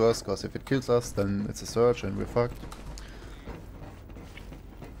close to us, because if it kills us, then it's a search and we're fucked.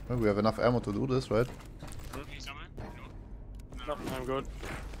 Well, we have enough ammo to do this, right? Need some, eh? No, I'm good.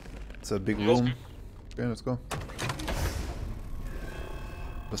 It's a big room. Okay, let's go.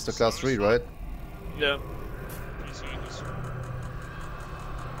 Just the class 3, right? Yeah.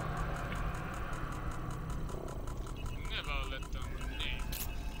 Never let them name.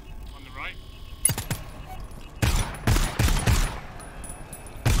 On the right.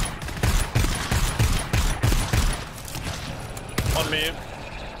 On me.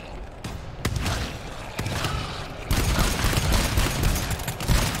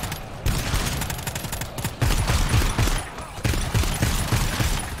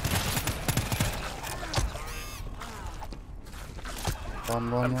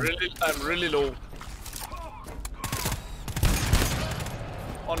 Run. I'm really low.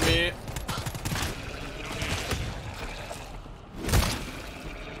 On me.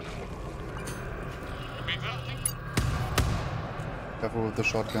 Remember that thing? Careful with the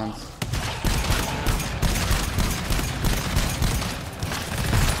shotguns.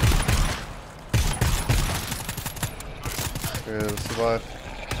 Okay, survive.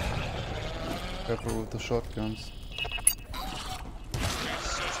 Careful with the shotguns.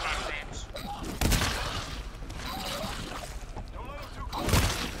 Search back frames.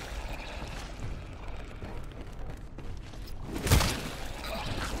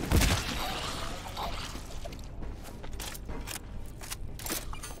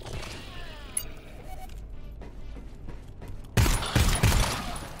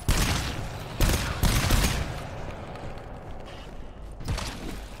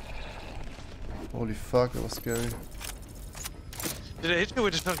 Holy fuck, that was scary. Did I hit you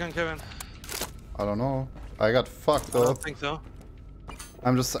with the shotgun, Kevin? I don't know. I got fucked I though. don't think so.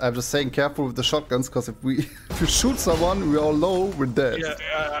 I'm just saying careful with the shotguns, because if we if you shoot someone, we're all low, we're dead.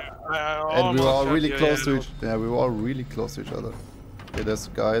 Yeah, And we were all really close to each each. Yeah, we were all really close to each other. Okay, there's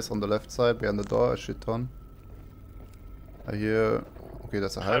guys on the left side behind the door. A shit ton. I hear. Okay,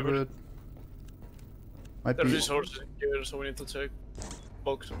 that's a hybrid. Might There's be. resources here, so we need to check.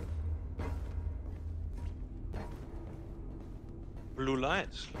 Box. Blue light.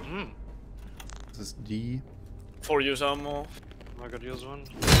 This is D. 4 use ammo. I could use one.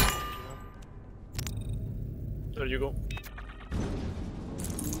 There you go.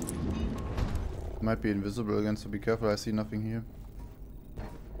 Might be invisible again, so be careful. I see nothing here.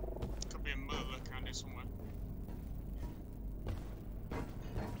 Could be a murder candy somewhere.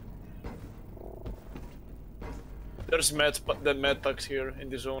 There's med packs here in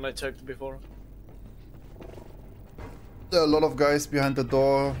the zone I checked before. There are a lot of guys behind the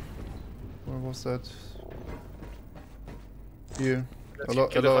door. Where was that? Here.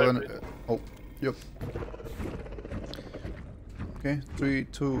 Oh, yep. Okay, 3,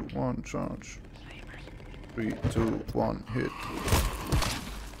 2, 1, charge. 3, 2, 1, hit.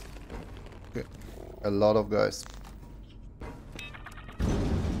 Okay, a lot of guys.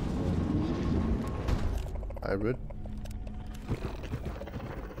 Hybrid.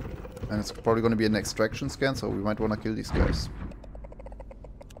 And it's probably going to be an extraction scan, so we might want to kill these guys.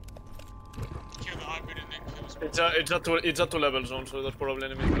 Kill the hybrid and then kill the spawn. It's a 2-level zone, so that's probably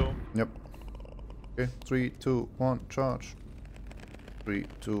enemy low. Yep. Okay, 3, 2, 1, charge. 3,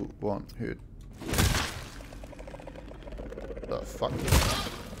 2, 1, hit. The fuck?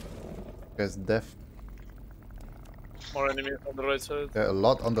 Guy's deaf. More enemies on the right side. Yeah, a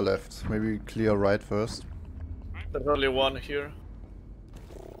lot on the left. Maybe clear right first. There's only one here.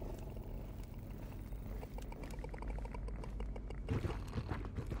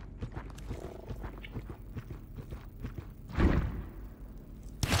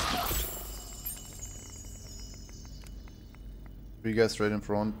 Three guys straight in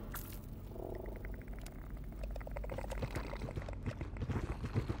front.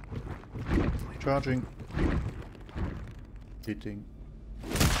 Charging. Hitting.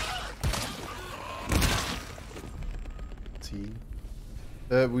 T.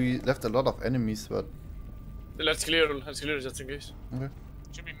 We left a lot of enemies, but Let's clear just in case. okay.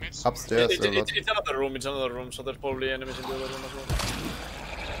 Should be mid. Upstairs, a lot. It's another room, so there's probably enemies in the other room as well.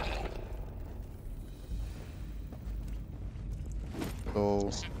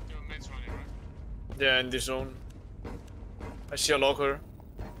 So Yeah, in this zone. I see a locker.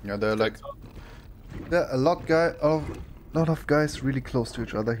 yeah, there are a lot of guys really close to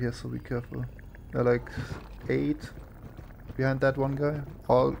each other here, so be careful. There are like 8 behind that one guy,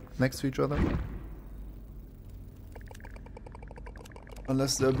 all next to each other.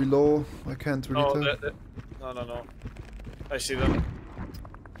 Unless they're below, I can't really tell. No. I see them.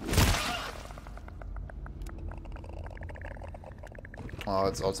 Oh,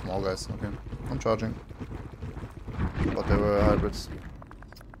 it's all small guys. Okay, I'm charging. But they were hybrids.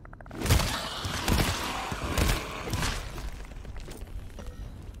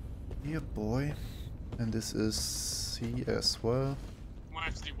 Yeah, boy. And this is C as well. Might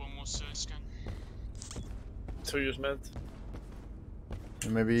have to do one more search scan. 2 use med.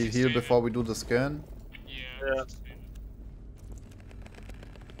 And maybe heal before we do the scan. Yeah.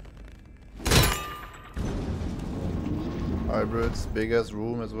 Hybrids, big ass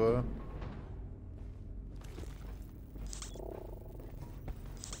room as well.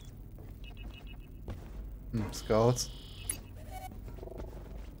 Scouts.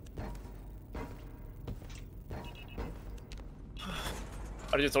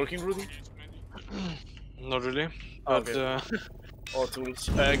 Are you talking, Rudy? Not really. Oh, But okay. Or tools.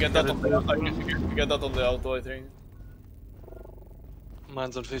 Get that on the auto, I think.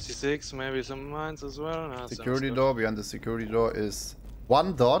 mines on 56, maybe some mines as well. Nah, Security sounds door. Behind the security door is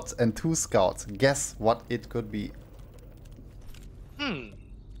 1 dot and 2 scouts. Guess what it could be. good.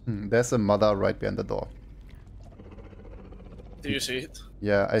 There's a mother right behind the door. Do you see it?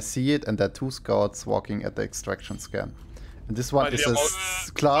 Yeah, I see it, and there are 2 scouts walking at the extraction scan. And this one is a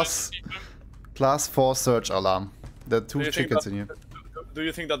class 4 search alarm. There are 2 chickens in here. Do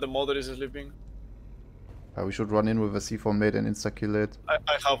you think that the mother is sleeping? We should run in with a C4 mate and insta-kill it. I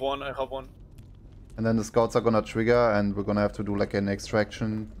have one. And then the scouts are gonna trigger, and we're gonna have to do like an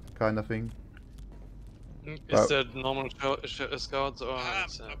extraction kind of thing. Is that normal scouts or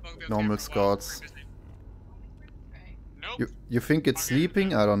Normal scouts. Nope. You think it's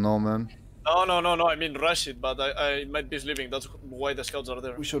sleeping? I don't know, man. No. I mean rush it, but I might be sleeping. That's why the scouts are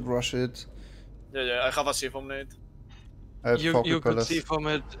there. We should rush it. Yeah. I have a C4 nade. I have you fog could repellers. see from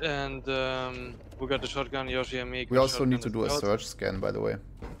it, and we got the shotgun. Yoshi and me. We also need to do a search scan, by the way.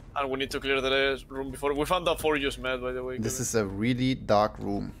 And we need to clear the room before. We found a 4-use med, by the way. This is a really dark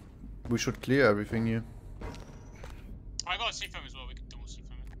room. We should clear everything here. I got a C-foam as well, we can double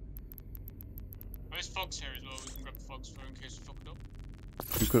C-foam it. There's fogs here as well, we can grab the fogs for in case we fuck it up.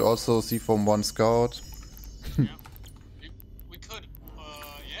 We could also see from 1 scout. Yeah. We could.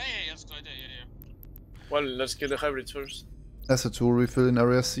 Yeah, that's a good idea, yeah. Well, let's kill the hybrids first. As a tool refill in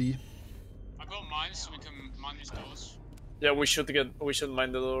area C. I've got mines, so we can mine these doors. Yeah, we should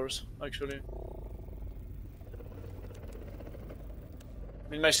mine the doors, actually. I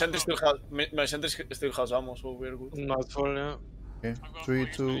mean, my sentry still has ammo, so we're good. Not full, yeah. Okay, 3,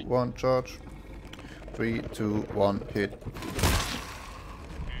 2, 1, charge. 3, 2, 1, hit.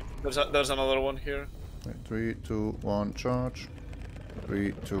 There's another one here. Okay, 3, 2, 1, charge.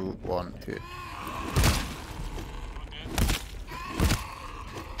 3, 2, 1, hit.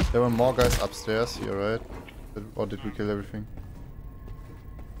 There were more guys upstairs here, right? Or did we kill everything?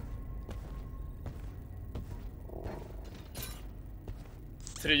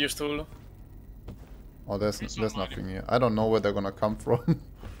 Three-use tool. Oh, there's nothing here. I don't know where they're gonna come from.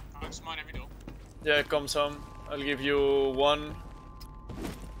 I'll just mine every door. Yeah, come some. I'll give you 1.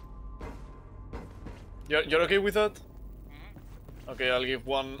 You're okay with that? Okay, I'll give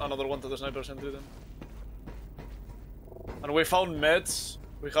another one to the sniper sentry then. And we found meds.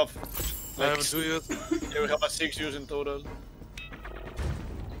 We have I have 2 years. Yeah, we have a 6 use in total.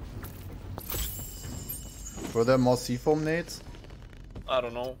 Were there more seafoam nades? I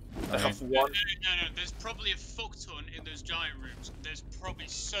don't know. I have No, one. there's probably a fuck ton in those giant rooms. There's probably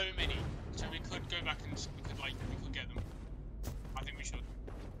so many. So we could go back and we could get them. I think we should.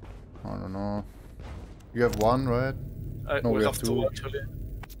 I don't know. You have one, right? No, we we have have two two. actually.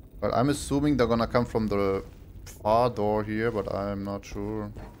 Well, I'm assuming they're gonna come from the far door here, but I'm not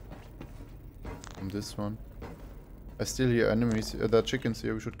sure. From this one. I still hear enemies. There are chickens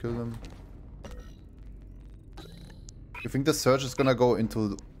here, we should kill them. You think the surge is gonna go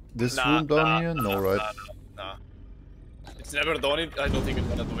into this room down here? No, right? Nah. It's never done it. I don't think it's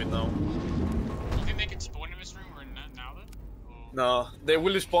gonna do it now. You think they can spawn in this room we're in now then? Or... No, they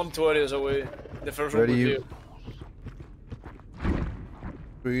will spawn 2 areas away. The first one will Ready? be...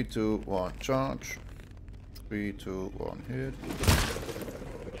 3, 2, 1, charge. 3, 2, 1, hit.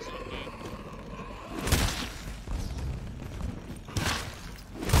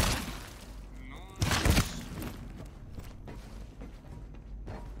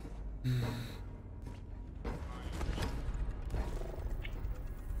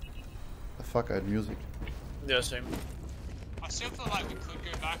 The fuck, I had music. Yeah, same. I still feel like we could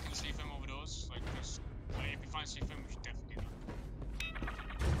go back and see film over doors. Like, just, if we find see film, we should definitely do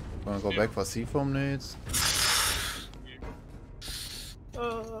that. Wanna go back for seafoam nades?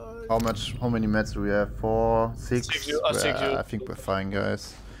 How many mats do we have? 4, 6? Six. I think we're fine,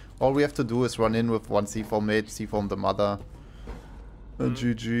 guys. All we have to do is run in with one seafoam nade, seafoam the mother.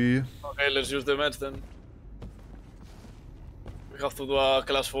 GG. Okay, let's use the mats then. We have to do a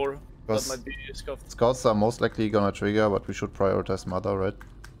class 4. Because that might be scuffed. scouts are most likely gonna trigger, but we should prioritize mother, right?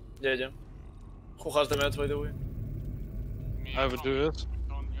 Yeah. Who has the mats, by the way? Me, I have 2 years.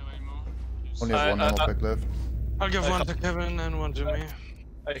 Don't heal anymore. Just- Only have one ammo pack left. I'll give one to Kevin and one to me.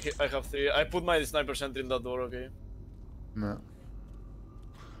 I have 3. I put my sniper center in that door, okay? Yeah.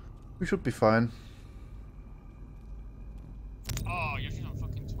 We should be fine. Oh, Yoshi's on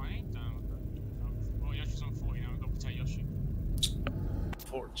fucking 20? Damn. Oh, Yoshi's on 40 now. We've got to protect Yoshi.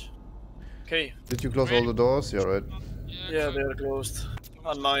 Forge. Okay. Did you close all the doors? Yeah, right. Yeah, they are closed.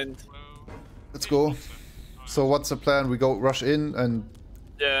 Unmined. Let's go. So what's the plan? We go rush in and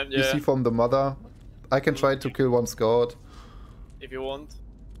Yeah. you see from the mother. I can try to kill one scout. If you want.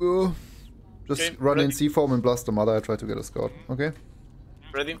 Just Okay, run in ready. C-form and blast the mother. I try to get a scout. Okay.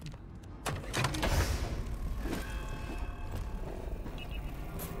 Ready?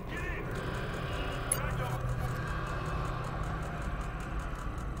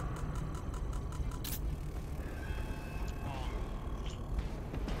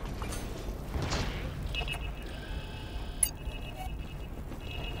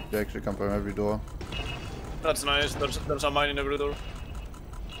 They actually come from every door. That's nice. There's a mine in every door.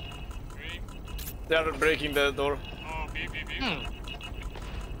 They are breaking the door. Oh, beep.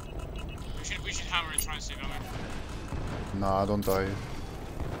 We should hammer and try and save ammo. Nah, don't die.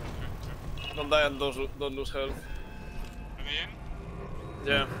 Don't die and don't lose health. Are they in?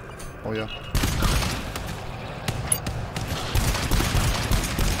 Yeah. Oh yeah.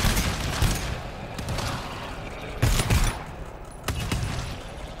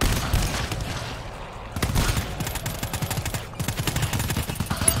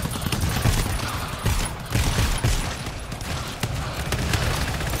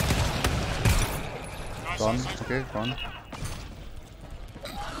 Gone. Okay, gone.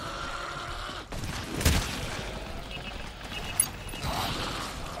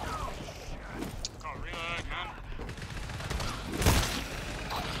 Got reload, man.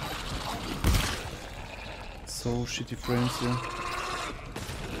 So shitty frames here.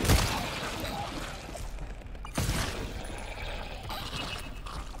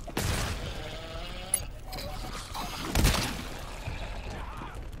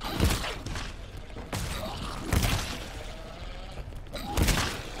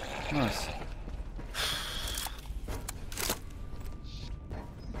 Nice.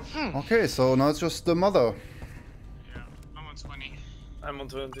 Okay, so now it's just the mother. Yeah, I'm on 20. I'm on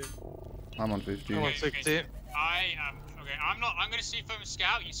 20. I'm on 50. I'm on 60. I am. Okay, I'm gonna see from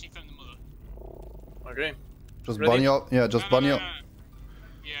scout, you see from the mother. Okay. Just Ready? bunny up. Yeah, just bunny up.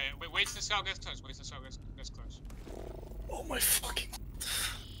 Yeah, wait till the scout gets close. Wait till the scout gets close. Oh my fucking.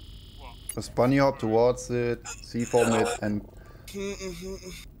 What? Just bunny up towards it, C-form it, and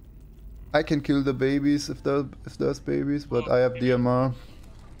I can kill the babies if there's babies, but I have DMR.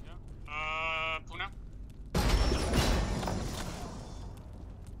 Yeah. Puna?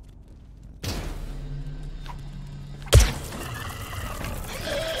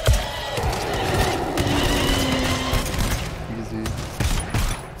 Easy.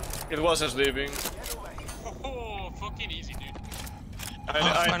 Kill wasn't sleeping. Oh, fucking easy, dude.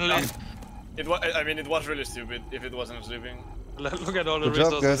 Finally. I mean, it was really stupid if it wasn't sleeping. Look at all the Good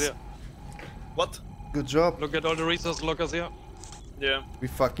job, resources guys. here. What? Good job. Look at all the resource lockers here. Yeah. We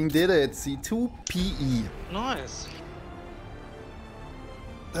fucking did it. C2 PE. Nice.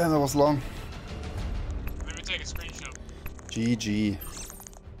 Damn, that was long. Let me take a screenshot. GG.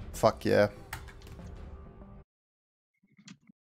 Fuck yeah.